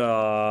would...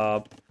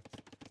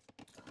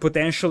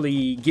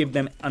 potentially give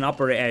them an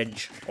upper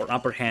edge or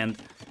upper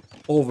hand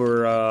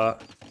over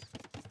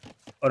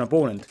an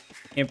opponent.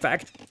 In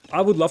fact, I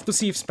would love to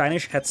see if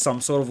Spanish had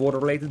some sort of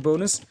water-related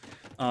bonus,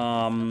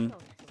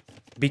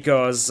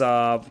 because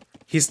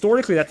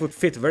historically that would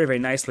fit very, very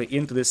nicely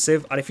into this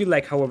civ. I feel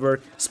like,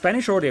 however,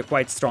 Spanish are already a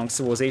quite strong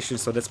civilization,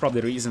 so that's probably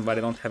the reason why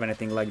they don't have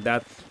anything like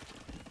that.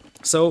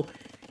 So,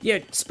 yeah,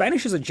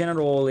 Spanish is a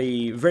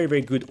generally very,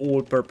 very good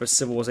all-purpose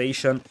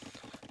civilization.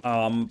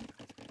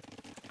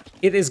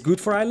 It is good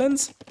for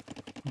islands,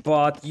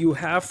 but you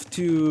have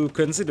to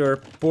consider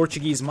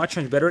Portuguese much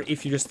better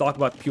if you just talk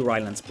about pure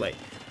islands play.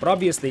 But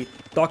obviously,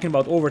 talking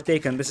about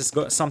Overtaken, this is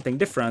something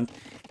different,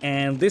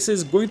 and this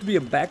is going to be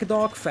a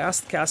backdock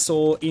fast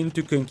castle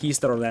into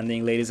Conquistador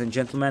landing, ladies and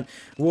gentlemen.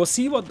 We'll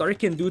see what Dark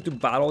can do to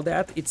battle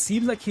that. It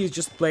seems like he's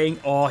just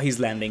playing, oh, he's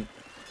landing.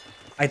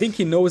 I think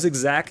he knows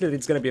exactly that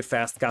it's going to be a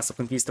fast castle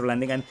Conquistador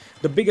landing, and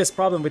the biggest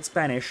problem with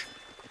Spanish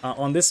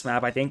on this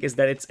map, I think, is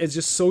that it's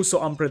just so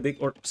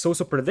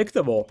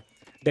predictable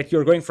that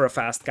you're going for a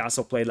fast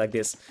castle play like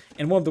this.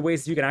 And one of the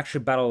ways you can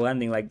actually battle a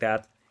landing like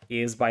that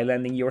is by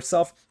landing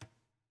yourself.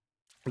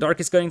 Dark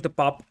is going to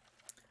pop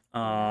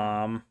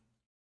the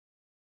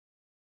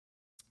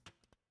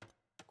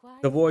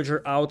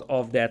Voyager out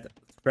of that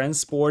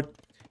transport.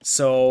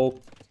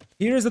 So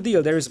here's the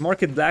deal. There is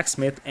Market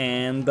Blacksmith,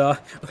 and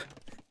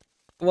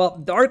well,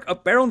 Dark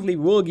apparently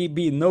will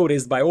be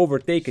noticed by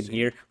Overtaken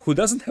here, who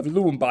doesn't have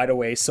Loom, by the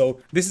way, so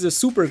this is a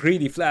super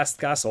greedy fast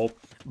castle.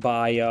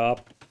 by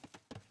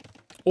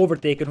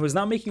Overtaken, who is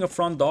now making a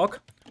front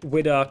dock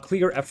with a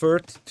clear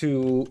effort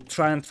to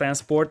try and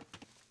transport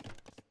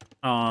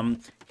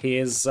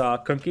his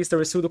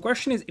conquistadors. So the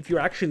question is if you're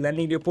actually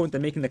landing the opponent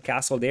and making the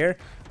castle there,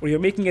 or you're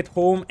making it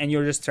home and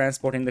you're just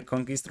transporting the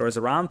conquistadors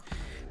around.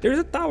 There's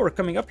a tower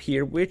coming up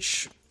here,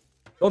 which...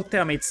 Don't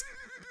tell me it's...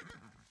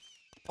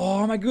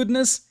 Oh my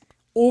goodness!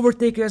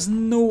 Overtaker has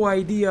no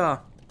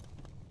idea.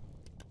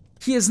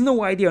 He has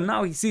no idea.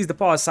 Now he sees the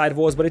power side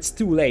walls, but it's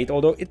too late.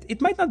 Although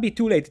it might not be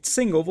too late. It's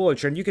single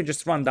vulture, and you can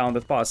just run down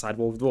the power side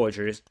wall with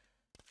vultures.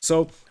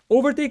 So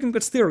Overtaken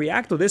could still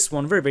react to this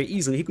one very, very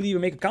easily. He could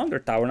even make a counter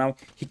tower. Now,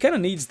 he kind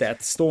of needs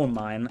that stone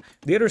mine.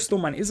 The other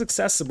stone mine is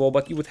accessible,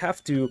 but you would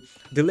have to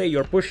delay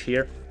your push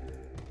here.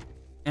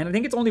 And I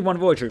think it's only one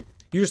vulture.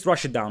 You just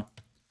rush it down.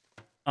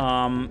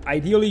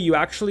 Ideally, you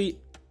actually...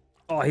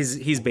 Oh,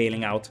 he's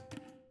bailing out.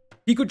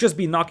 He could just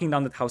be knocking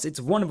down that house. It's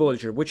one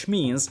vulture, which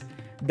means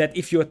that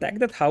if you attack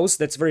that house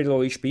that's very low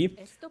HP,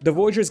 the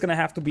vulture is going to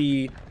have to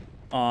be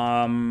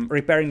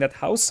repairing that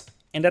house.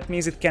 And that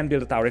means it can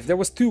build a tower. If there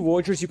was two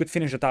vultures, you could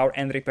finish the tower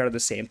and repair at the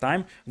same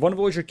time. One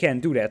vulture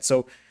can't do that.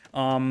 So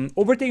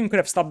Overtaken could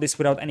have stopped this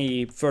without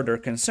any further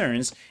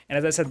concerns. And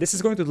as I said, this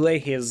is going to delay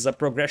his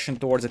progression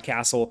towards the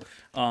castle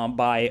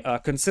by a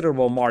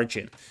considerable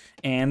margin.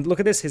 And look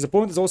at this, his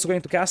opponent is also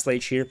going to Castle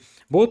Age here.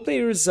 Both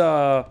players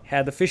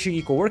had the fishing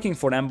eco working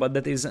for them, but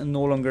that is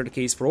no longer the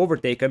case for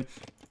Overtaken.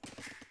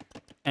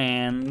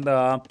 And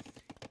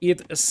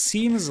it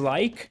seems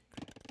like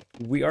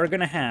we are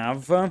gonna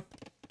have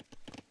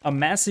a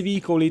massive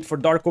eco lead for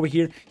Dark over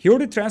here. He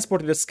already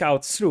transported the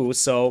scouts through,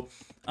 so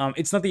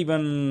it's not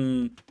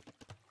even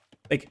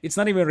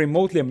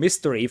remotely a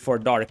mystery for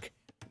Dark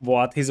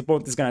what his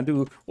opponent is gonna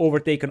do.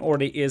 Overtaken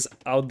already is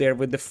out there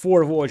with the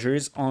 4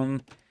 vultures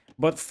on,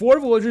 but 4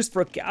 vultures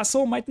for a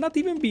castle might not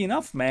even be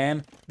enough,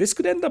 man. This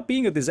could end up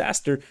being a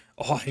disaster.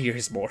 Oh,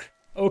 here's more.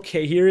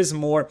 Okay, here is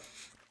more.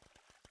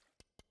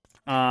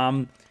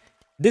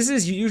 This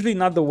is usually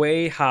not the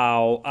way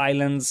how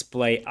islands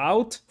play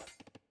out.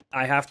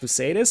 I have to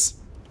say this.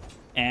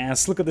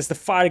 And look at this, the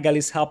Fire Galley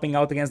is helping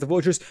out against the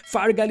vultures.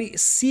 Fire Galley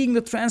is seeing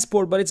the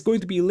transport, but it's going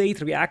to be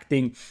late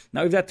reacting.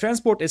 Now, if that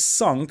transport is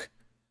sunk...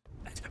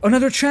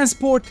 Another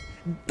transport!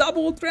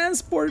 Double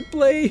transport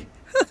play!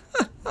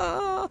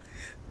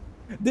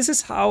 This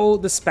is how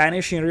the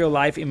Spanish in real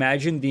life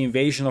imagined the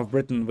invasion of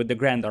Britain with the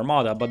Grand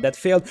Armada, but that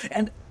failed.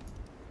 And,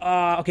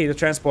 okay, the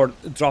transport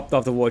dropped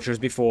off the vultures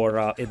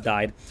before it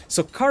died.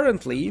 So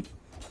currently...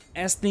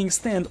 As things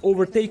stand,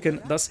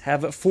 Overtaken does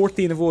have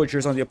 14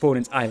 vultures on the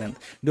opponent's island.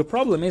 The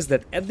problem is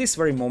that at this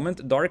very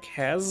moment, Dark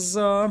has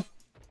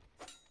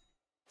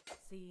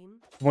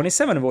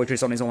 27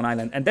 vultures on his own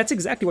island, and that's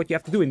exactly what you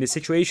have to do in this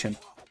situation.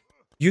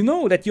 You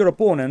know that your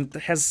opponent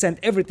has sent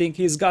everything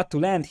he's got to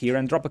land here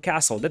and drop a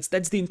castle. That's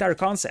the entire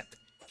concept.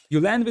 You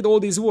land with all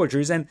these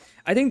vultures, and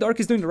I think Dark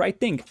is doing the right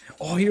thing.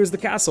 Oh, here's the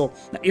castle.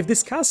 Now, if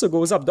this castle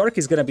goes up, Dark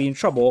is gonna be in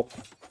trouble.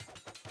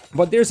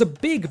 But there's a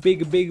big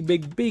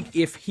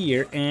if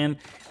here, and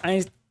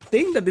I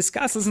think that this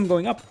castle isn't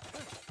going up.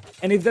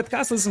 And if that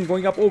castle isn't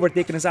going up,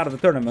 Overtaken is out of the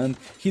tournament.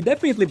 He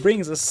definitely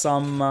brings us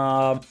some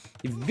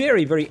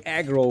very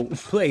aggro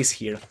plays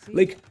here.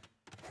 Like,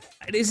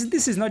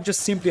 this is not just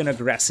simply an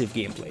aggressive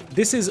gameplay.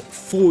 This is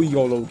full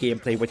YOLO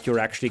gameplay, what you're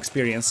actually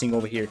experiencing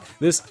over here.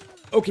 This,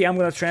 okay, I'm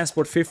gonna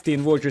transport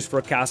 15 vultures for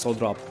a castle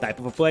drop type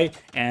of a play,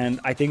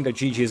 and I think that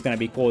GG is gonna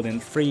be called in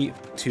 3,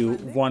 2,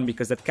 1,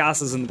 because that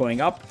castle isn't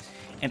going up.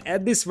 And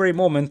at this very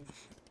moment,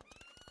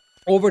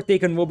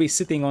 Overtaken will be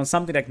sitting on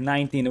something like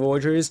 19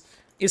 vultures.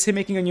 Is he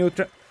making a new...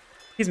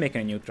 He's making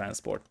a new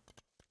transport.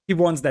 He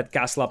wants that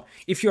castle up.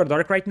 If you're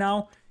Dark right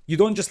now, you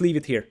don't just leave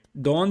it here.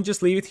 Don't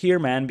just leave it here,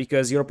 man,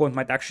 because your opponent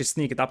might actually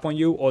sneak it up on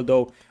you,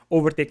 although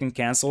Overtaken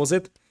cancels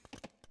it.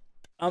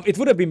 It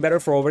would have been better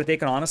for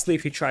Overtaken, honestly,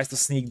 if he tries to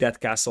sneak that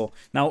castle.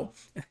 Now,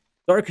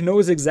 Dark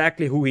knows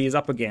exactly who he is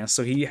up against,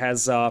 so he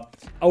has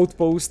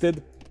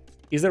outposted...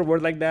 Is there a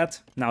word like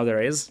that? Now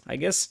there is, I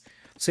guess.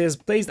 So he has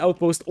placed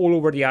outposts all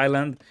over the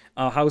island,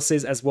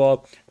 houses as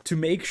well, to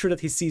make sure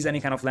that he sees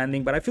any kind of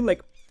landing. But I feel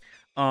like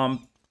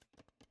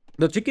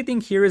the tricky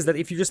thing here is that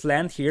if you just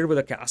land here with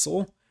a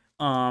castle,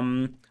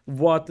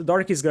 what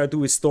Dark is gonna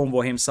do is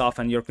stonewall himself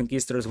and your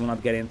conquistadors will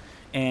not get in.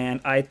 And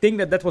I think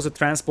that that was a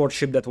transport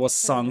ship that was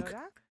sunk.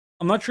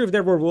 I'm not sure if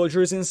there were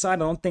vultures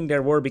inside. I don't think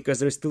there were because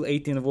there's still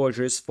 18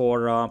 vultures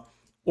for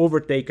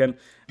Overtaken.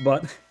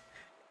 But,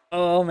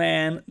 oh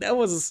man, that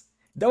was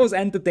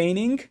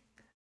entertaining.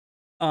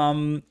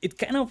 It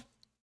kind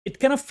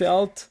of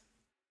felt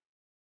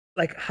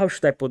like, how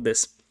should I put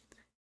this?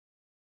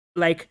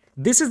 Like,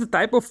 this is the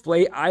type of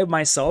play I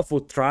myself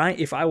would try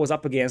if I was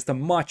up against a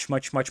much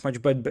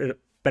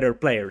better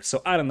player.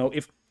 So I don't know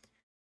if,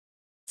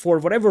 for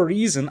whatever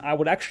reason, I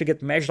would actually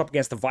get matched up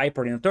against a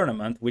Viper in a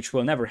tournament, which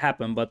will never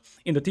happen. But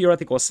in the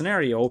theoretical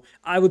scenario,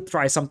 I would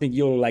try something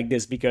YOLO like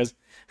this because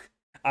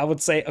I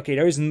would say, okay,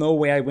 there is no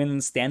way I win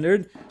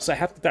standard, so I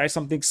have to try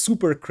something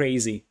super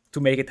crazy to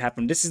make it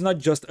happen. This is not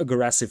just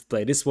aggressive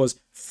play. This was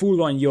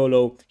full-on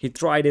YOLO. He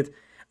tried it.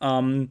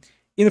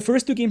 In the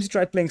first 2 games, he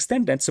tried playing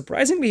stand, and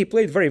surprisingly, he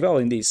played very well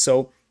in these.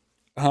 So,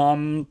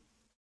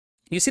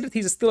 you see that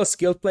he's still a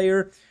skilled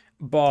player,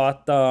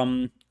 but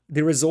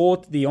the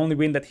result, the only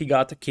win that he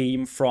got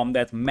came from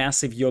that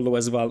massive YOLO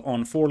as well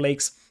on 4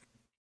 lakes.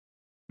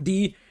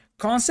 The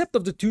concept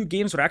of the 2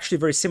 games were actually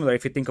very similar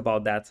if you think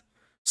about that.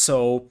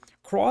 So,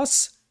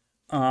 Cross,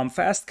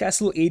 Fast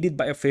Castle aided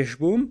by a fish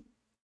boom,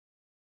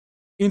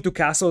 into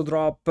Castle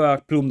Drop,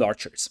 Plumed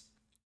Archers.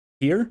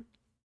 Here,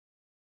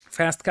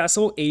 Fast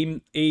Castle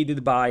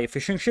aided by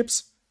fishing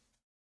ships,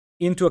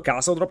 into a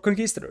Castle Drop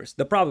Conquistadors.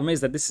 The problem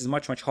is that this is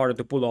much, much harder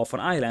to pull off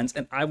on islands,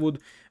 and I would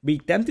be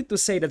tempted to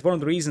say that one of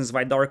the reasons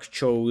why Dark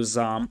chose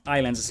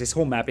islands as his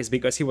home map is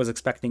because he was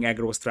expecting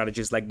aggro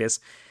strategies like this.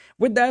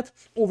 With that,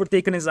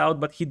 Overtaken is out,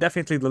 but he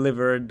definitely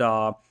delivered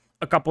a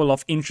couple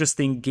of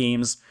interesting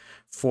games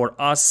for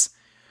us.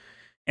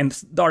 And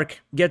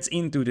Dark gets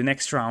into the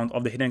next round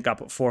of the Hidden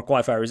Cup for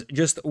qualifiers,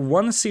 just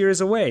 1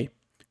 series away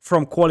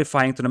from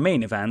qualifying to the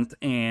main event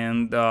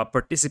and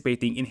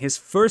participating in his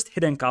first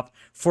Hidden Cup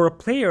for a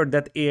player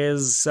that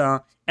is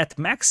at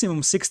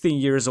maximum 16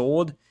 years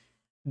old.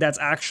 That's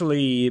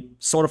actually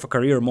sort of a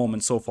career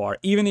moment so far.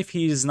 Even if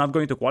he's not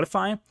going to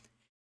qualify,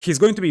 he's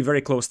going to be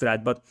very close to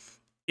that. But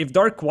if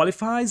Dark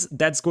qualifies,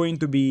 that's going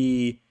to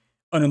be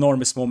an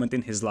enormous moment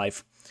in his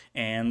life.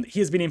 And he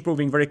has been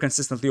improving very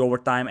consistently over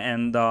time,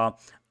 and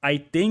I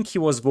think he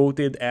was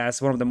voted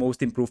as one of the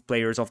most improved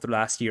players of the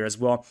last year as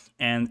well.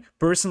 And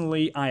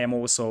personally, I am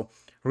also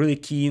really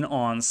keen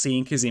on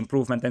seeing his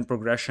improvement and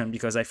progression,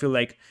 because I feel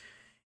like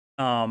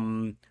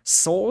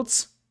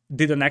Salts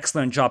did an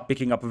excellent job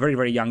picking up very,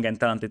 very young and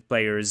talented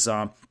players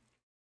to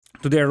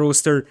their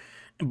roster.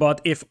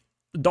 But if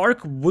Dark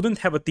wouldn't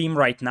have a team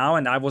right now,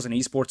 and I was an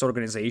esports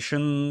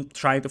organization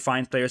trying to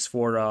find players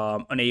for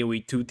an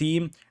AoE 2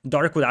 team,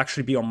 Dark would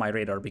actually be on my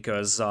radar,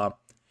 because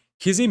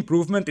his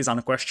improvement is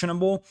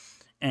unquestionable,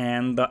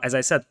 and as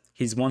I said,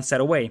 he's 1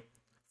 set away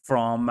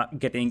from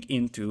getting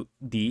into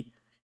the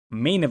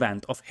main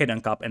event of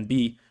Hidden Cup and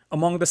be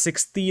among the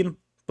 16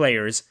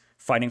 players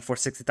fighting for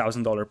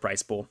 $60,000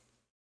 prize pool.